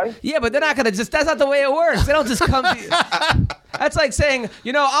ask, right? Yeah, but they're not going to that's not the way it works. They don't just come to you. That's like saying,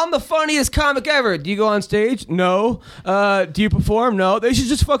 I'm the funniest comic ever. Do you go on stage? No. Do you perform? No. They should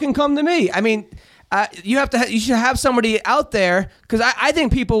just fucking come to me. I mean, you should have somebody out there because I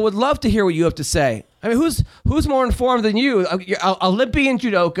think people would love to hear what you have to say. I mean, who's more informed than you? You're Olympian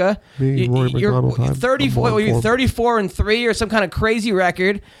judoka. Me, Rory McDonald. You're 34-3 or some kind of crazy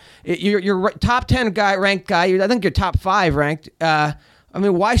record. You're top 10 ranked guy. I think you're top 5 ranked. I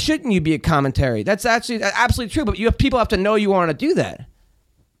mean, why shouldn't you be a commentary? That's actually absolutely true. But people have to know you want to do that.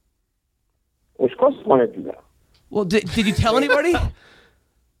 Well, of course, I want to do that. Well, did you tell anybody?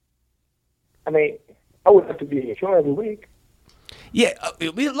 I mean, I would have to be in a show every week. Yeah,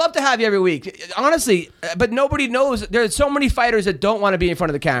 we'd love to have you every week, honestly, but nobody knows. There's so many fighters that don't want to be in front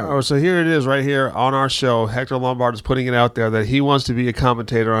of the camera. Oh, so here it is right here on our show. Hector Lombard is putting it out there that he wants to be a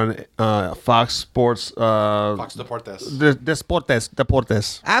commentator on Fox Sports. Fox Deportes.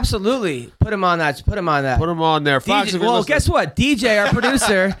 Deportes. Absolutely. Put him on that. Put him on there. Fox, well, guess what? DJ, our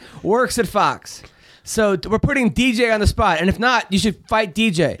producer, works at Fox. So we're putting DJ on the spot. And if not, you should fight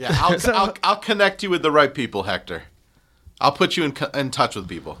DJ. Yeah, I'll connect you with the right people, Hector. I'll put you in touch with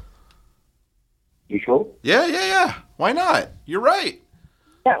people. You sure? Yeah. Why not? You're right.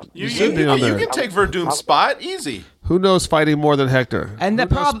 Yeah. You can take Verdun's spot easy. Who knows fighting more than Hector? And the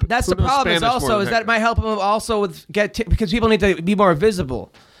problem is also is that it might help him also with because people need to be more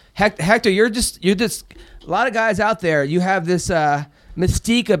visible. Hector, you're just a lot of guys out there. You have this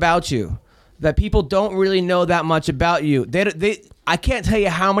mystique about you that people don't really know that much about you. I can't tell you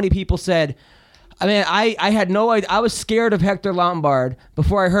how many people said. I mean, I had no idea. I was scared of Hector Lombard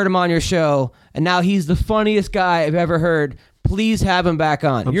before I heard him on your show, and now he's the funniest guy I've ever heard. Please have him back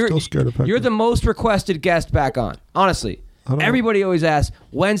on. I'm still scared of Hector. You're the most requested guest back on. Honestly, everybody always asks,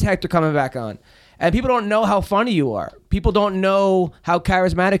 "When's Hector coming back on?" And people don't know how funny you are. People don't know how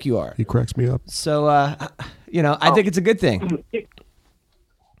charismatic you are. He cracks me up. So, I think it's a good thing.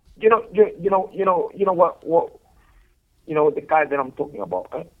 You know what? The guy that I'm talking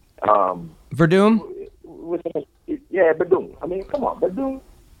about. Verdun? Yeah, Verdun. I mean, come on, Verdun.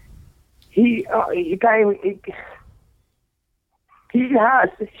 He has, I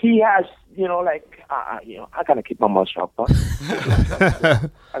gotta keep my mouth shut. I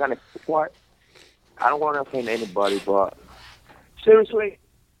gotta keep quiet. I don't want to offend anybody, but seriously,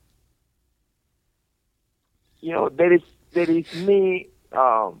 there is me.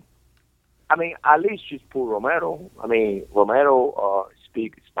 I mean, at least just put Romero. I mean, Romero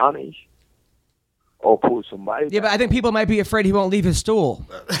speak Spanish, or put somebody. Yeah, but I think people might be afraid he won't leave his stool.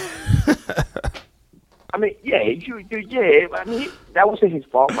 I mean, yeah. I mean, that wasn't his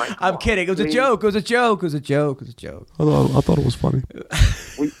fault, man. I'm kidding. It was a joke. It was a joke. It was a joke. It was a joke. I thought it was funny.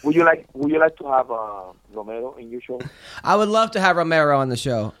 Would you like to have Romero in your show? I would love to have Romero on the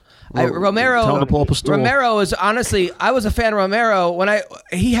show. Romero. Tell him to pull up a stool. Romero is honestly, I was a fan of Romero when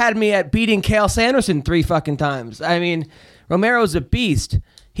he had me at beating Cael Sanderson 3 fucking times. I mean, Romero's a beast.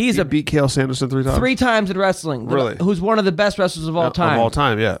 He beat Cael Sanderson 3 times. 3 times in wrestling. Really? Who's one of the best wrestlers of all time. Of all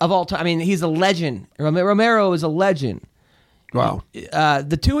time, yeah. Of all time. I mean, he's a legend. Romero is a legend. Wow.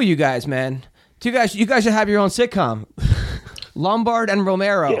 The two of you guys, man. You guys should have your own sitcom. Lombard and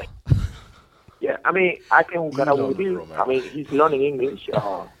Romero. Yeah, I mean, I can get out with him. I mean, he's learning English.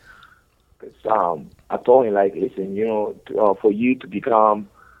 I told him, like, listen, for you to become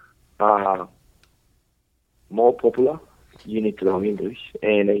more popular, you need to learn English.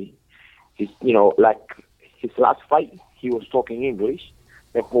 And he's, like his last fight, he was talking English,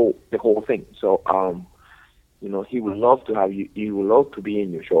 the whole thing. So, he would love to have you. He would love to be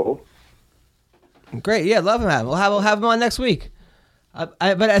in your show. Great, yeah, love him. We'll have him on next week. But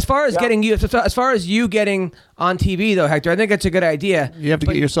as far as you getting on TV, though, Hector, I think that's a good idea. You have to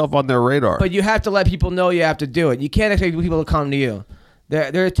get yourself on their radar. But you have to let people know you have to do it. You can't expect people to come to you.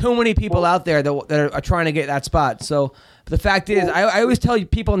 There are too many people out there that are trying to get that spot. So the fact is, I always tell you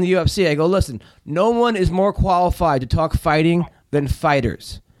people in the UFC, I go, listen, no one is more qualified to talk fighting than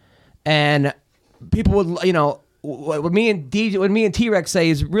fighters. And people would, what me and T-Rex say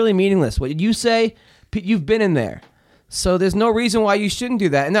is really meaningless. What you say, you've been in there. So there's no reason why you shouldn't do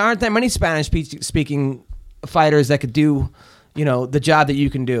that. And there aren't that many Spanish-speaking fighters that could do, the job that you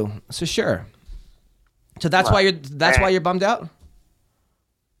can do. So sure. So that's why you're bummed out?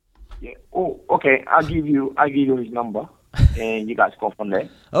 Yeah. Oh, okay. I'll give you his number, and you guys go from there.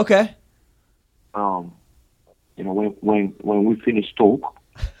 Okay. When we finish talk,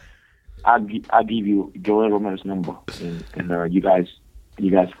 I'll give you Joel Romero's number, and you guys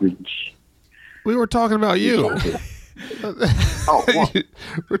reach. We were talking about you.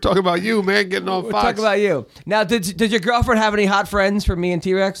 We're talking about you, man, getting on Fox. We're talking about you. Now, did your girlfriend have any hot friends for me and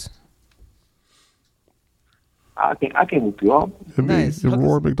T-Rex? I can hook you up. Nice. And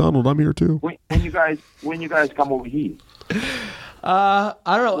Rory McDonald, I'm here too. When you guys come over here? I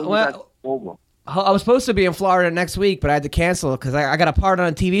don't know. Well, I was supposed to be in Florida next week, but I had to cancel because I got a part on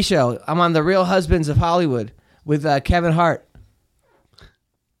a TV show. I'm on The Real Husbands of Hollywood with Kevin Hart.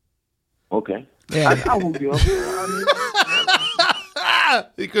 Okay. Yeah. I'll hook you up.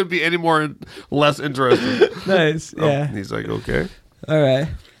 He couldn't be any more less interested. Nice. Yeah. He's like, okay. All right.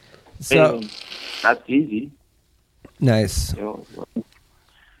 So that's easy. Nice.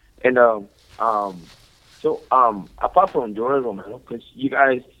 And so apart from Joel Romero, because you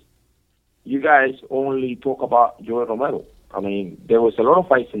guys only talk about Joel Romero. I mean, there was a lot of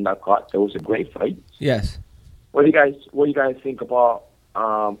fights in that card. There was a great fight. Yes. What do you guys think about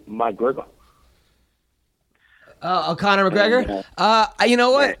McGregor? Conor McGregor? You know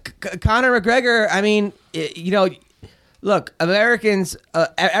what? Conor McGregor, I mean, look, Americans,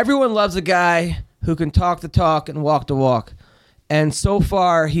 everyone loves a guy who can talk the talk and walk the walk. And so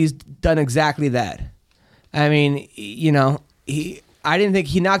far, he's done exactly that. I mean, I didn't think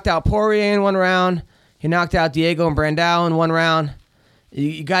he knocked out Poirier in one round. He knocked out Diego and Brandao in one round.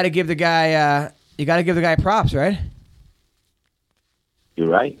 You got to give the guy, props, right? You're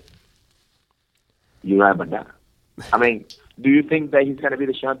right. You're right about that. I mean, do you think that he's going to be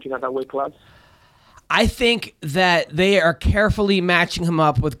the champion at that weight class? I think that they are carefully matching him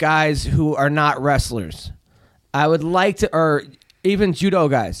up with guys who are not wrestlers. I would like to, or even judo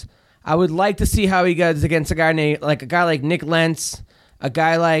guys. I would like to see how he goes against a guy like Nick Lentz, a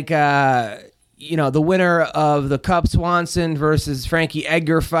guy like the winner of the Cub Swanson versus Frankie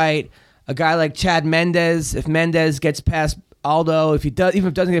Edgar fight, a guy like Chad Mendez. If Mendez gets past Aldo, even if he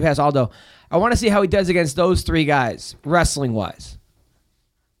doesn't get past Aldo, I want to see how he does against those 3 guys, wrestling wise.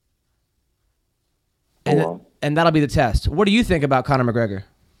 And that'll be the test. What do you think about Conor McGregor?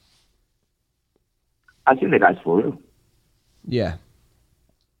 I think the guy's for real. Yeah.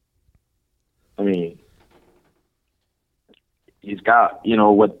 I mean, he's got,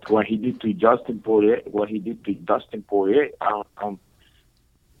 what he did to Dustin Poirier, I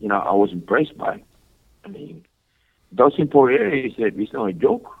was impressed by. I mean, Dustin Poirier is not a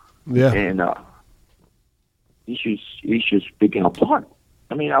joke. Yeah. And he's just picking apart.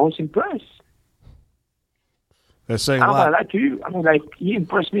 I mean, I was impressed. They're saying I'm gonna lie to you. I mean, like, he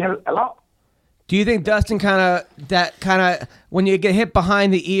impressed me a lot. Do you think Dustin when you get hit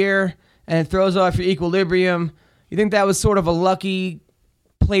behind the ear and it throws off your equilibrium, you think that was sort of a lucky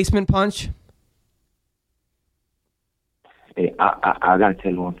placement punch? Hey, I gotta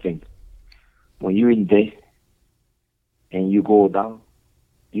tell you one thing. When you're in there and you go down,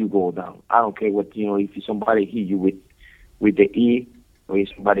 you go down. I don't care what if somebody hit you with the ear, or if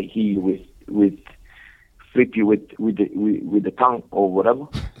somebody hit you with flip you with the tongue or whatever.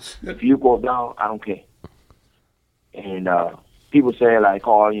 If you go down, I don't care. And people say like,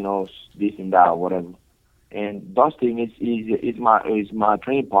 oh, this and that, or whatever. And Dustin is my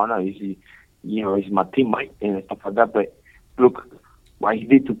training partner. He's my teammate and stuff like that. But look, what he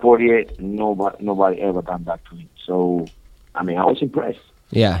did to Poirier, nobody ever done that to him. So, I mean, I was impressed.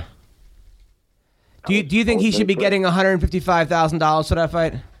 Yeah. Do you think he should be getting $155,000 for that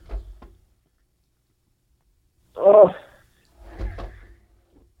fight?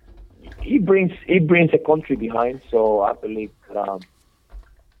 He brings a country behind, so I believe that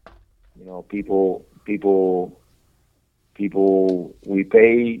people we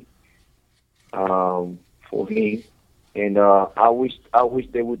pay for him, and I wish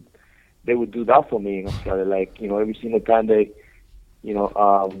they would do that for me in Australia. Like every single time they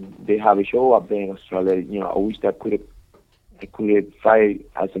have a show up there in Australia. I wish I could fight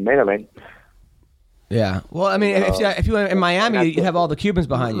as a main event. Yeah. Well, I mean, if you were in Miami, you'd have all the Cubans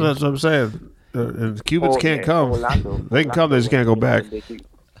behind you. That's what I'm saying. If Cubans can't come. They can come, they just can't go back.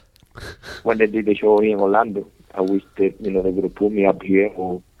 When they did the show here in Orlando, I wish that they would have put me up here,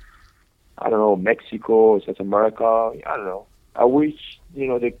 or I don't know, Mexico, South America. I don't know. I wish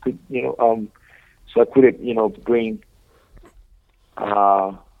they could so I could bring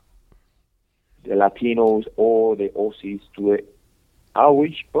the Latinos or the Aussies to it. I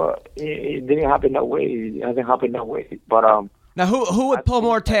wish, but it didn't happen that way. It hasn't happened that way. But now, who would pull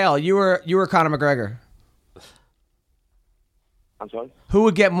more tail? You were Conor McGregor. I'm sorry? Who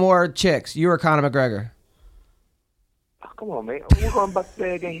would get more chicks? You or Conor McGregor? Oh, come on, man. We're going back to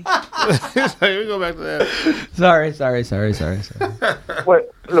that again. We go back to that. Sorry. Well,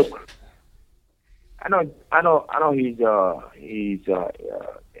 look, I know he's a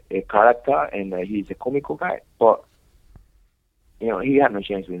character and he's a comical guy, but he had no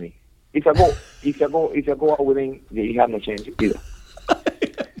chance with me. If I go out with him, he had no chance either.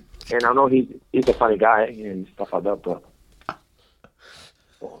 And I know he's a funny guy and stuff like that, but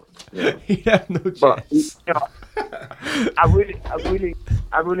he had no chance. But I really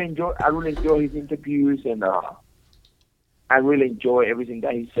enjoy his interviews, and I really enjoy everything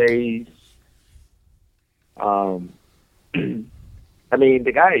that he says. I mean,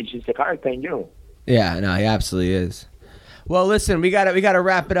 the guy is just a character in general. Yeah, no, he absolutely is. Well, listen, we got to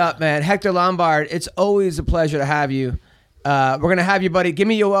wrap it up, man. Hector Lombard, it's always a pleasure to have you. We're gonna have you, buddy. Give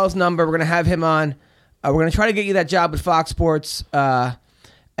me Yoel's number. We're gonna have him on. We're gonna try to get you that job with Fox Sports.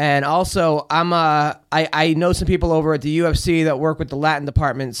 And also, I know some people over at the UFC that work with the Latin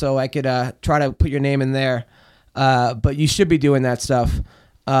department, so I could try to put your name in there. But you should be doing that stuff.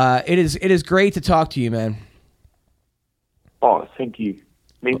 It is great to talk to you, man. Oh, thank you.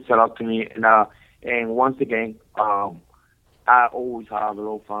 Means a lot to me. And once again, I always have a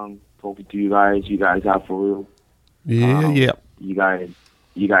lot of fun talking to you guys. You guys are for real. Yeah. You guys,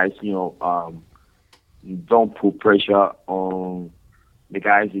 don't put pressure on the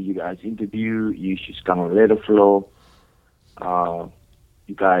guys that you guys interview. You just kind of let it flow. You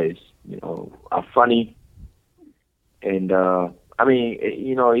guys, are funny, and I mean,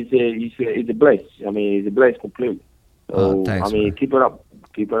 it's a bless. I mean, it's a bless completely. So thanks, I mean, man. keep it up,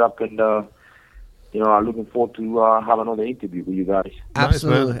 and I'm looking forward to have another interview with you guys.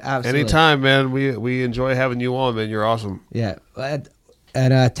 Absolutely, nice, man. absolutely. Anytime, man. We enjoy having you on, man. You're awesome. Yeah,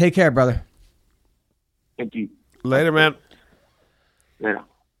 and take care, brother. Thank you. Later, man. Later.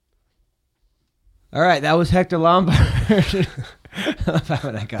 All right, that was Hector Lombard. I love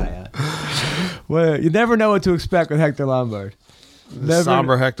having that guy on. Well, you never know what to expect with Hector Lombard.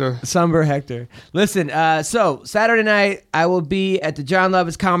 Somber Hector. Listen, so Saturday night, I will be at the John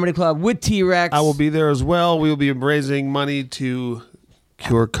Lovitz Comedy Club with T-Rex. I will be there as well. We will be raising money to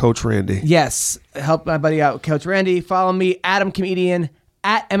cure Coach Randy. Yes, help my buddy out, Coach Randy. Follow me, Adam Comedian,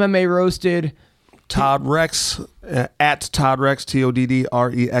 at MMA Roasted. Todd Rex, at Todd Rex,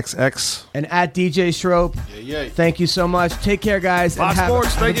 TODDREXX. And at DJ Schroep. Yeah. Thank you so much. Take care, guys. Fox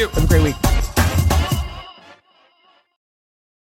Sports, thank you. Have a great week.